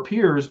 like, hey, we're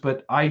peers,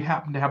 but I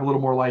happen to have a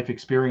little more life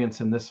experience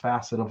in this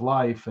facet of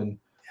life, and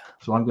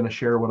so I'm going to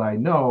share what I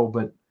know,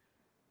 but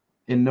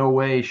in no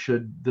way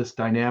should this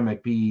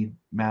dynamic be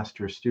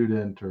master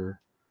student, or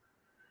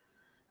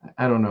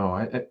I don't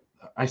know.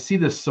 I see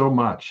this so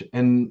much,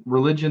 and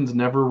religions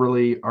never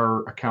really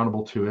are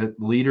accountable to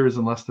it. Leaders,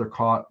 unless they're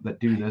caught that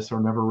do this,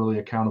 are never really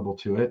accountable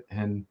to it.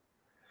 And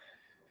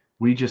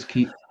we just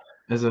keep,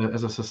 as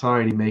a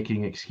society,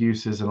 making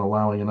excuses and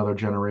allowing another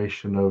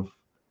generation of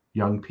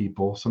young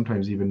people,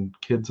 sometimes even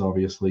kids,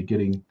 obviously,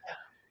 getting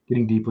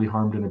deeply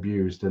harmed and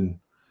abused. And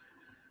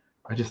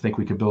I just think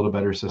we could build a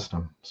better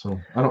system. So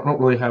I don't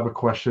really have a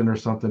question or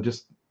something.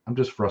 I'm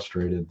just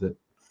frustrated that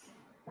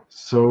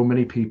so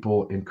many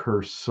people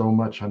incur so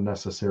much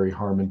unnecessary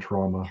harm and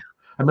trauma.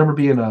 I remember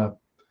I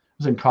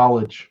was in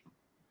college,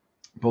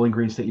 Bowling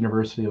Green State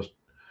University. I was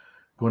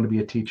going to be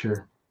a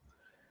teacher.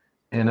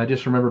 And I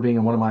just remember being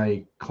in one of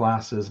my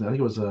classes, and I think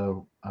it was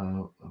a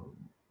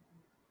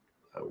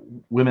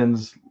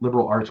women's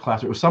liberal arts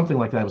class. It was something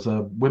like that. It was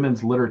a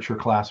women's literature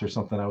class or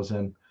something I was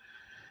in.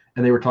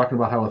 And they were talking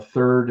about how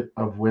 1/3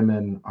 of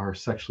women are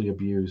sexually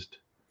abused,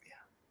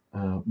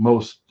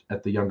 most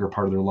at the younger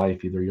part of their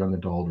life, either young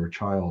adult or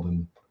child.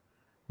 And I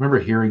remember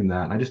hearing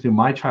that, and I just knew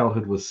my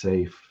childhood was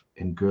safe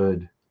and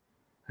good.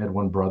 I had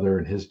one brother,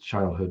 and his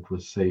childhood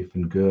was safe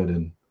and good.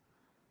 And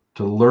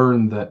to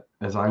learn that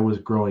as I was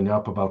growing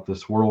up about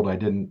this world, I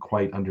didn't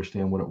quite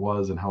understand what it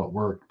was and how it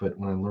worked. But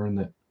when I learned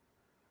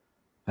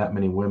that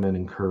many women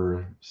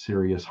incur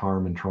serious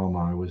harm and trauma,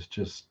 I was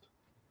just,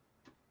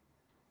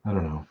 I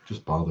don't know,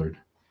 just bothered.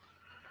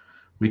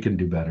 We can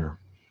do better.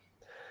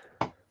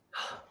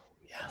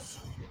 Yes.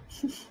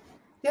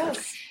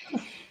 Yes.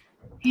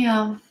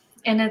 Yeah.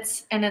 And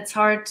it's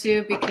hard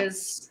too,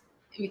 because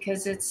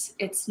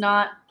it's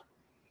not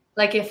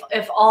like,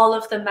 if all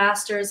of the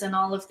masters and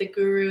all of the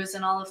gurus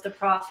and all of the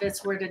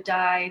prophets were to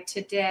die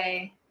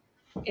today,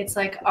 it's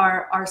like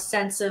our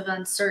sense of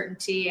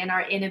uncertainty and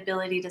our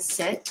inability to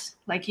sit,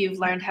 like, you've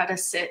learned how to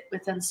sit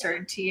with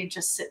uncertainty and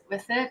just sit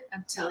with it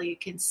until you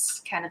can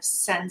kind of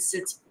sense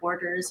its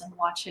borders and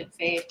watch it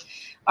fade.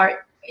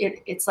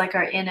 It's like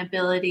our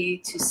inability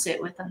to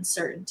sit with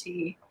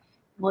uncertainty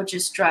will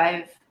just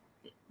drive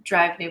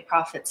new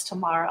prophets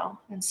tomorrow.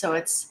 And so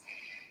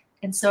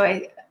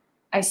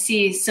I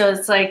see, so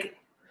it's like,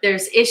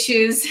 there's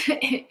issues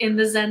in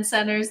the Zen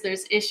centers,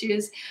 there's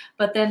issues,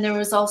 but then there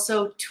was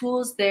also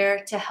tools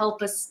there to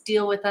help us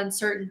deal with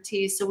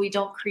uncertainty so we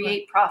don't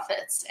create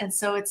prophets. And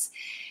so it's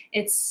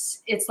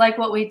like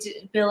what we do,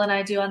 Bill and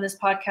I do on this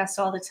podcast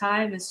all the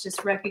time, is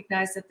just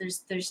recognize that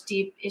there's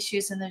deep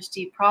issues and there's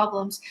deep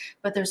problems,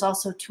 but there's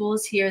also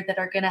tools here that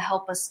are going to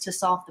help us to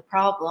solve the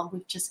problem.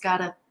 We've just got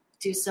to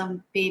do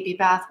some baby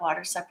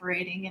bathwater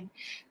separating. And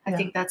I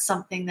think that's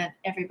something that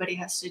everybody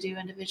has to do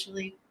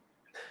individually.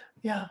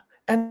 Yeah.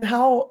 And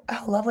how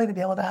lovely to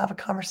be able to have a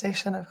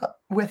conversation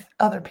with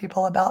other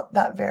people about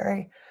that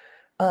very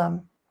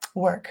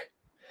work.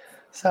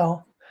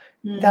 So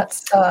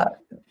that's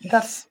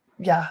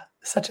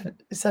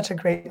such a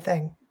great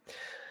thing.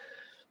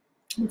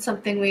 It's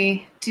something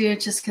we do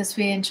just because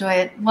we enjoy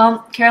it. Well,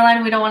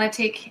 Caroline, we don't want to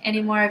take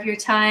any more of your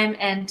time.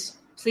 And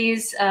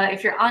please,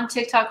 if you're on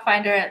TikTok,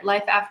 find her at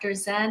Life After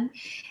Zen.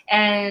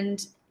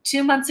 And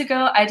 2 months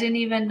ago, I didn't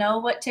even know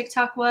what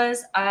TikTok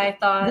was. I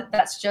thought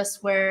that's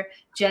just where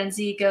Gen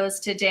Z goes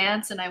to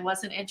dance, and I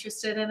wasn't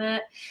interested in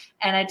it.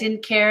 And I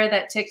didn't care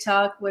that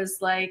TikTok was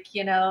like,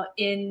 you know,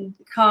 in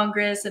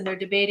Congress and they're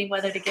debating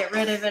whether to get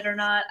rid of it or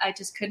not. I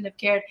just couldn't have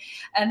cared.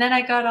 And then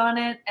I got on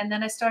it, and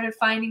then I started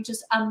finding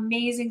just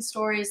amazing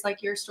stories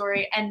like your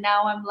story. And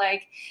now I'm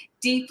like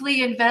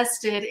deeply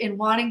invested in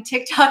wanting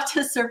TikTok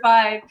to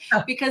survive,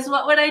 because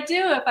what would I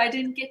do if I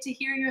didn't get to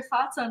hear your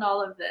thoughts on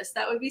all of this?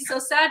 That would be so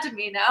sad to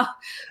me now.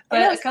 But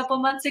Yes. A couple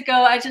months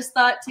ago, I just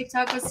thought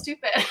TikTok was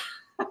stupid.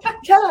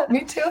 Yeah,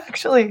 me too,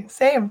 actually.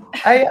 Same.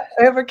 I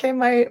overcame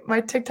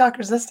my TikTok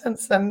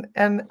resistance, and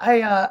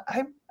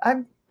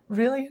I'm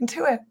really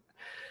into it.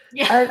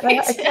 Yeah,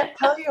 I can't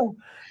tell you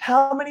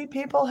how many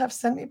people have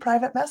sent me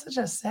private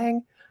messages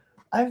saying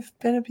I've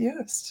been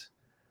abused.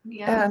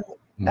 Yeah.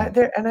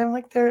 And I'm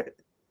like,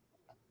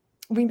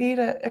 we need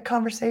a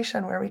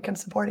conversation where we can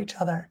support each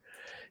other.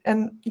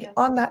 And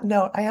on that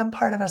note, I am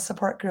part of a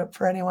support group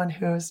for anyone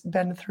who's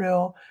been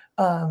through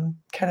kind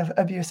of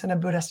abuse in a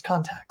Buddhist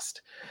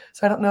context.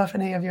 So I don't know if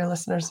any of your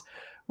listeners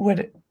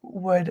would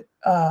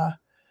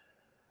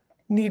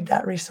need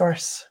that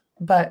resource,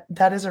 but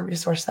that is a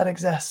resource that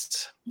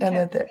exists.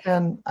 Okay.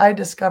 And I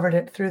discovered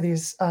it through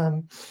these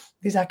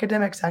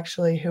academics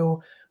actually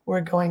who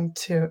were going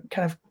to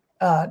kind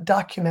of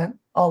document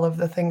all of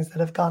the things that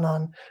have gone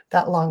on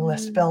that long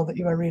list, Bill, that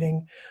you were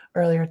reading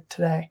earlier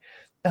today.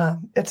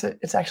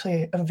 It's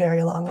actually a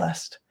very long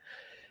list,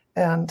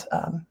 and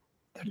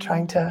they're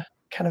trying to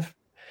kind of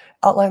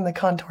outline the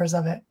contours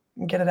of it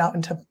and get it out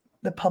into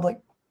the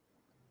public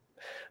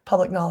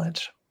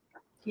knowledge.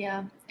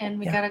 Yeah, and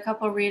we got a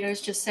couple of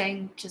readers just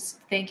saying, just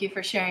thank you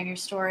for sharing your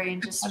story,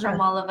 and just Sure.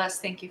 from all of us,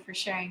 thank you for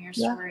sharing your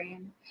story,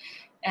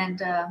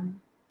 and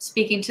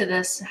speaking to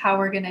this. How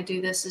we're going to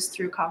do this is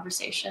through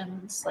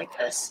conversations like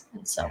this,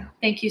 and so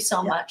thank you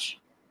so much.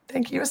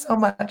 Thank you so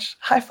much.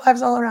 High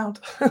fives all around.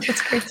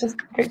 It's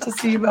great to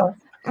see you both.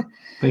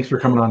 Thanks for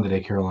coming on today,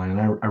 Caroline. And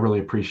I really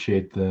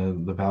appreciate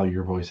the value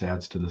your voice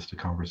adds to this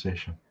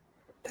conversation.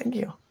 Thank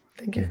you.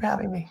 Thank you for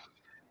having me.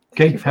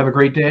 Okay, have a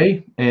great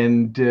day.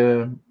 And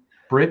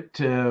Britt,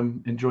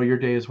 enjoy your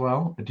day as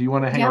well. Do you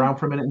want to hang around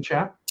for a minute and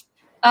chat?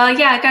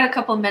 Yeah, I got a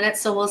couple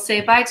minutes, so we'll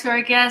say bye to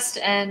our guest,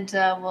 and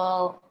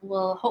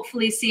we'll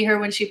hopefully see her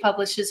when she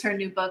publishes her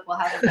new book. We'll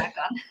have her back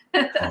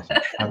on. Awesome.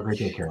 Have a great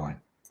day, Caroline.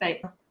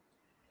 Bye.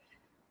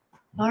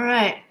 All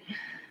right.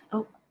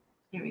 Oh,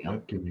 here we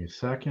go. Give me a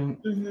second.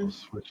 We'll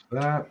switch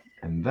that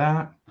and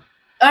that.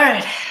 All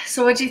right.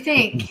 So what do you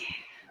think?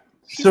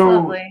 She's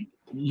lovely.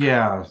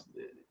 Yeah,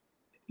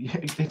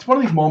 it's one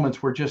of these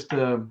moments where just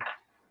a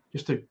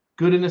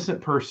good,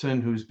 innocent person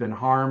who's been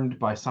harmed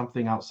by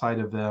something outside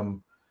of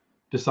them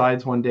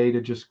decides one day to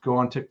just go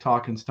on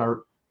TikTok and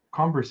start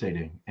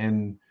conversating.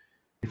 And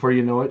before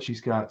you know it,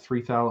 she's got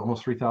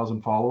almost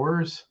 3,000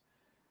 followers.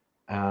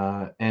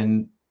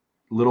 And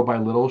little by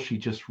little, she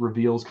just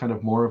reveals kind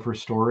of more of her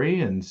story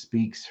and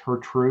speaks her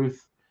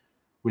truth,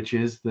 which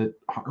is that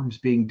harm's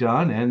being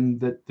done and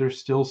that there's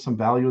still some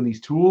value in these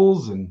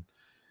tools. And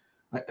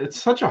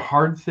it's such a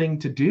hard thing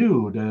to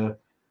do, to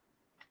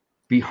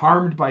be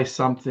harmed by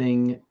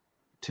something,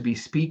 to be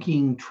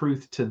speaking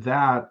truth to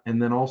that,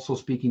 and then also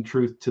speaking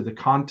truth to the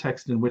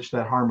context in which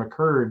that harm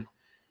occurred,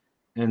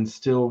 and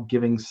still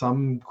giving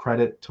some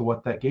credit to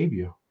what that gave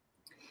you.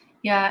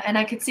 Yeah, and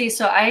I could see,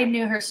 so I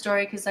knew her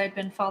story because I'd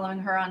been following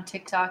her on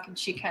TikTok, and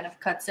she kind of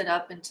cuts it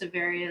up into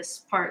various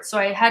parts. So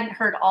I hadn't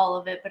heard all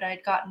of it, but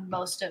I'd gotten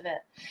most of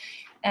it.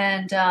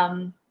 And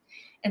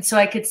so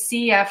I could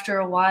see after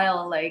a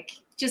while, like,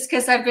 just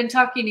because I've been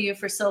talking to you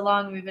for so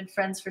long, we've been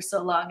friends for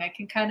so long, I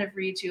can kind of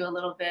read you a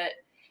little bit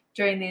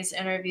during these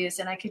interviews.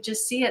 And I could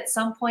just see at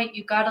some point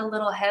you got a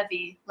little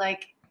heavy,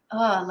 like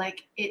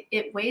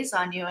it weighs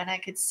on you. And I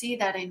could see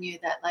that in you,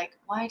 that like,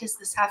 why does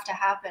this have to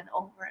happen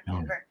over and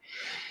over?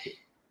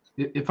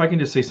 If I can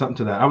just say something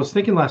to that, I was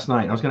thinking last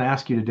night, I was going to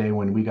ask you today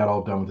when we got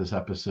all done with this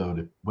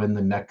episode, when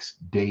the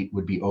next date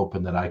would be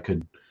open that I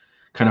could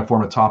kind of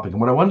form a topic. And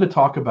what I wanted to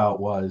talk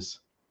about was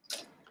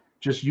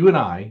just you and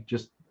I,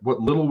 just what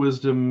little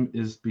wisdom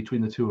is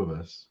between the two of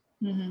us.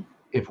 Mm-hmm.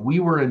 If we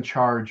were in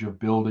charge of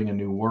building a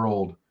new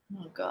world,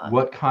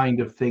 what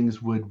kind of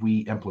things would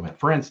we implement?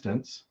 For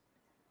instance,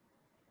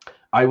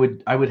 I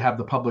would have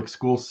the public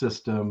school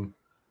system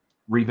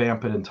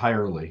revamp it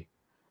entirely,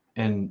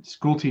 and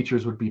school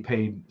teachers would be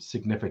paid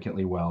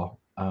significantly well.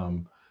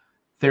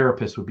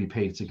 Therapists would be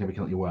paid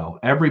significantly well.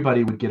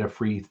 Everybody would get a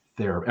free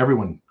therapy.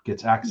 Everyone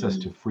gets access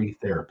to free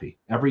therapy.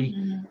 Every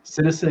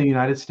citizen in the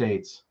United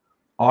States,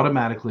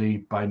 automatically,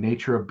 by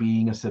nature of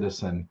being a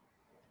citizen,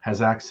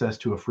 has access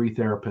to a free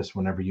therapist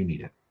whenever you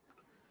need it.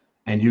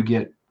 And you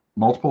get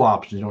multiple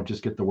options. You don't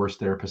just get the worst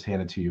therapist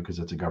handed to you because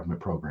it's a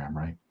government program,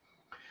 right?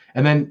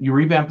 And then you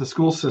revamp the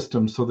school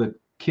system so that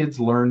kids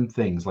learn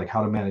things like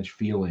how to manage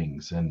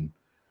feelings and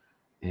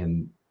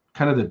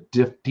kind of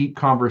the deep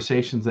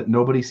conversations that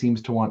nobody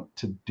seems to want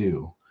to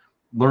do.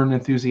 Learn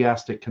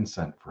enthusiastic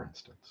consent, for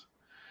instance.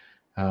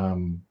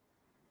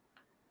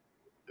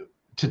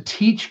 To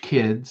teach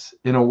kids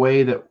in a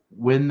way that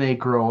when they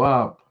grow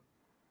up,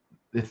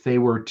 if they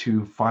were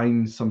to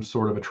find some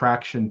sort of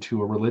attraction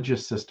to a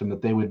religious system,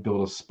 that they would be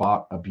able to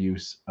spot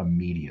abuse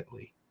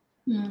immediately.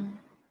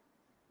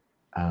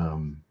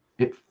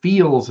 It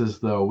feels as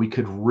though we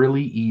could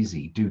really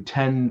easy do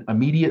 10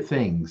 immediate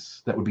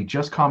things that would be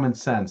just common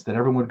sense that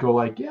everyone would go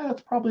like, yeah,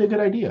 it's probably a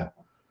good idea.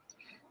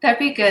 That'd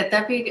be good.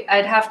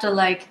 I'd have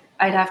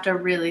to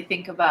really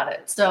think about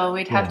it. So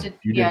we'd have to do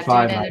it in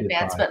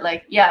advance. But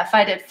if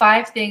I did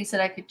 5 things that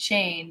I could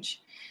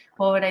change,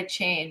 what would I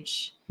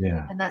change?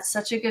 Yeah. And that's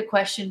such a good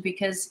question,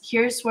 because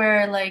here's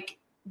where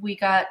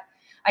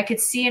I could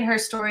see in her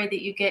story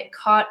that you get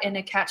caught in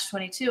a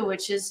catch-22,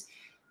 which is,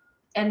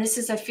 and this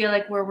is, I feel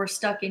like, where we're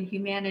stuck in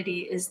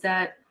humanity, is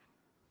that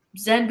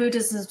Zen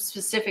Buddhism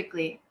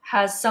specifically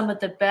has some of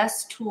the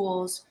best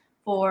tools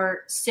for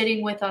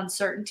sitting with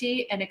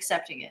uncertainty and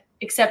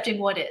accepting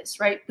what is,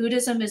 right?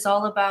 Buddhism is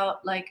all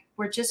about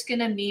we're just going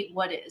to meet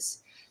what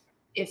is.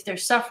 If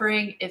there's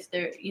suffering, if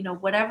there,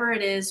 whatever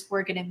it is,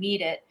 we're going to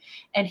meet it.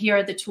 And here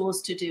are the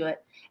tools to do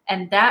it.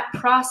 And that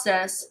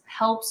process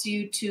helps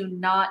you to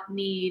not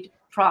need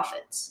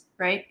prophets,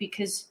 right?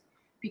 Because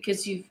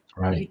you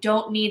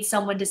don't need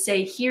someone to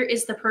say, here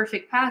is the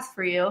perfect path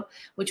for you,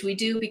 which we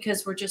do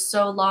because we're just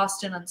so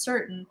lost and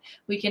uncertain.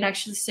 We can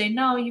actually say,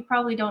 no, you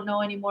probably don't know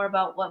any more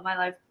about what my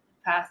life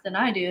path than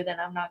I do, then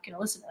I'm not going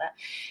to listen to that.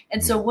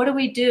 And so what do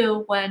we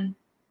do when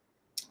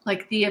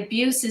the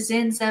abuse is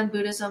in Zen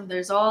Buddhism?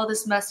 There's all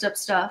this messed up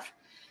stuff,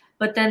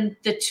 but then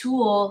the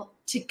tool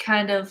to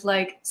kind of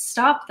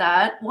stop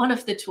that, one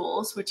of the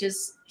tools, which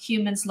is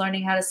humans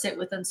learning how to sit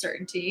with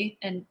uncertainty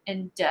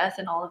and death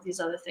and all of these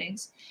other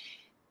things,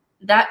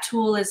 that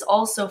tool is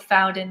also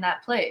found in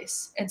that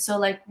place. And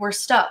so we're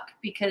stuck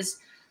because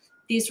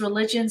these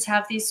religions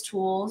have these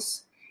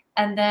tools,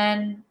 and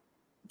then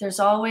there's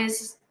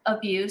always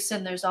abuse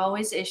and there's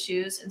always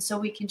issues. And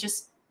so it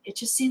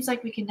just seems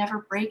like we can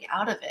never break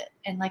out of it.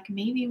 And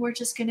maybe we're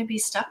just going to be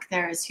stuck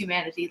there as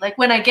humanity.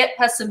 When I get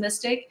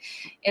pessimistic,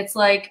 it's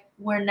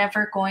we're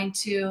never going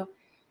to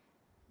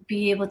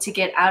be able to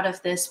get out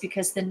of this,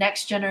 because the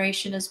next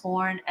generation is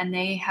born and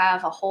they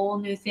have a whole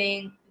new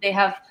thing. They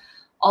have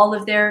all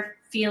of their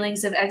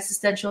feelings of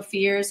existential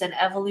fears and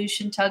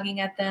evolution tugging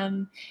at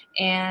them.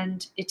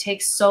 And it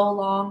takes so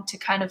long to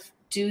kind of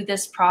do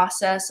this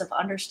process of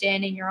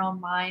understanding your own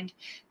mind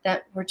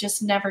that we're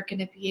just never going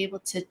to be able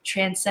to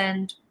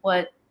transcend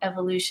what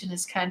evolution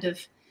has kind of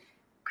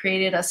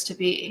created us to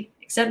be,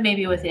 except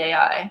maybe with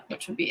AI,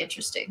 which would be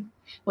interesting,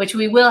 which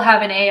we will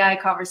have an AI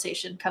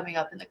conversation coming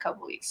up in a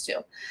couple weeks too.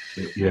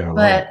 Yeah.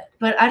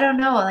 But I don't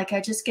know, I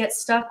just get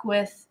stuck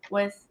with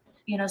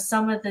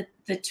some of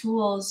the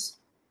tools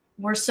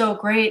were so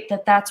great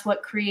that that's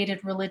what created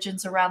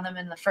religions around them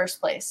in the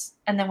first place.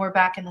 And then we're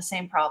back in the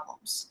same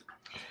problems.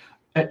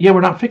 Yeah,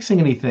 we're not fixing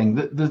anything.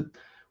 The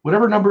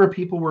whatever number of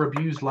people were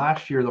abused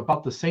last year,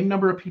 about the same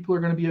number of people are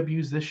going to be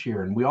abused this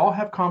year. And we all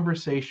have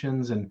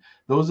conversations. And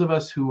those of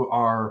us who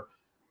are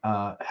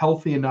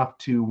healthy enough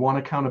to want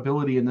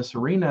accountability in this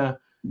arena,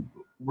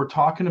 we're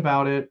talking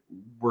about it.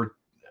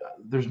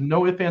 There's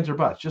no ifs, ands, or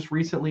buts. Just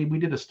recently, we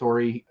did a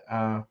story.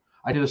 I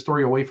did a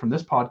story away from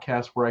this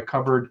podcast where I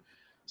covered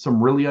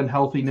some really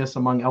unhealthiness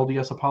among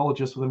LDS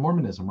apologists within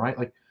Mormonism, right?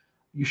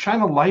 You shine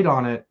a light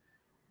on it,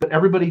 but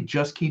everybody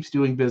just keeps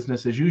doing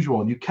business as usual.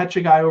 And you catch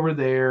a guy over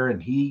there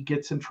and he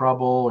gets in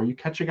trouble, or you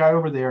catch a guy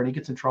over there and he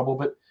gets in trouble,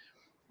 but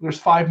there's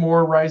 5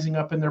 more rising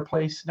up in their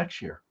place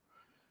next year.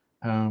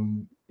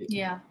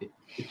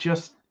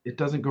 It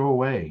doesn't go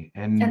away.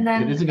 And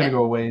then, it isn't going to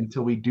go away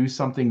until we do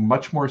something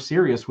much more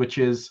serious, which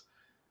is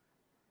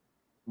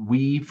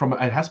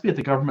it has to be at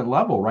the government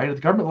level, right? At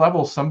the government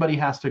level, somebody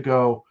has to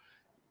go,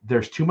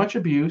 there's too much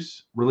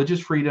abuse. Religious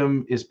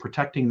freedom is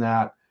protecting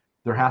that.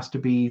 There has to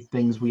be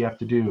things we have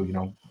to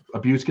do.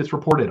 Abuse gets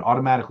reported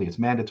automatically. It's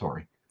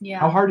mandatory. Yeah.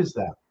 How hard is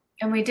that?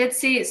 And we did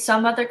see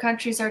some other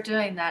countries are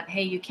doing that.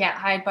 Hey, you can't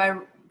hide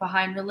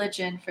behind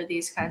religion for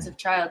these kinds of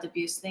child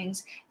abuse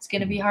things. It's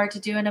going to be hard to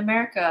do in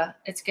America.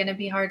 It's going to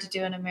be hard to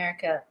do in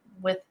America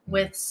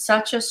with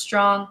such a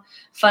strong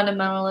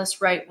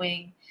fundamentalist right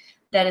wing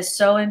that is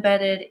so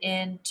embedded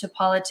into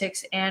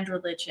politics and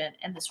religion,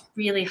 and this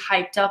really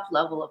hyped up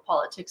level of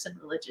politics and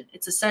religion.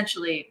 It's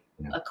essentially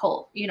a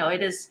cult.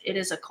 It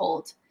is a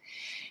cult.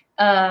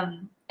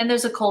 And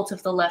there's a cult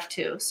of the left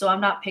too. So I'm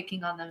not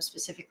picking on them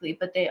specifically,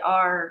 but they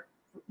are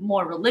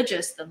more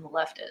religious than the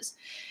left is.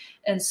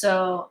 And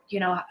so,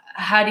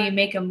 how do you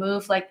make a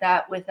move like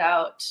that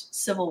without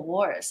civil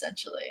war,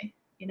 essentially?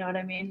 You know what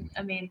I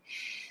mean?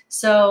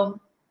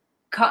 So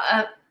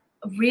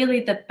really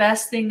the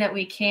best thing that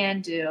we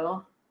can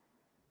do,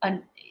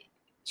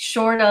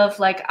 short of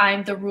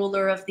I'm the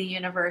ruler of the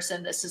universe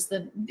and this is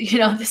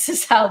this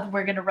is how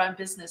we're going to run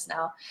business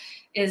now,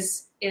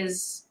 is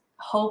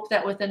hope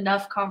that with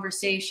enough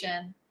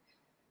conversation,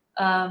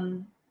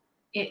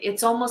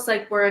 it's almost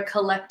like we're a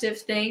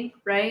collective thing,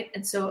 right?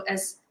 And so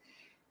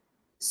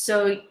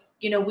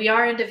we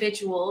are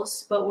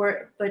individuals,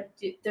 but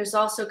there's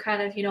also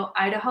kind of,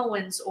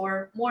 Idahoans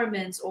or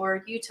Mormons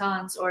or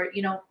Utahns, or,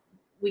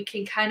 we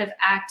can kind of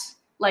act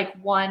like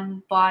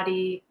one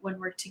body when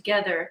we're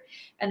together,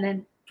 and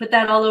then put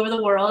that all over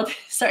the world.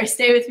 Sorry,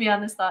 stay with me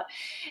on this thought.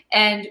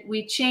 And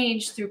we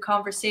change through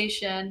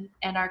conversation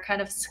and our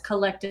kind of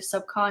collective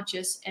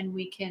subconscious, and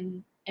we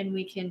can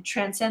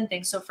transcend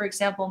things. So for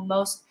example,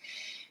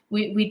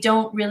 we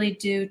don't really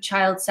do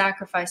child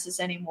sacrifices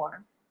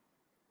anymore.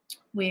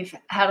 We've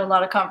had a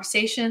lot of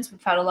conversations.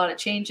 We've had a lot of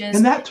changes.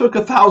 And that took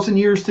 1,000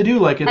 years to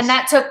do. And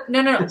that took,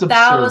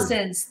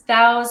 it's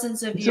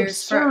thousands of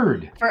years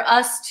for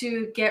us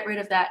to get rid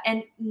of that.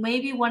 And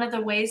maybe one of the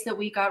ways that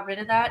we got rid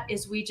of that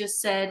is we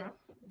just said,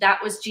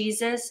 that was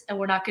Jesus and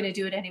we're not going to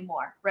do it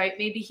anymore, right?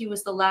 Maybe he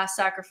was the last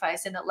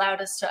sacrifice, and it allowed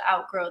us to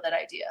outgrow that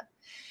idea.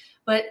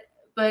 But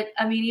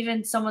I mean,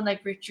 even someone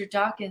like Richard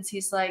Dawkins,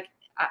 he's like,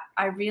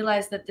 I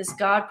realize that this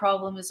God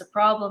problem is a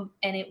problem,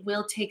 and it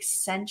will take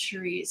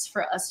centuries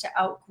for us to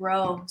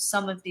outgrow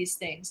some of these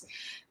things.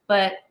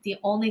 But the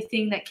only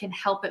thing that can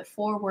help it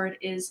forward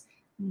is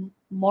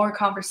more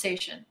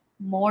conversation,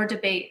 more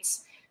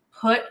debates.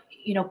 Put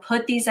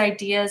these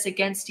ideas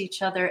against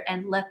each other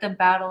and let them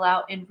battle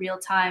out in real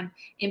time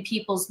in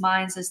people's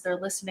minds as they're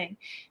listening.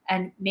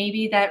 And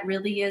maybe that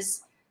really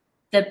is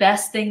the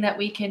best thing that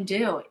we can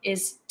do,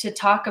 is to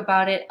talk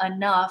about it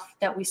enough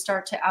that we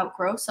start to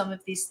outgrow some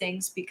of these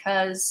things,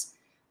 because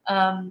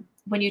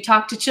when you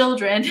talk to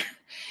children,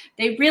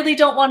 they really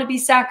don't want to be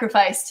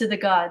sacrificed to the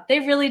God. They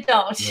really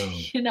don't,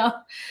 No.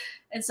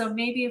 And so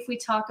maybe if we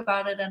talk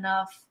about it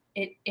enough,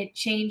 it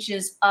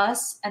changes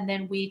us, and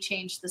then we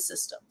change the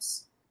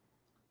systems.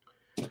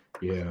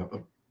 Yeah.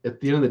 At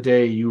the end of the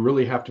day, you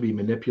really have to be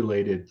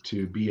manipulated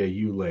to be a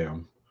ewe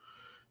lamb.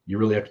 You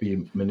really have to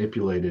be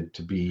manipulated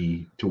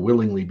to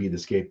willingly be the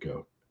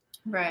scapegoat.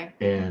 Right.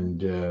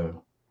 And I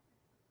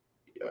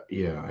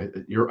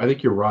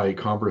think you're right.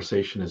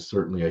 Conversation is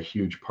certainly a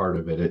huge part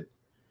of it.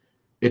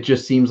 It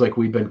just seems like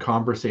we've been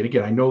conversating.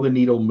 Again, I know the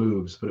needle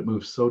moves, but it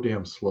moves so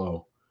damn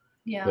slow.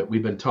 Yeah. That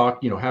we've been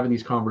having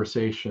these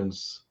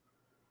conversations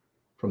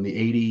from the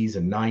 80s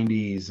and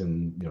 90s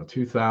and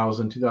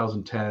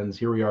 2010s.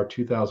 Here we are,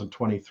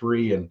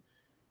 2023, and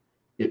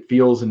it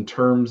feels, in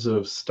terms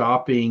of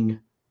stopping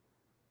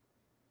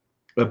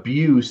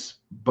abuse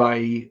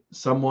by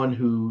someone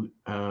who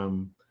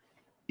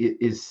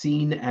is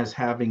seen as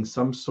having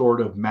some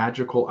sort of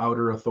magical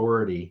outer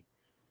authority,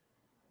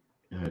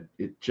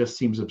 it just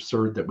seems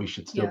absurd that we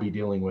should still be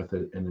dealing with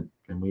it, and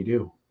we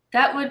do.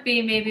 That would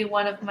be maybe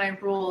one of my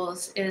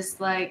rules, is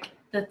like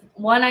the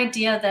one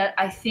idea that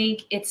I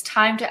think it's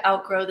time to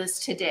outgrow this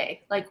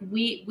today. Like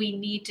we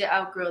need to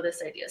outgrow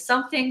this idea.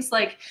 Some things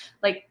like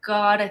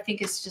God, I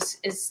think is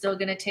still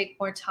going to take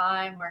more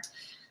time,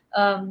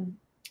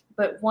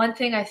 but one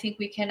thing I think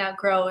we can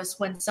outgrow is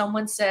when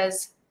someone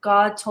says,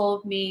 God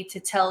told me to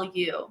tell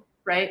you,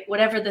 right?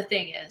 Whatever the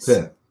thing is.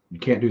 That's it. You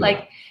can't do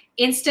that.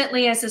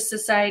 Instantly, as a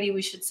society,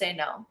 we should say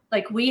no.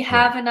 We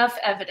have enough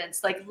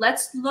evidence.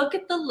 Let's look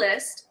at the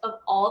list of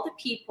all the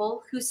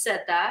people who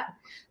said that.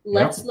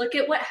 Let's look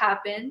at what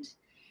happened.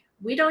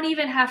 We don't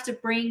even have to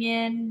bring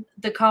in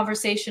the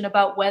conversation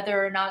about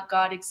whether or not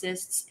God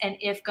exists and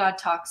if God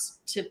talks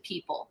to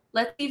people.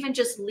 Let's even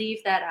just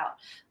leave that out.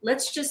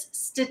 Let's just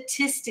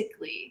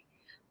statistically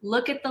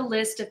look at the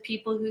list of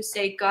people who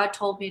say, God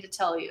told me to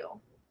tell you,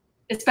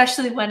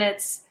 especially when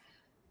it's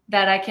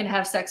that I can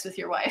have sex with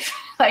your wife.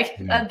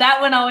 That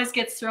one always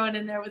gets thrown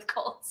in there with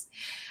cults.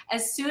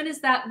 As soon as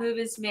that move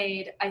is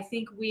made, I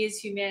think we as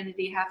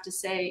humanity have to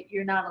say,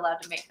 you're not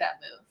allowed to make that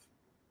move.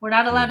 We're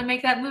not allowed to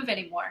make that move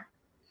anymore.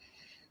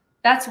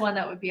 That's one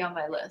that would be on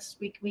my list.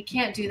 We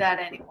can't do that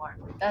anymore.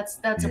 That's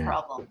a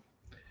problem.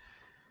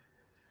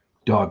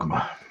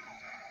 Dogma.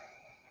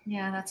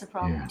 Yeah, that's a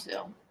problem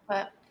too.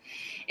 But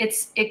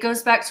it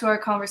goes back to our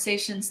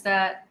conversations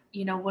that,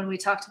 when we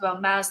talked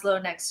about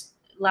Maslow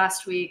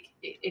last week,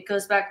 it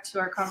goes back to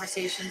our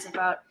conversations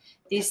about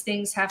these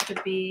things have to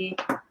be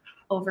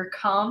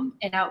overcome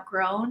and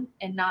outgrown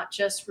and not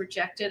just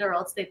rejected, or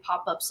else they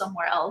pop up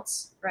somewhere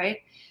else, right?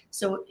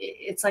 So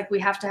it's like we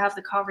have to have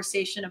the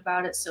conversation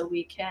about it so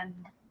we can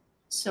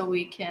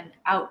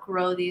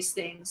outgrow these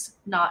things,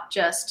 not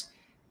just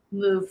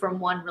move from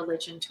one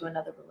religion to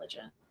another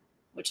religion,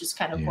 which is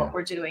kind of what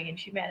we're doing in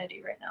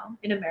humanity right now,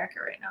 in America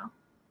right now.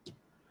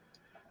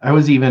 I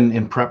was even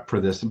in prep for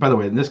this. And by the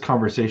way, in this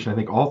conversation, I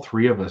think all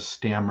three of us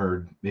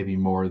stammered maybe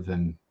more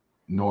than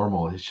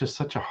normal. It's just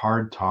such a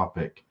hard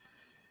topic.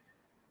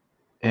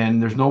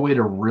 And there's no way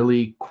to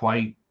really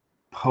quite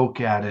poke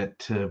at it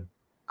to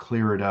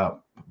clear it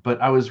up.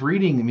 But I was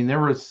reading, there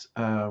was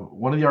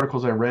one of the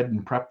articles I read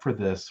in prep for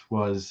this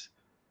was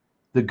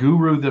the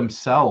guru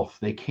themselves.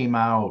 They came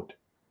out,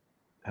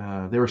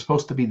 they were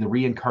supposed to be the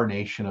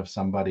reincarnation of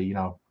somebody.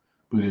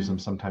 Buddhism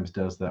sometimes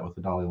does that with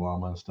the Dalai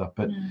Lama and stuff.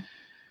 But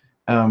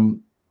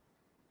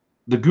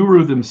the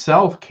guru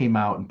themselves came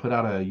out and put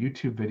out a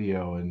YouTube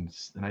video, and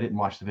I didn't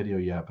watch the video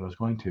yet, but I was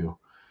going to,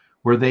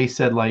 where they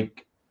said,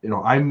 like,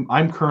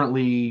 I'm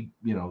currently,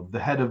 the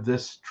head of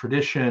this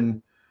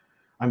tradition.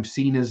 I'm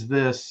seen as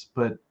this,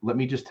 but let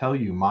me just tell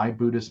you, my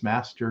Buddhist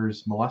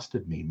masters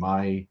molested me.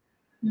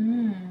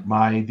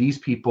 These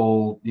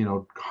people,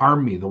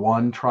 harmed me. The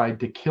one tried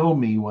to kill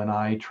me when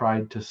I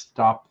tried to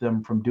stop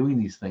them from doing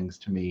these things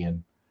to me.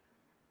 And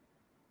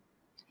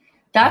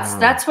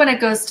that's when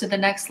it goes to the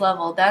next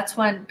level. That's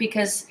when,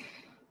 because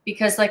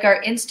like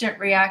our instant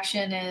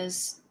reaction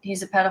is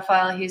he's a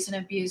pedophile, he's an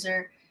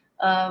abuser,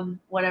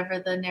 whatever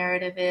the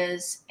narrative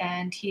is,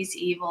 and he's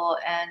evil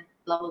and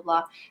blah, blah,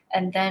 blah.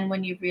 And then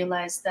when you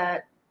realize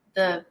that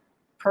the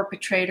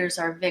perpetrators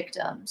are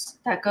victims,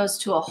 that goes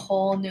to a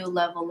whole new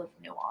level of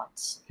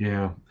nuance.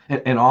 Yeah.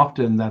 And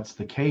often that's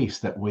the case,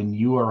 that when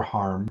you are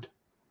harmed,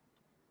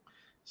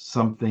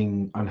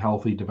 something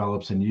unhealthy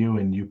develops in you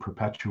and you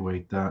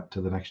perpetuate that to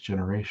the next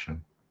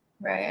generation.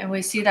 Right. And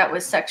we see that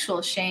with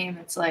sexual shame.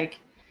 It's like,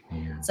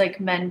 it's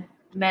like men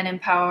in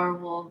power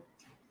will,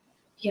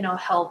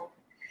 help.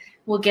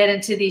 We'll get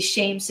into these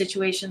shame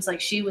situations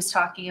like she was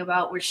talking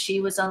about, where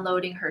she was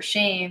unloading her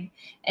shame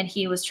and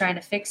he was trying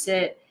to fix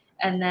it.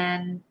 And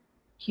then,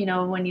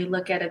 when you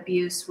look at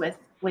abuse with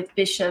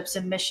bishops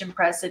and mission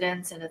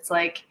presidents, and it's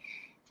like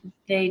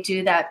they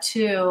do that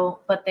too,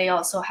 but they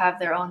also have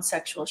their own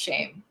sexual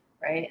shame,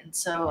 right? And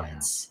so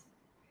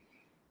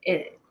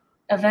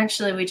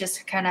eventually we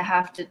just kind of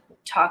have to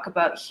talk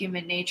about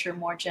human nature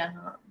more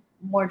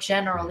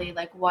generally,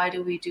 like, why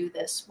do we do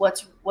this?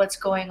 What's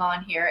going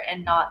on here?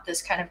 And not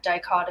this kind of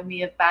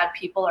dichotomy of bad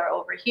people are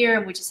over here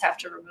and we just have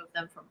to remove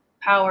them from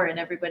power and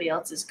everybody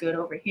else is good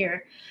over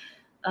here,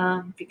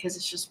 because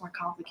it's just more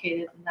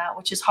complicated than that,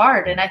 which is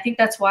hard. And I think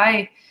that's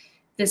why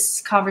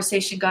this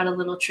conversation got a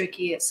little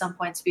tricky at some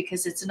points,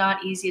 because it's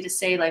not easy to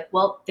say, like,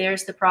 well,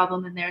 there's the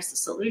problem and there's the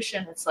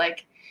solution. It's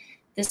like,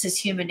 this is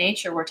human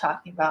nature we're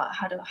talking about.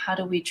 How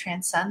do we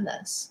transcend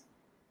this?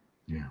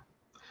 Yeah.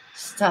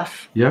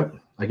 Stuff. Yep.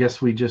 I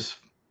guess we just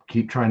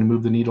keep trying to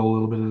move the needle a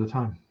little bit at a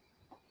time.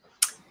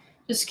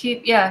 Just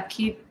keep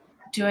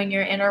doing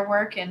your inner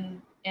work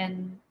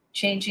and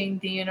changing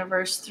the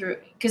universe through,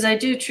 because I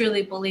do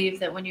truly believe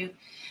that when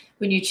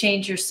you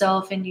change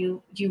yourself and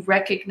you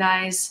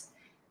recognize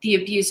the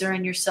abuser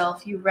in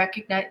yourself, you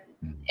recognize,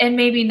 and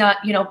maybe not,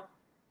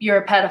 you're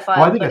a pedophile.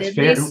 Well, I think it's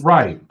fair,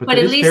 right? But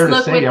at least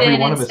look within every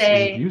one and of us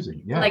say, is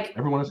abusing. Yeah, like,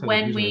 every one of us has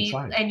when abuser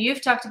inside. And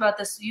you've talked about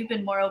this, you've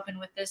been more open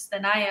with this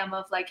than I am,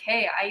 of like,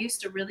 hey, I used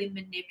to really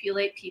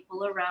manipulate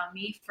people around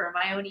me for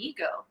my own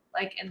ego,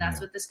 like, and that's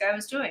what this guy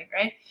was doing,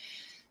 right?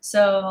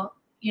 So,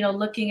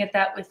 looking at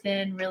that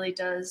within really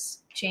does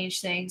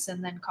change things,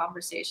 and then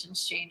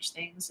conversations change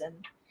things,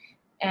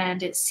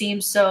 and it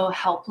seems so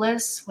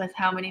helpless with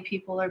how many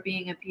people are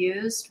being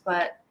abused,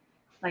 but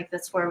like,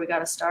 that's where we got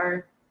to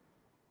start.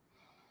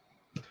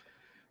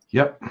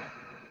 Yep.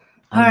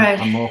 All right.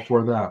 I'm all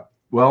for that.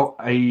 Well,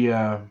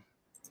 I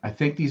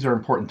think these are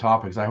important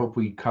topics. I hope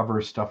we cover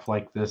stuff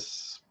like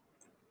this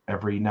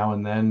every now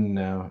and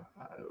then.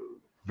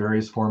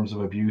 Various forms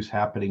of abuse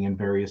happening in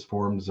various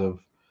forms of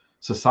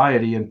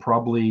society, and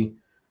probably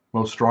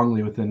most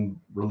strongly within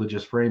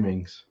religious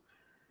framings.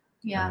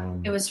 Yeah,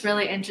 it was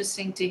really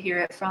interesting to hear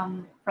it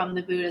from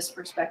the Buddhist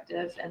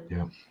perspective,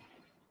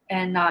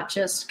 and not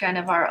just kind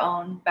of our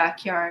own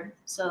backyard.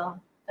 So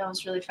that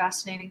was really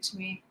fascinating to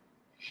me.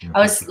 Yeah,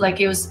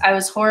 I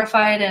was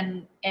horrified,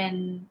 and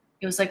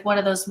it was like one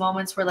of those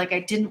moments where, like, I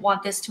didn't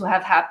want this to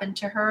have happened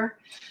to her,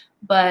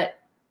 but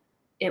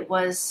it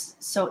was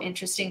so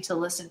interesting to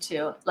listen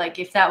to. Like,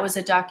 if that was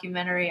a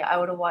documentary, I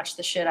would have watched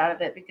the shit out of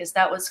it, because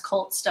that was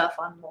cult stuff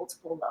on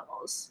multiple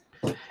levels.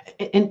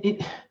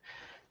 And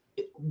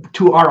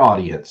to our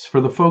audience,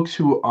 for the folks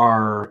who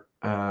are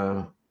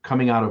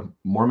coming out of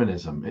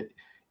Mormonism,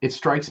 it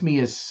strikes me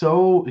as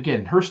so,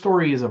 again, her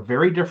story is a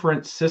very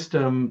different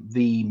system.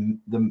 The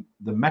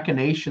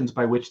machinations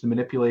by which the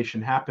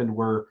manipulation happened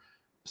were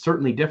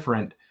certainly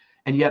different.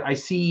 And yet I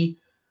see,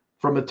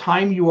 from the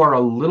time you are a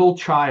little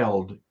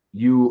child,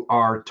 you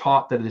are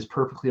taught that it is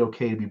perfectly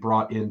okay to be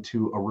brought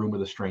into a room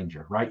with a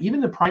stranger, right? Even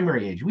the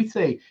primary age, we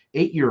say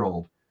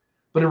 8-year-old,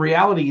 but in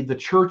reality, the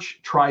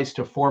church tries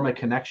to form a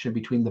connection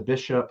between the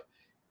bishop,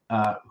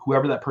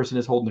 whoever that person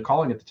is holding the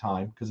calling at the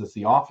time, because it's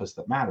the office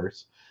that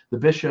matters, the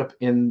bishop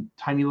and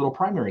tiny little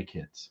primary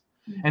kids.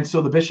 Mm-hmm. And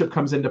so the bishop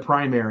comes into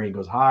primary and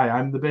goes, hi,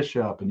 I'm the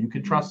bishop and you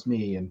can trust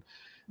me. And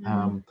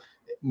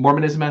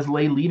Mormonism has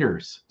lay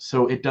leaders.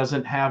 So it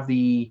doesn't have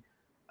the,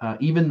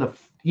 even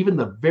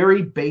the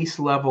very base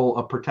level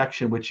of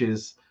protection, which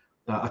is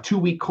a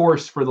 2-week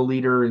course for the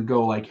leader, and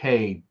go like,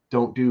 hey,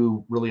 don't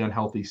do really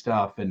unhealthy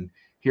stuff. And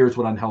here's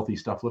what unhealthy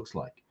stuff looks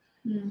like.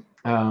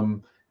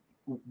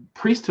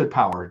 Priesthood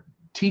power,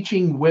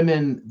 teaching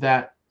women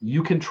that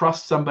you can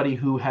trust somebody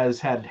who has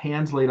had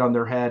hands laid on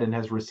their head and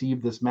has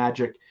received this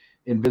magic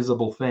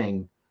invisible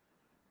thing.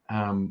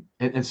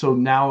 And so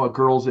now a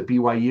girl's at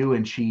BYU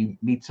and she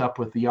meets up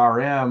with the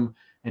RM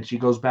and she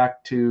goes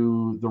back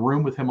to the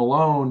room with him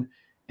alone,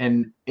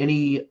 and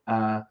any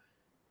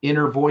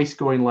inner voice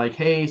going like,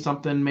 hey,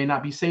 something may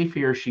not be safe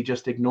here. She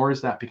just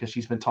ignores that because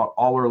she's been taught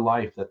all her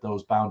life that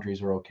those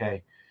boundaries are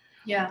okay.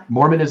 Yeah.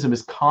 Mormonism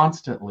is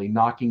constantly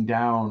knocking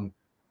down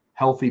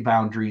healthy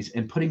boundaries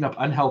and putting up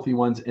unhealthy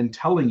ones and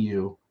telling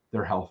you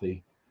they're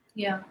healthy.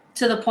 Yeah.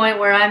 To the point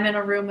where I'm in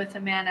a room with a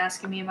man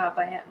asking me about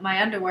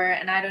my underwear,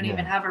 and I don't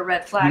even have a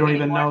red flag. You don't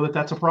anymore. even know that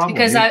that's a problem.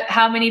 Because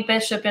how many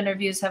bishop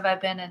interviews have I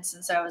been in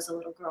since I was a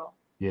little girl?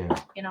 Yeah.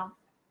 You know,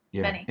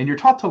 yeah. Many. And you're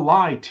taught to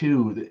lie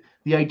too.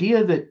 The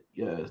idea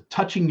that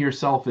touching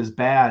yourself is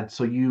bad.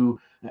 So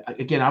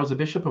again, I was a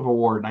bishop of a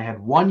ward, and I had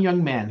one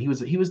young man. He was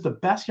the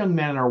best young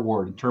man in our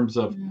ward in terms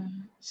of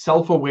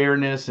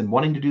self-awareness and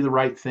wanting to do the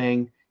right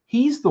thing.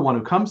 He's the one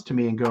who comes to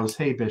me and goes,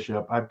 hey,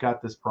 Bishop, I've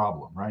got this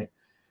problem, right?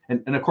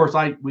 And of course,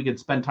 we could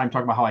spend time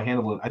talking about how I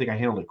handled it. I think I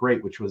handled it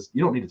great, which was,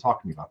 you don't need to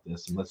talk to me about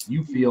this unless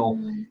you feel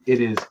it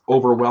is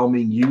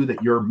overwhelming you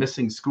that you're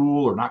missing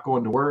school or not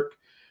going to work.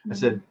 I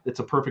said, it's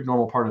a perfect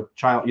normal part of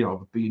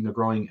being a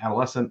growing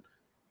adolescent.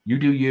 You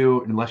do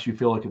you, unless you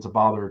feel like it's a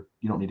bother,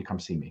 you don't need to come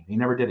see me. He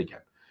never did again.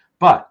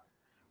 But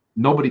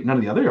none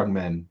of the other young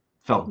men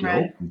felt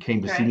guilt and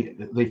came to see me.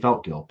 They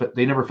felt guilt, but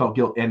they never felt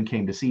guilt and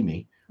came to see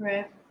me.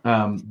 Right.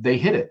 They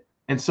hid it.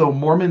 And so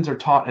Mormons are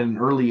taught at an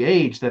early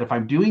age that if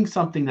I'm doing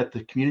something that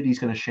the community is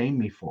going to shame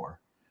me for,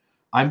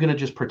 I'm going to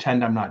just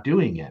pretend I'm not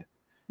doing it.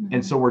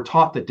 And so we're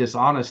taught that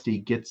dishonesty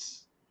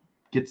gets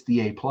the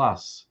A+.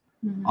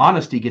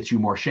 Honesty gets you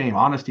more shame.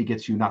 Honesty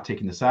gets you not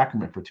taking the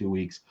sacrament for 2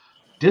 weeks.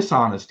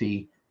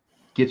 Dishonesty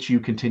gets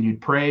you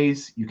continued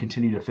praise. You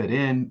continue to fit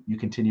in. You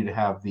continue to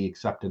have the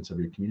acceptance of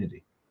your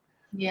community.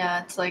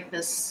 Yeah, it's like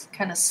this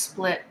kind of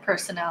split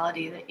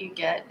personality that you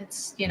get.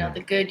 It's,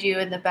 the good you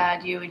and the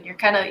bad you, and you're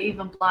kind of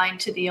even blind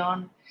to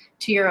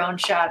your own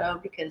shadow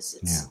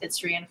because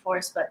it's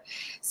reinforced. But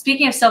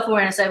speaking of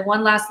self-awareness, I have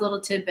one last little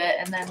tidbit,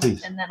 and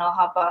then I'll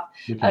hop off.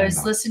 I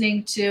was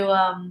listening to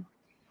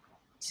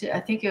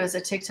I think it was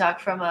a TikTok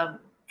from a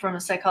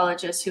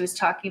psychologist who was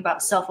talking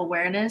about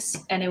self-awareness,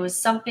 and it was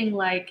something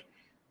like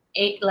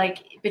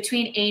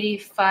between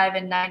 85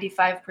 and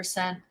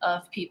 95%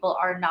 of people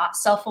are not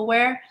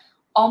self-aware.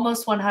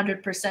 Almost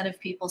 100% of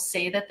people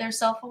say that they're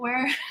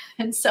self-aware.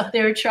 And so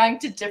they were trying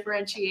to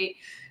differentiate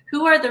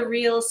who are the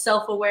real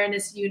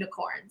self-awareness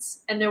unicorns.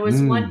 And there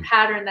was one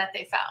pattern that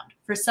they found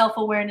for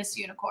self-awareness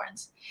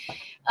unicorns.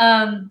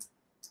 And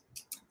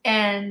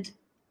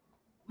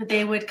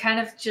they would kind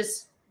of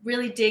just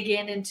really dig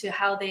into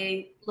how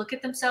they look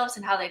at themselves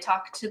and how they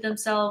talk to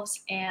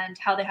themselves and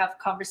how they have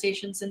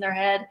conversations in their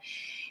head.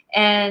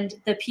 And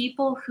the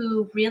people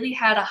who really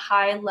had a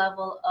high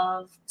level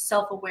of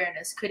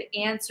self-awareness, could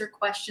answer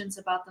questions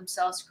about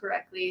themselves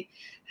correctly,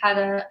 had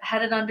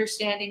an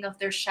understanding of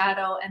their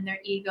shadow and their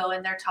ego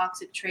and their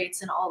toxic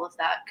traits and all of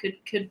that,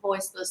 could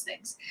voice those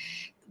things.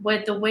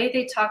 But the way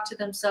they talk to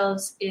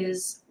themselves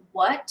is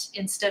what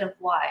instead of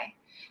why.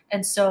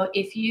 And so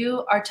if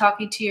you are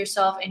talking to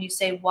yourself and you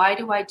say, why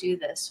do I do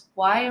this?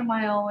 Why am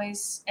I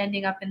always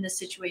ending up in this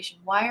situation?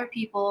 Why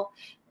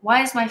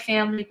is my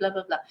family blah,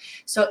 blah, blah.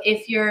 So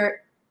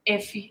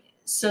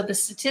so the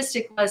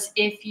statistic was,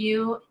 if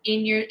you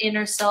in your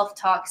inner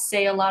self-talk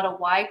say a lot of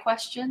why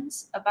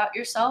questions about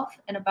yourself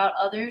and about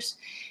others,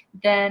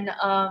 then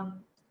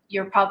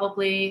you're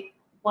probably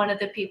one of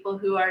the people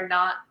who are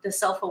not the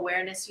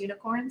self-awareness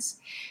unicorns.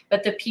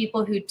 But the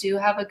people who do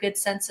have a good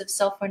sense of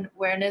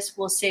self-awareness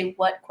will say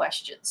what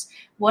questions.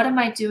 What am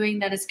I doing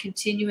that is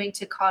continuing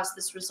to cause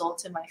this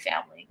result in my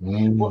family?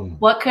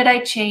 What could I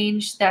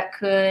change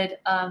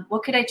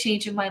what could I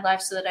change in my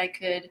life so that I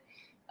could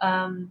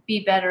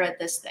be better at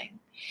this thing?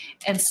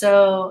 And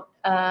so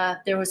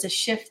there was a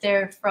shift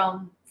there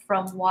from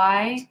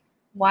why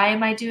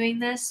am I doing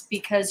this?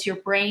 Because your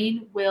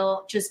brain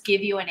will just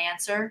give you an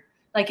answer.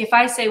 Like if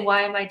I say,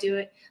 why am I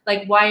doing,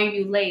 like, why are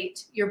you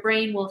late? Your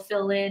brain will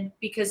fill in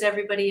because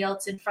everybody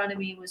else in front of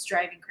me was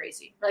driving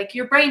crazy. Like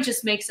your brain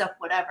just makes up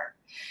whatever.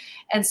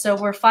 And so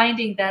we're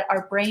finding that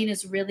our brain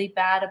is really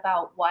bad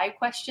about why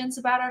questions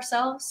about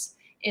ourselves,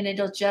 and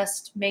it'll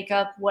just make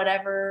up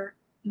whatever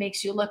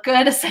makes you look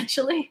good,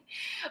 essentially.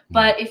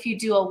 But if you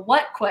do a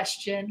what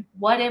question,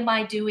 what am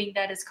I doing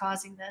that is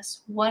causing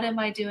this? What am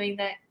I doing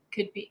that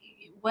could be,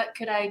 what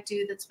could I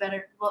do that's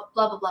better? Blah,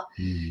 blah, blah.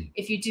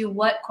 If you do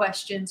what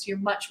questions, you're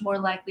much more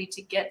likely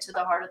to get to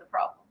the heart of the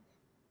problem.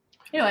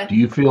 Anyway. Do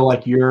you feel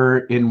like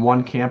you're in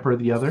one camp or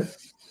the other?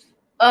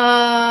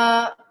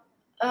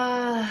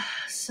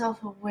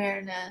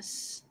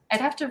 Self-awareness. I'd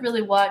have to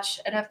really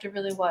watch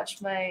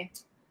my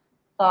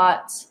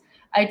thoughts.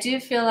 I do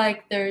feel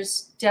like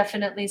there's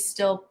definitely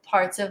still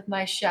parts of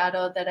my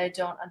shadow that I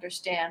don't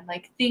understand,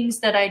 like things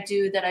that I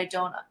do that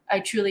I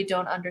truly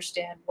don't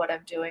understand what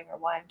I'm doing or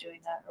why I'm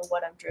doing that or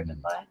what I'm driven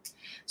by.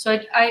 So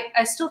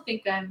I still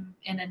think I'm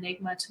an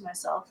enigma to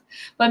myself,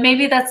 but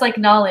maybe that's like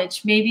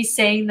knowledge. Maybe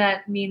saying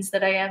that means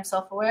that I am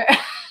self-aware.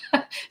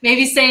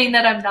 Maybe saying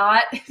that I'm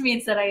not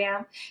means that I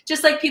am.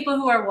 Just like people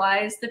who are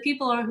wise, the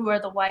people who are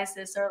the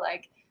wisest are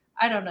like,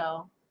 I don't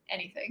know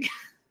anything.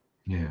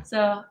 Yeah.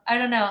 So I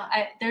don't know.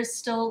 There's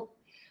still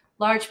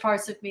large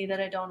parts of me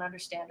that I don't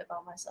understand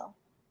about myself.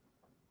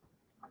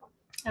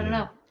 I don't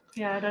know.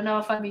 Yeah, I don't know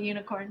if I'm a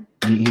unicorn.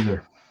 Me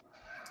either.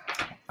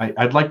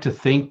 I'd like to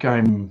think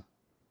I'm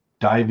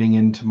diving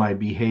into my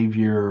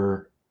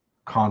behavior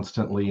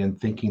constantly and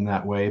thinking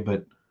that way,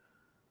 but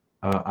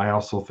I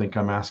also think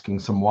I'm asking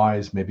some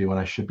whys maybe when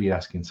I should be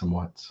asking some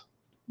whats.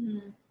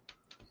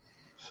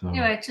 So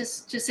anyway,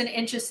 just an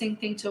interesting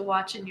thing to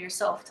watch in your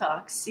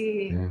self-talk.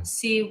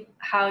 See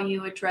how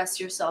you address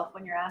yourself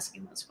when you're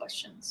asking those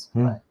questions.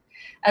 But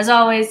as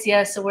always,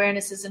 yes,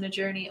 awareness isn't a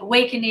journey.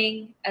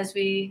 Awakening, as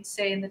we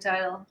say in the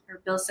title,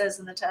 or Bill says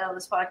in the title of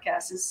this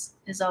podcast,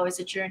 is always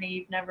a journey.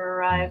 You've never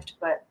arrived,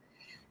 but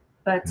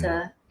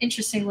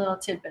interesting little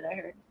tidbit I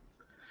heard.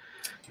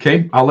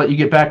 Okay, I'll let you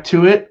get back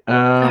to it.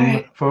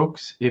 Right.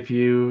 Folks, if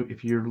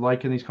you're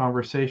liking these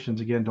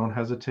conversations, again, don't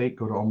hesitate.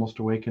 Go to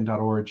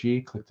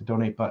almostawakened.org, click the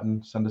donate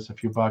button, send us a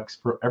few bucks.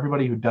 For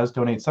everybody who does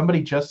donate,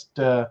 somebody just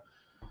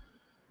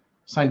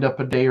signed up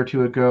a day or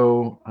two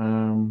ago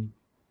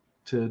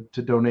to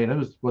donate.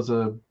 It was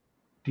a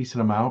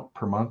decent amount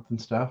per month and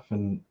stuff,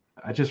 and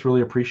I just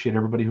really appreciate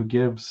everybody who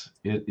gives.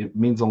 It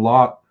means a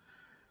lot.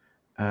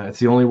 It's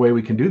the only way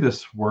we can do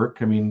this work.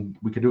 I mean,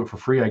 we could do it for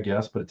free, I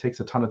guess, but it takes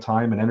a ton of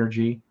time and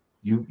energy.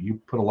 You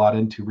put a lot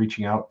into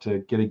reaching out to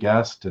get a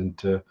guest and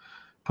to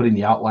putting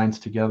the outlines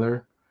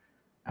together.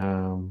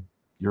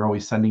 You're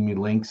always sending me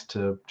links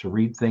to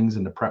read things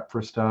and to prep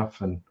for stuff.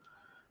 And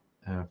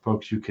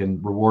folks, you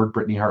can reward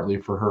Brittany Hartley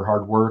for her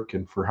hard work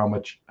and for how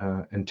much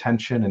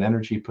intention and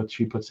energy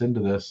she puts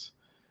into this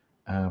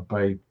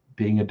by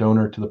being a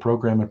donor to the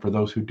program. And for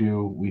those who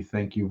do, we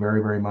thank you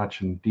very, very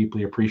much and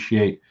deeply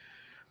appreciate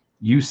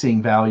you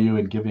seeing value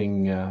and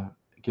giving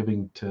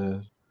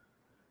to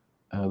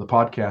the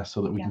podcast so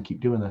that we can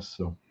keep doing this.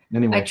 So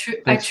anyway,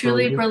 I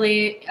truly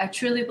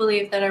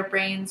believe that our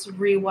brains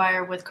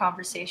rewire with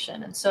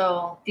conversation. And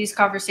so these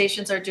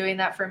conversations are doing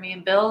that for me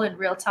and Bill in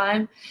real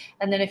time.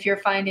 And then if you're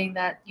finding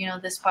that,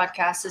 this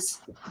podcast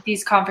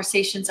these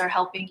conversations are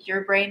helping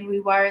your brain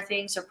rewire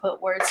things or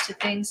put words to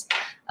things,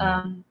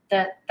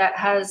 that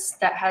has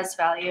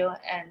value,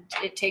 and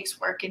it takes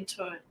work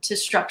to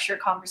structure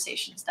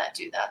conversations that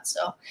do that.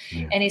 So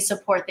any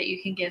support that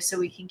you can give so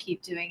we can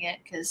keep doing it,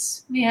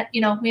 because we have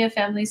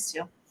families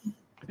too.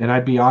 And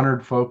I'd be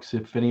honored, folks,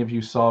 if any of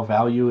you saw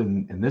value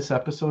in this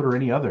episode or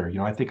any other.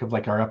 I think of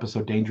like our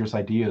episode Dangerous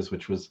Ideas,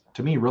 which was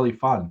to me really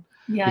fun.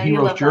 Yeah, the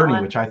Hero's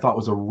Journey, which I thought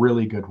was a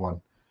really good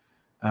one.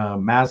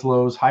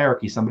 Maslow's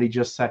Hierarchy. Somebody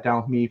just sat down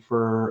with me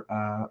for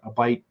a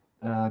bite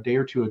a day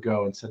or two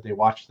ago and said they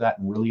watched that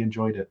and really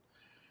enjoyed it.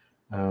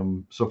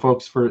 So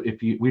folks,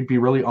 we'd be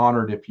really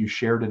honored if you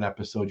shared an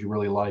episode you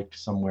really liked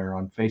somewhere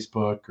on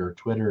Facebook or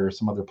Twitter or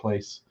some other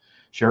place.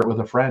 Share it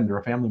with a friend or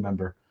a family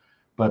member.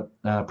 But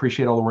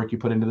appreciate all the work you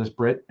put into this,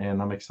 Britt,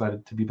 and I'm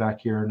excited to be back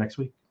here next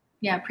week.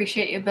 Yeah,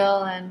 appreciate you,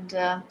 Bill, and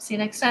see you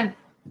next time.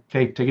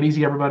 Okay, take it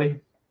easy, everybody.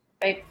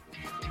 Bye.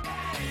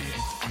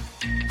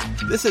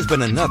 This has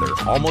been another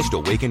Almost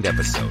Awakened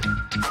episode.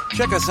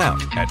 Check us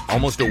out at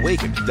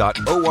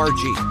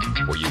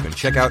almostawakened.org, where you can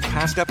check out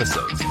past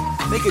episodes,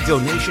 make a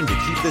donation to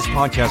keep this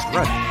podcast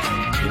running,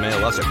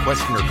 email us a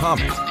question or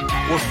comment,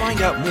 or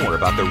find out more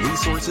about the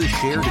resources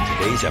shared in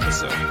today's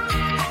episode.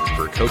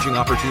 For coaching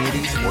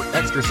opportunities or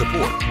extra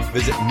support,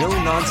 visit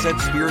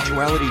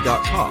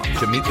NoNonsenseSpirituality.com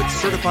to meet with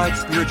Certified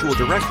Spiritual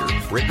Director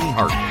Brittany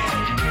Hartley.